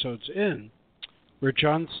 6-7 episodes in, where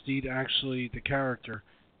John Steed actually, the character,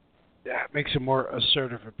 makes a more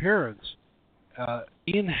assertive appearance.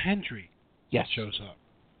 Ian Hendry shows up.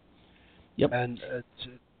 Yep. And it's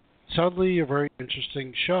suddenly a very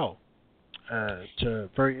interesting show. It's a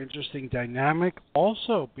very interesting dynamic,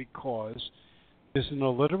 also because there's an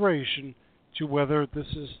alliteration to whether this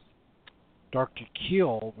is Dr.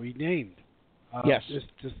 Keel renamed. Yes.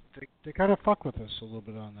 They kind of fuck with us a little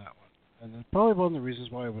bit on that one. And that's probably one of the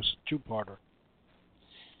reasons why it was a two-parter.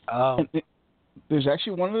 There's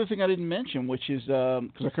actually one other thing I didn't mention, which is,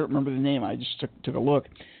 because I couldn't remember the name, I just took a look.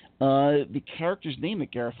 The character's name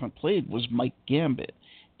that Gareth Hunt played was Mike Gambit.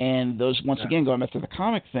 And those, once again, going back to the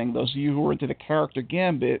comic thing, those of you who are into the character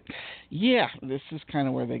Gambit, this is kind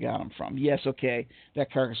of where they got him from. Yes, okay,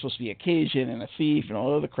 that character's supposed to be a Cajun and a thief and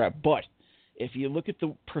all other crap, but if you look at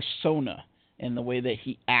the persona and the way that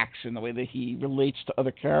he acts and the way that he relates to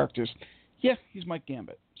other characters, he's Mike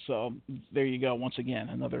Gambit. So there you go. Once again,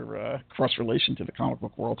 another cross relation to the comic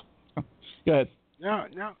book world. Go ahead. Now,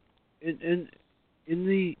 in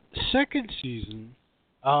the second season,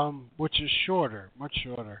 which is much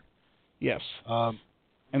shorter. Yes. And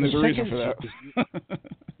there's a reason for that.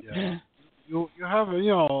 You have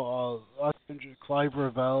Clive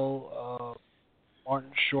Revell,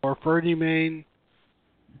 Martin Shore, Ferdy Mayne.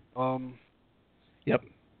 Yep.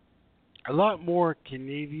 A lot more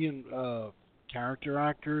Canadian character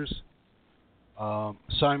actors.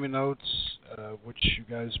 Simon Oates, which you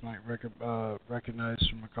guys might recognize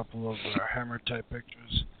from a couple of Hammer type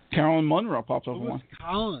pictures. Carolyn Munro popped up one.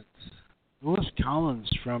 Lewis Collins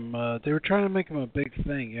from. They were trying to make him a big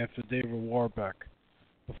thing after David Warbeck.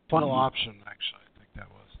 The Final Option, actually, I think that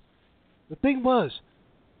was. The thing was,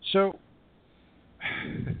 so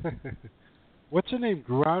what's her name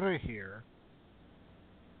grew out of here,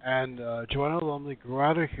 and Joanna Lumley grew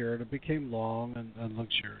out of here, and it became long and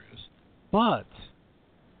luxurious. But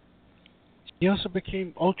he also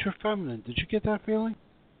became ultra feminine. Did you get that feeling?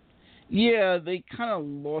 Yeah, they kind of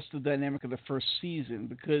lost the dynamic of the first season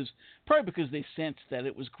because they sensed that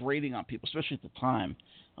it was grating on people, especially at the time.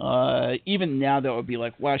 Even now, that would be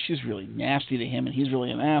like, wow, she's really nasty to him, and he's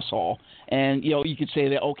really an asshole. And you could say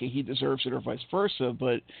that, okay, he deserves it, or vice versa.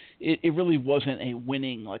 But it really wasn't a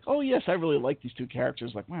winning, like, oh yes, I really like these two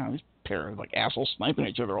characters. Like, wow, these pair of like assholes sniping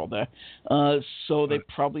each other all day. So they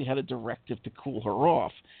probably had a directive to cool her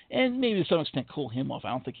off, and maybe to some extent cool him off. I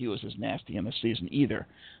don't think he was as nasty in this season either.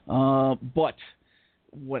 But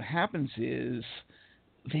what happens is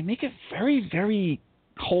they make it very, very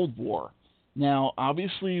Cold War. Now,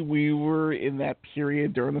 obviously, we were in that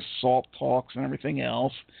period during the SALT talks and everything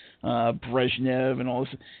else, Brezhnev and all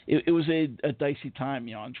this. It was a dicey time,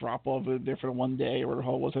 and Andropov there for one day, or whatever the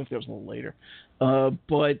hell it was. I think that was a little later.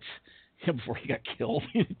 But before he got killed,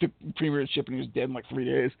 the premier ship and he was dead in like 3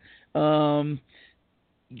 days.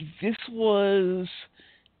 This was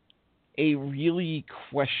a really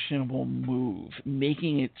questionable move,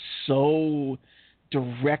 making it so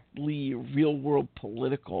directly real-world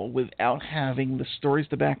political without having the stories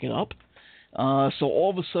to back it up. So all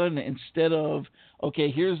of a sudden, instead of, okay,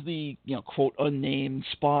 here's the, quote, unnamed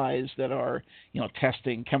spies that are,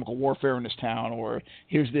 testing chemical warfare in this town, or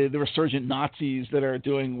here's the resurgent Nazis that are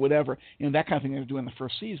doing whatever, that kind of thing they're doing in the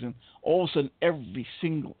first season, all of a sudden every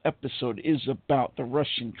single episode is about the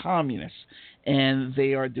Russian communists, and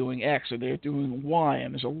they are doing X or they're doing Y,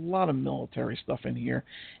 and there's a lot of military stuff in here,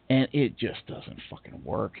 and it just doesn't fucking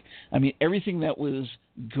work. I mean, everything that was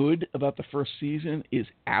good about the first season is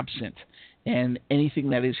absent, and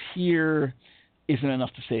anything that is here isn't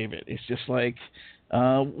enough to save it. It's just like,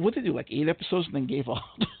 what did they do, like 8 episodes and then gave up,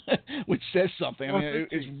 which says something. I mean,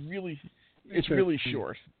 it's really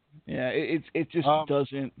short. Yeah, it just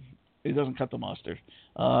doesn't cut the mustard.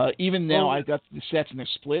 Even now, I've got the sets and they're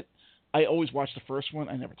split. I always watch the first one.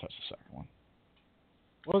 I never touch the second one.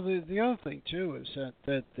 Well, the other thing too is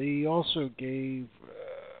that they also gave,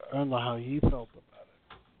 I don't know how he felt about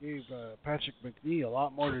it, gave Patrick McNee a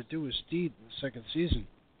lot more to do with Steed in the second season.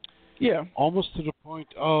 Yeah. Almost to the point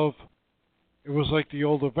of, it was like the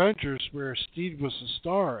old Avengers where Steed was the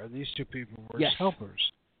star and these two people were his helpers.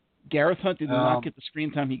 Gareth Hunt did not get the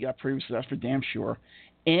screen time he got previously, that's for damn sure.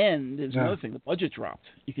 And there's another thing, the budget dropped.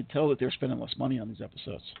 You could tell that they're spending less money on these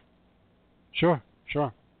episodes. Sure.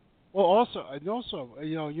 Well, also,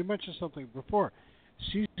 you mentioned something before.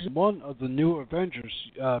 Season 1 of the New Avengers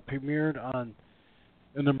premiered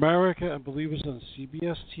in America, I believe it was on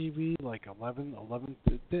CBS TV, like 11.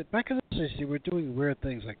 Back in the days, they were doing weird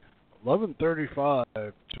things like 11:35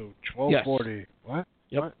 to 12:40. Yes. What?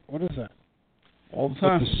 Yep. What is that? All the But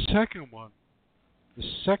time. the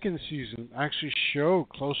second season actually showed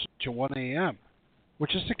closer to 1 a.m.,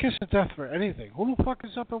 which is the kiss of death for anything. Who the fuck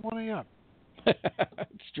is up at 1 a.m.?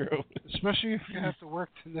 It's true. Especially if you have to work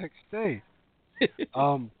the next day.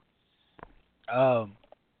 So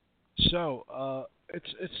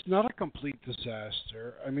it's not a complete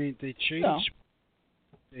disaster. I mean, they changed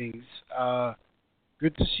things.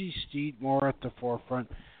 Good to see Steed more at the forefront.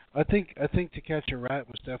 I think To Catch a Rat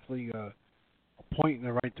was definitely a point in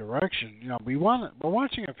the right direction. You know, we're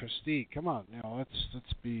watching it for Steed. Come on, you know,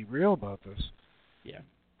 let's be real about this. Yeah.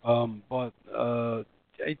 But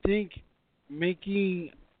I think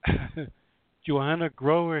making Joanna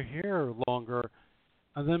grow her hair longer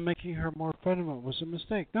and then making her more feminine was a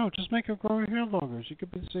mistake. No, just make her grow her hair longer. She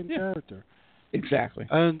could be the same character. Exactly.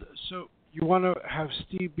 And so you want to have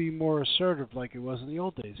Steve be more assertive like it was in the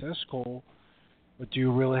old days. That's cool. But do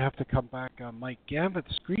you really have to come back on Mike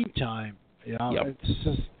Gambitt's screen time? You know,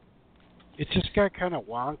 it just got kind of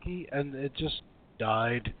wonky, and it just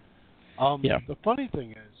died. The funny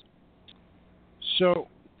thing is, so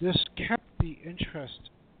this kept the interest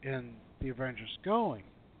in the Avengers going.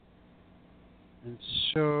 And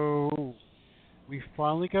so we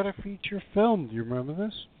finally got a feature film. Do you remember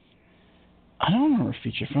this? I don't remember a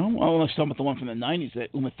feature film. Oh, let's talk about the one from the 90s, that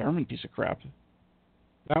Uma Thurman piece of crap.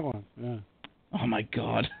 That one, yeah. Oh, my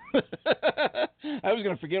God. I was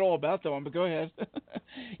going to forget all about that one, but go ahead.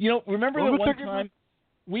 You know, remember that one time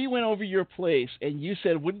we went over your place and you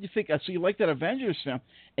said, what did you think? So you liked that Avengers film,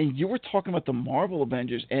 and you were talking about the Marvel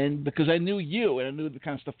Avengers, and because I knew you and I knew the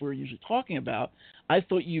kind of stuff we were usually talking about, I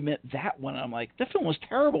thought you meant that one. I'm like, that film was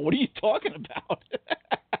terrible. What are you talking about?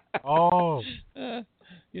 Oh.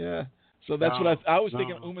 Yeah. So that's what I was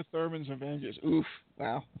thinking. Uma Thurman's Avengers. Oof.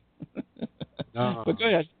 Wow. No. But go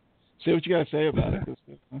ahead. Say what you got to say about it.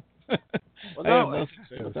 Well, I have nothing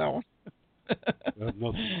to say about that one.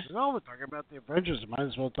 No, we're talking about the Avengers. Might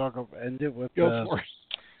as well end it with Go for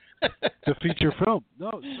it. the feature film.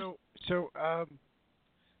 No, so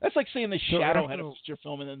that's like saying The Shadow had a feature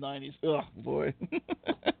film in the 90s. Oh boy.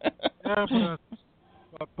 Yeah,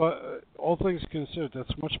 but all things considered,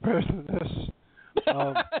 that's much better than this.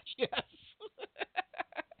 Yes.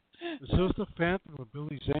 So is the Phantom of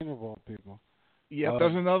Billy Zane of all people. Yeah,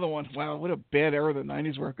 there's another one. Wow, what a bad era the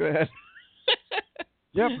 90s were. Go ahead.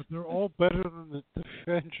 Yeah, but they're all better than the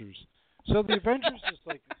Avengers. So the Avengers is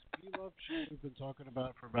like this beloved show we've been talking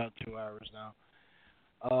about for about 2 hours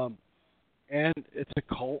now. And it's a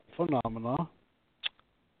cult phenomenon.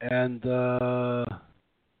 And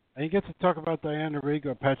you get to talk about Diana Rigg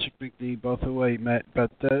or Patrick McNee, both who I met,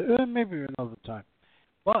 but maybe another time.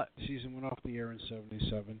 But season went off the air in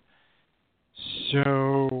 1977.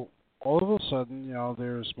 So all of a sudden, you know,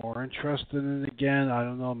 there's more interest in it again. I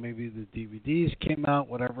don't know, maybe the DVDs came out,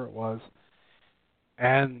 whatever it was.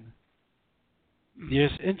 And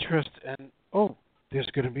there's interest, and there's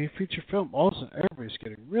going to be a feature film. All of a sudden, everybody's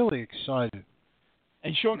getting really excited.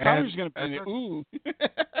 And Sean Connery's going to be in it. Ooh.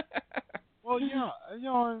 Well, yeah, you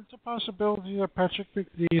know, it's a possibility that Patrick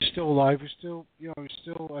McNee is still alive. He's still,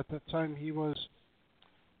 at that time he was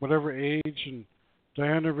whatever age, and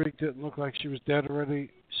Diana Rigg didn't look like she was dead already.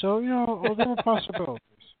 So, you know, there were possibilities.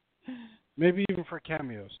 Maybe even for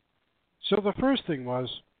cameos. So the first thing was,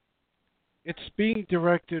 it's being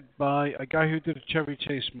directed by a guy who did a Chevy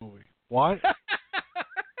Chase movie. What?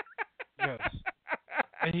 Yes.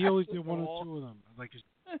 And he only did 1 or 2 of them. Like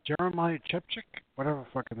Jeremiah Chepchik, whatever the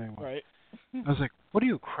fucking name was. Right. I was like, what are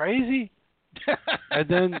you, crazy? And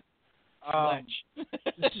then,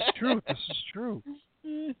 this is true.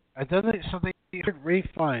 And then they hired Ray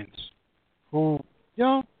Fiennes, who, you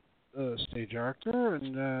know, stage actor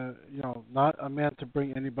and, you know, not a man to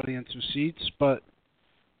bring anybody into seats, but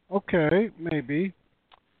okay, maybe.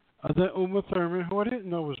 And then Uma Thurman, who I didn't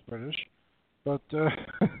know was British, but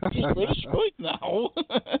she's British right now.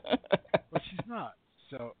 But she's not.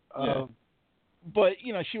 So, But,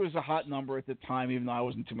 you know, she was a hot number at the time, even though I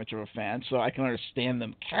wasn't too much of a fan, so I can understand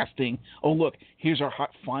them casting, oh, look, here's our hot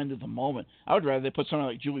find of the moment. I would rather they put someone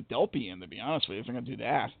like Julie Delpy in, to be honest with you, if they're going to do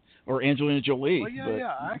that. Or Angelina Jolie. Well,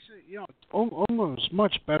 yeah. Actually, you know, Uma was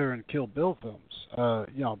much better in Kill Bill films.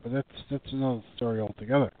 You know, but that's another story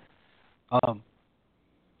altogether.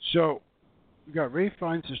 So, we got Ray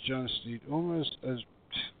Fiennes as John Steed, Uma as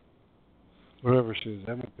whatever she is,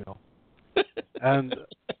 Emmett Bill. And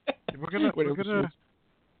we're gonna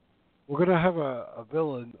have a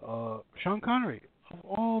villain, Sean Connery, of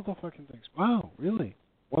all the fucking things. Wow, really?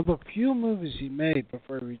 One of the few movies he made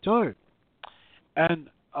before he retired. And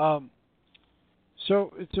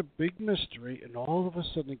so it's a big mystery, and all of a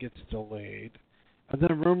sudden it gets delayed. And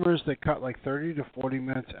then rumors they cut like 30 to 40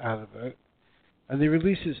 minutes out of it. And they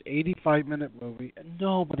release this 85-minute movie, and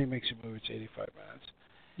nobody makes a movie that's 85 minutes.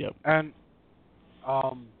 Yep. And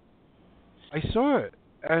I saw it,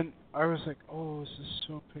 and I was like, oh, this is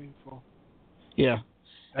so painful. Yeah.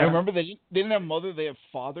 I remember they didn't have mother, they have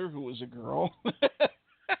father, who was a girl.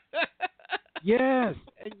 Yes.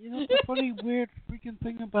 And you know, the funny, weird, freaking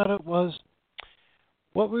thing about it was,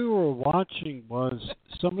 what we were watching was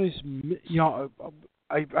somebody's, you know,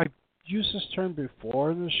 I used this term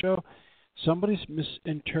before in the show, somebody's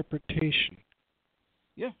misinterpretation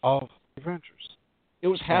of Avengers. It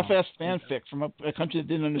was half-assed fanfic from a country that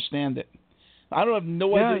didn't understand it. I don't have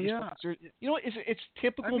no idea. Yeah. You know, it's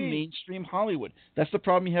typical mainstream Hollywood. That's the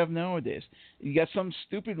problem you have nowadays. You got some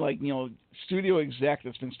stupid, like, you know, studio exec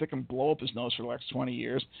that's been sticking blow up his nose for the last 20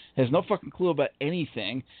 years, has no fucking clue about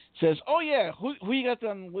anything, says, oh, yeah, who you got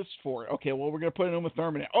on the list for? Okay, well, we're going to put in Uma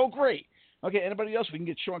Thurman. Oh, great. Okay, anybody else? We can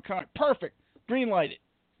get Sean Connery. Perfect. Greenlight it.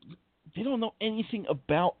 They don't know anything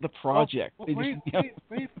about the project. Ray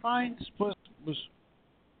Fiennes was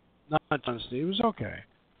not honesty. It was okay.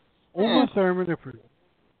 Uma Thurman,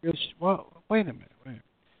 well, wait a minute.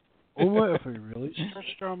 Uma, if we really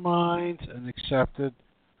stretched our minds and accepted,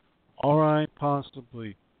 all right,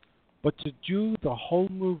 possibly. But to do the whole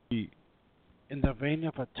movie in the vein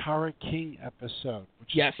of a Tara King episode,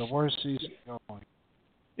 which is the worst season going,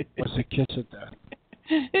 was a kiss of death.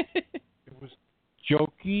 It was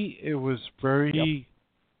jokey. It was very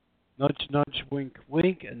nudge, nudge, wink,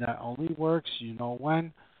 wink, and that only works, you know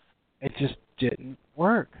when. It just didn't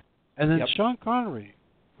work. And then Sean Connery,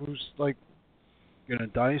 who's like gonna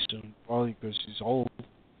die soon, probably because he's old.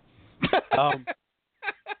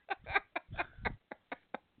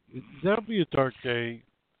 That'll be a dark day.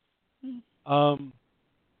 So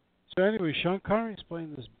anyway, Sean Connery's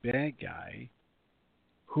playing this bad guy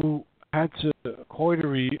who had a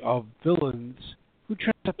coterie of villains who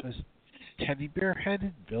dressed up as teddy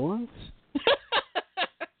bear-headed villains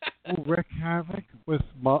who wreak havoc with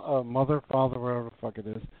mother, father, whatever the fuck it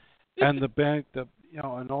is, and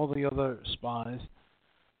and all the other spies.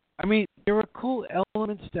 I mean, there were cool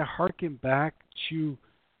elements that harken back to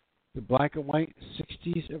the black and white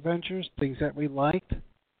 60s Avengers, things that we liked.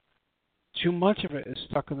 Too much of it is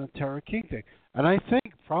stuck in the Tara King thing. And I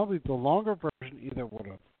think probably the longer version either would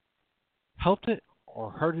have helped it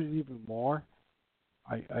or hurt it even more.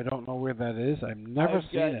 I don't know where that is. I've never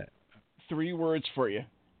seen it. 3 words for you.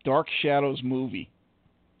 Dark Shadows movie.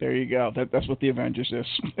 There you go. That's what the Avengers is.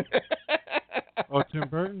 Oh, Tim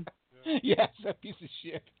Burton? Yes, that piece of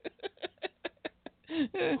shit.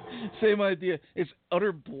 Same idea. It's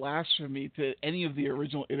utter blasphemy to any of the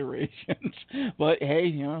original iterations. But hey,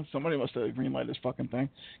 you know, somebody must have greenlighted this fucking thing.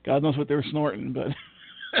 God knows what they were snorting, but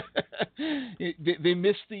they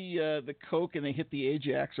missed the coke and they hit the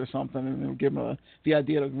Ajax or something, and they'll give them the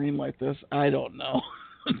idea to greenlight this. I don't know.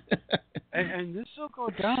 and this will go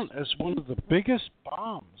down as one of the biggest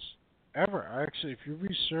bombs ever. Actually, if you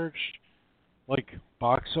research like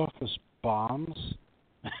box office bombs.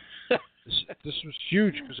 This was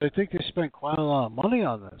huge because I think they spent quite a lot of money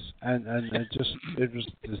on this, and it was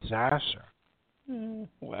a disaster.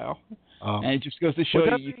 Wow. And it just goes to show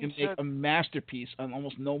you can make a masterpiece on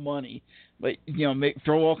almost no money, but you know,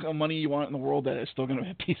 throw all the money you want in the world at it, it's still going to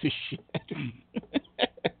be a piece of shit.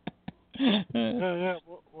 Yeah.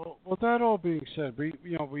 Well, that all being said,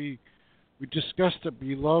 we discussed a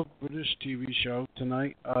beloved British TV show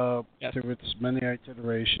tonight through its many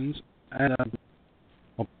iterations, and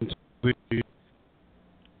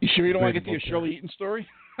you sure you don't want to get to your Shirley Eaton story?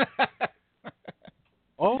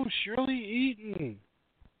 Oh, Shirley Eaton.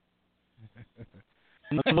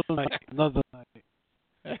 Another night.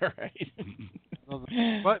 All right.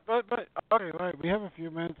 But okay, right. We have a few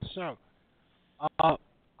minutes. So,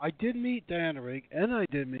 I did meet Diana Rigg and I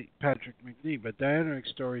did meet Patrick McNee, but Diana Rigg's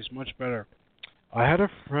story is much better. I had a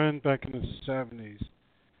friend back in the 70s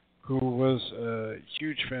who was a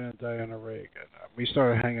huge fan of Diana Rigg. And we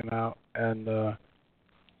started hanging out, and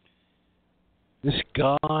this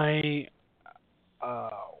guy, I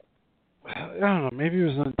don't know, maybe he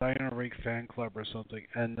was in a Diana Rigg fan club or something,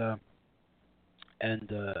 and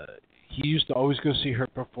he used to always go see her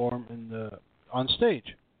perform on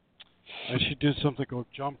stage. And she did something called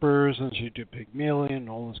Jumpers, and she did Pygmalion, and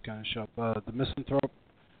all this kind of stuff. The Misanthrope,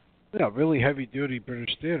 really heavy-duty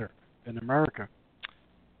British theater in America.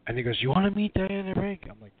 And he goes, "You want to meet Diana Rigg?"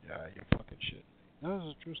 I'm like, "Yeah, you're fucking shit." That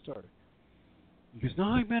was a true story. He goes, "No,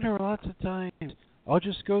 I met her lots of times. I'll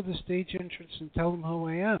just go to the stage entrance and tell them who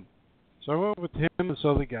I am." So I went with him and this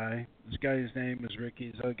other guy. This guy's name is Ricky.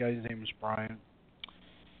 This other guy's name is Brian.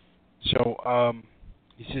 So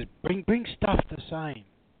he says, bring stuff to sign.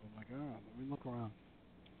 I'm like, oh, let me look around.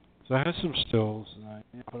 So I had some stills, and I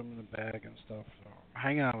put them in a bag and stuff. So I'm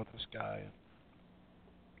hanging out with this guy.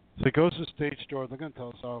 So he goes to the stage door. They're going to tell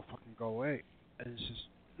us, oh, fucking go away. And he says,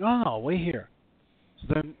 no, wait here. So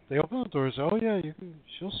then they open the doors. Oh, yeah,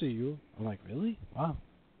 she'll see you. I'm like, really? Wow.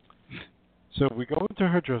 So we go into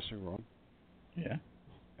her dressing room. Yeah.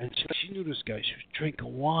 And she knew this guy. She was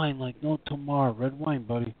drinking wine like no tomorrow. Red wine,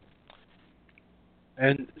 buddy.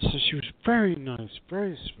 And so she was very nice,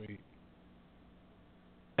 very sweet.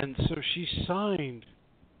 And so she signed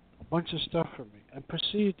a bunch of stuff for me and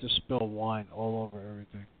proceeded to spill wine all over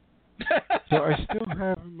everything. So I still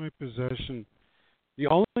have in my possession the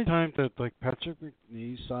only time that like Patrick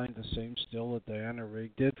McNee signed the same still that Diana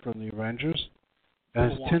Rigg did from the Avengers,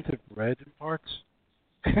 and it's tinted red in parts.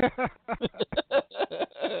 She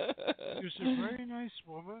was a very nice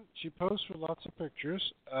woman. She posed for lots of pictures.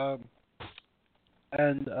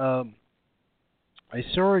 I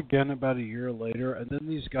saw her again about a year later, and then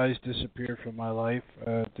these guys disappeared from my life.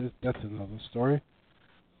 That's another story.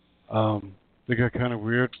 They got kind of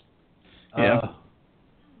weird. Yeah.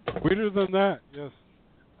 Weirder than that, yes.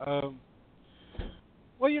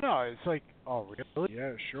 Well, you know, it's like, oh, really?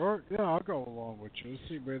 Yeah, sure. Yeah, I'll go along with you. Let's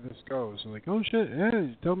see where this goes. I'm like, oh, shit, yeah,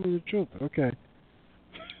 you tell me the truth. Okay.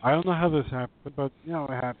 I don't know how this happened, but, you know,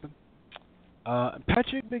 it happened.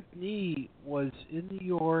 Patrick McNee was in New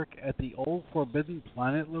York at the old Forbidden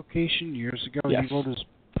Planet location years ago. Yes. He wrote his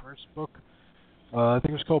first book. I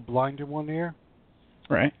think it was called Blind in One Ear.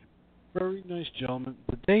 Right. Very nice gentleman.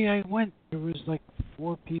 The day I went, there was like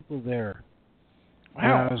 4 people there. Wow.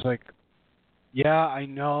 And I was like, yeah, I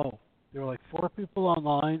know. There were like 4 people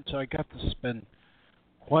online, so I got to spend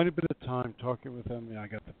quite a bit of time talking with him. I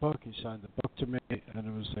got the book. He signed the book to me, and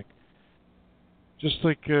it was like,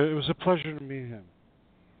 it was a pleasure to meet him.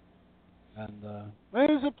 And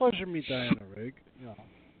it was a pleasure to meet Diana Rigg, you know.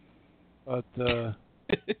 But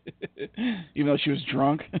even though she was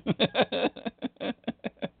drunk.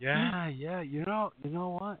 yeah, you know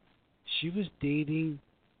what? She was dating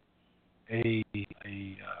it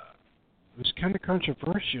was kind of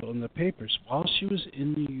controversial in the papers. While she was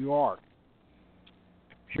in New York,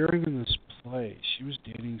 appearing in this play, she was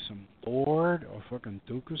dating some lord or fucking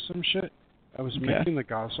duke or some shit. I was making the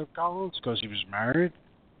gossip columns because he was married.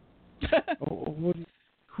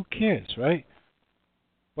 Who cares, right?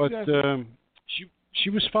 But she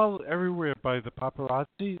was followed everywhere by the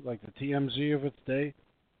paparazzi, like the TMZ of its day.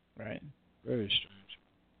 Right. Very strange.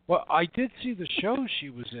 Well, I did see the show she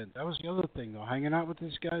was in. That was the other thing, though. Hanging out with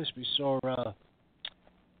these guys, we saw, I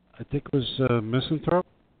think it was Misanthrope.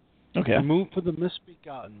 Okay. The Moon for the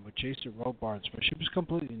Misbegotten with Jason Robards, but she was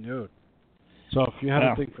completely nude. So if you had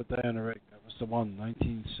a thing for Diana Rigg, that was the one,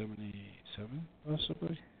 1977,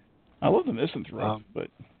 possibly. I love the Misanthrope, but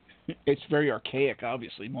it's very archaic,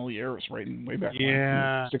 obviously. Molière was writing way back in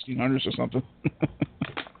the 1600s or something.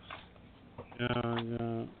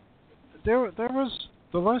 Yeah. There was...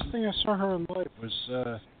 The last thing I saw her in life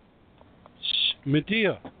was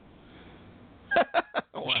Medea.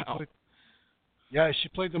 Wow. She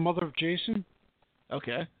played the mother of Jason.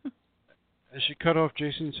 Okay. And she cut off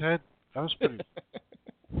Jason's head. That was pretty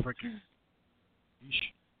freaking.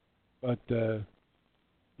 But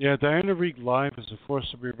Diana Rigg live is a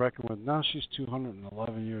force to be reckoned with. Now she's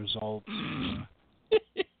 211 years old. I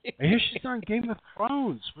hear she's on Game of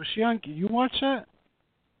Thrones. Was she on? You watch that?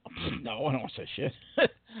 No, I don't watch that shit.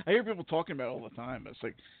 I hear people talking about it all the time. It's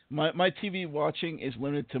like my TV watching is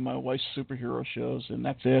limited to my wife's superhero shows, and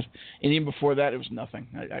that's it. And even before that, it was nothing.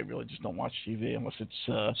 I really just don't watch TV unless it's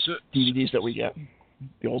DVDs that we get,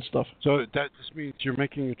 the old stuff. So that just means you're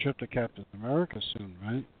making a trip to Captain America soon,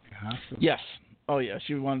 right? You have to. Yes. Oh, yeah.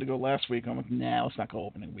 She wanted to go last week. I'm like, nah, let's not go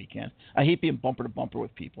opening weekend. I hate being bumper to bumper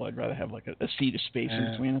with people. I'd rather have like a seat of space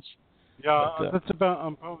in between us. Yeah, but, that's about.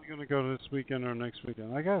 I'm probably going to go this weekend or next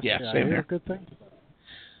weekend. I guess. Yeah, same here. Good things.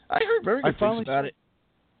 I heard very good things about it.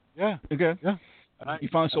 Yeah. Okay. Yeah. You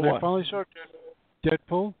finally saw what? I finally saw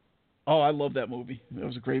Deadpool. Oh, I love that movie. It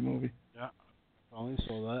was a great movie. Yeah. Finally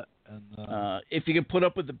saw that. And if you can put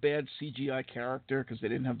up with the bad CGI character because they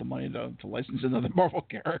didn't have the money to license another Marvel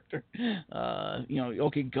character,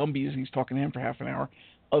 okay, Gumby's, he's talking to him for half an hour.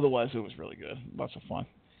 Otherwise, it was really good. Lots of fun.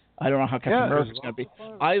 I don't know how Captain America's going to be.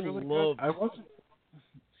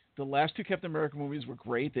 The last 2 Captain America movies were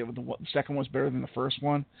great. The second one's better than the first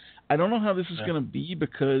one. I don't know how this is going to be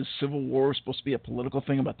because Civil War is supposed to be a political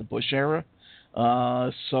thing about the Bush era.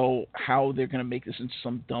 So how they're going to make this into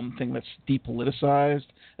some dumb thing that's depoliticized,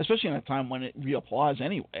 especially in a time when it reapplies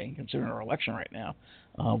anyway, considering our election right now.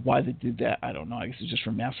 Why they did that, I don't know. I guess it's just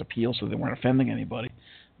for mass appeal so they weren't offending anybody.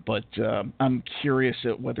 But I'm curious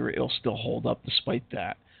at whether it'll still hold up despite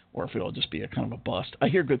that. or if it'll just be a kind of a bust. I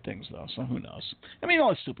hear good things though, so who knows? I mean, all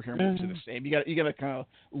the superhero movies are the same. You got to kind of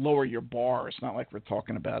lower your bar. It's not like we're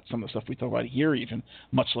talking about some of the stuff we talk about here, even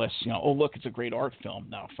much less. Oh look, it's a great art film.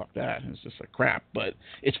 No, fuck that. It's just like crap, but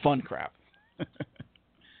it's fun crap.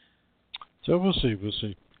 So we'll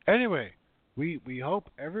see. Anyway, we hope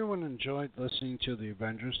everyone enjoyed listening to the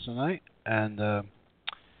Avengers tonight, and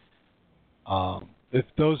if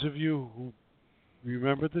those of you who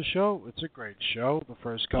remember the show, it's a great show. The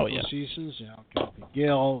first couple of seasons, Kathy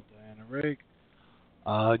Gale, Diana Rigg.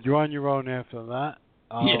 You're on your own after that.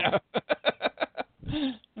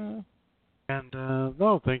 And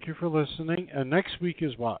no, thank you for listening. And next week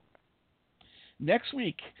is what? Next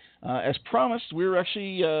week, as promised, we're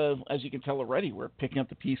actually, as you can tell already, we're picking up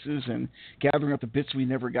the pieces and gathering up the bits we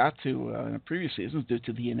never got to in the previous seasons due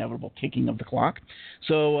to the inevitable ticking of the clock.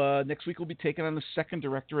 So next week we'll be taking on the second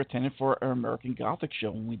director attendant for our American Gothic show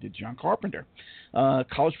when we did John Carpenter.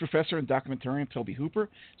 College professor and documentarian Toby Hooper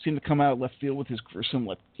seemed to come out of left field with his gruesome,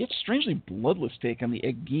 yet strangely bloodless take on the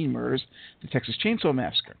Ed Gein murders, the Texas Chainsaw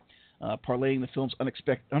Massacre. Parlaying the film's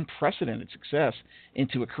unprecedented success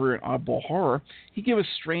into a career in oddball horror, he gave us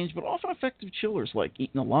strange but often effective chillers like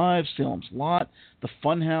Eaten Alive, Salem's Lot, The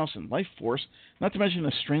Funhouse, and Life Force, not to mention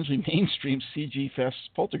a strangely mainstream CG-fest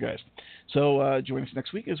Poltergeist. So join us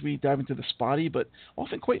next week as we dive into the spotty but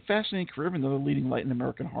often quite fascinating career of another leading light in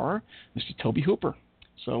American horror, Mr. Toby Hooper.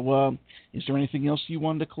 So is there anything else you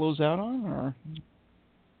wanted to close out on? Or?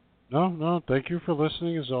 No, thank you for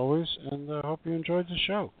listening as always, and I hope you enjoyed the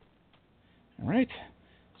show. All right.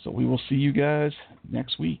 So we will see you guys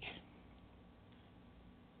next week.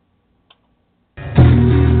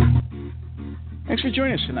 Thanks for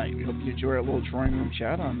joining us tonight. We hope you enjoy our little drawing room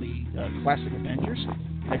chat on the classic Avengers.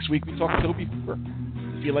 Next week we talk to Toby Hooper.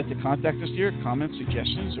 If you'd like to contact us here, comments,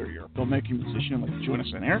 suggestions, or you're a filmmaking musician and like to join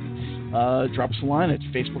us on air, drop us a line at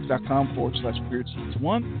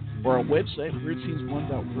facebook.com/WeirdScenes1 or our website,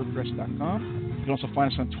 WeirdScenes1.wordpress.com. You can also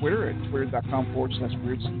find us on Twitter at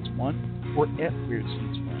twitter.com/WeirdScenes1 or at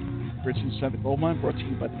WeirdScenes1. Weird Scenes Inside the Goldmine, brought to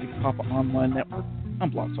you by the Big Papa Online Network on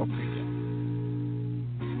Blog Talk Radio.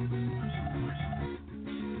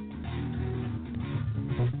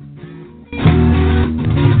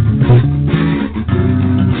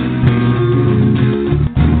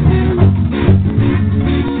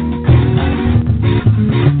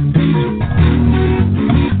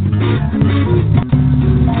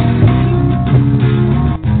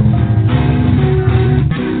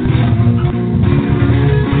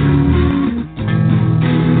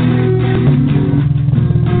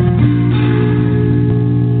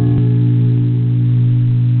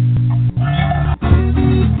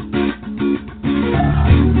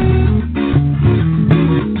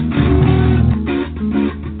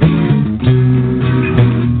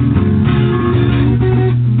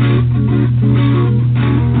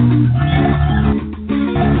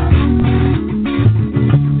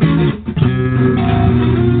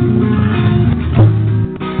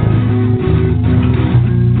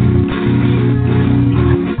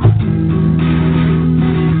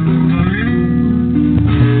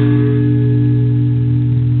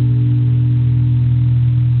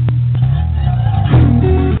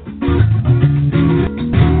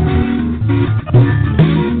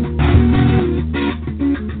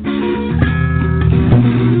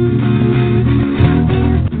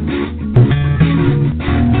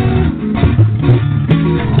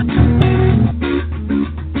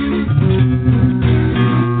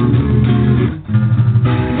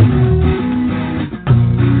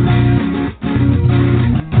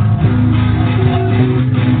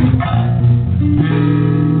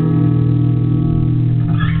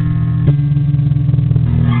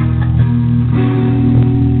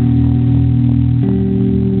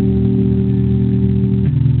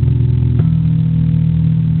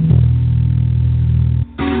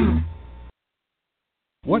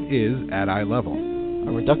 What is At Eye Level?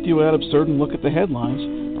 A reductio ad absurdum look at the headlines,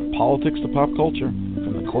 from politics to pop culture,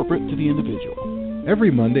 from the corporate to the individual.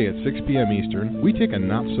 Every Monday at 6 p.m. Eastern, we take a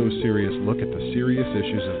not-so-serious look at the serious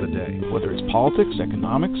issues of the day. Whether it's politics,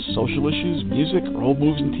 economics, social issues, music, or old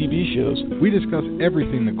movies and TV shows, we discuss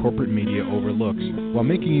everything the corporate media overlooks while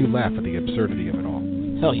making you laugh at the absurdity of it all.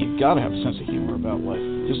 Hell, you've got to have a sense of humor about life.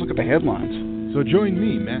 Just look at the headlines. So join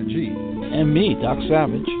me, Matt G. And me, Doc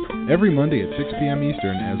Savage. Every Monday at 6 p.m.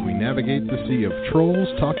 Eastern as we navigate the sea of trolls,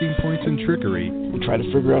 talking points, and trickery. We try to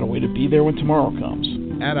figure out a way to be there when tomorrow comes.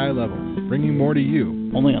 At Eye Level, bringing more to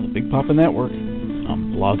you. Only on the Big Papa Network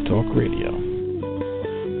on Blog Talk Radio.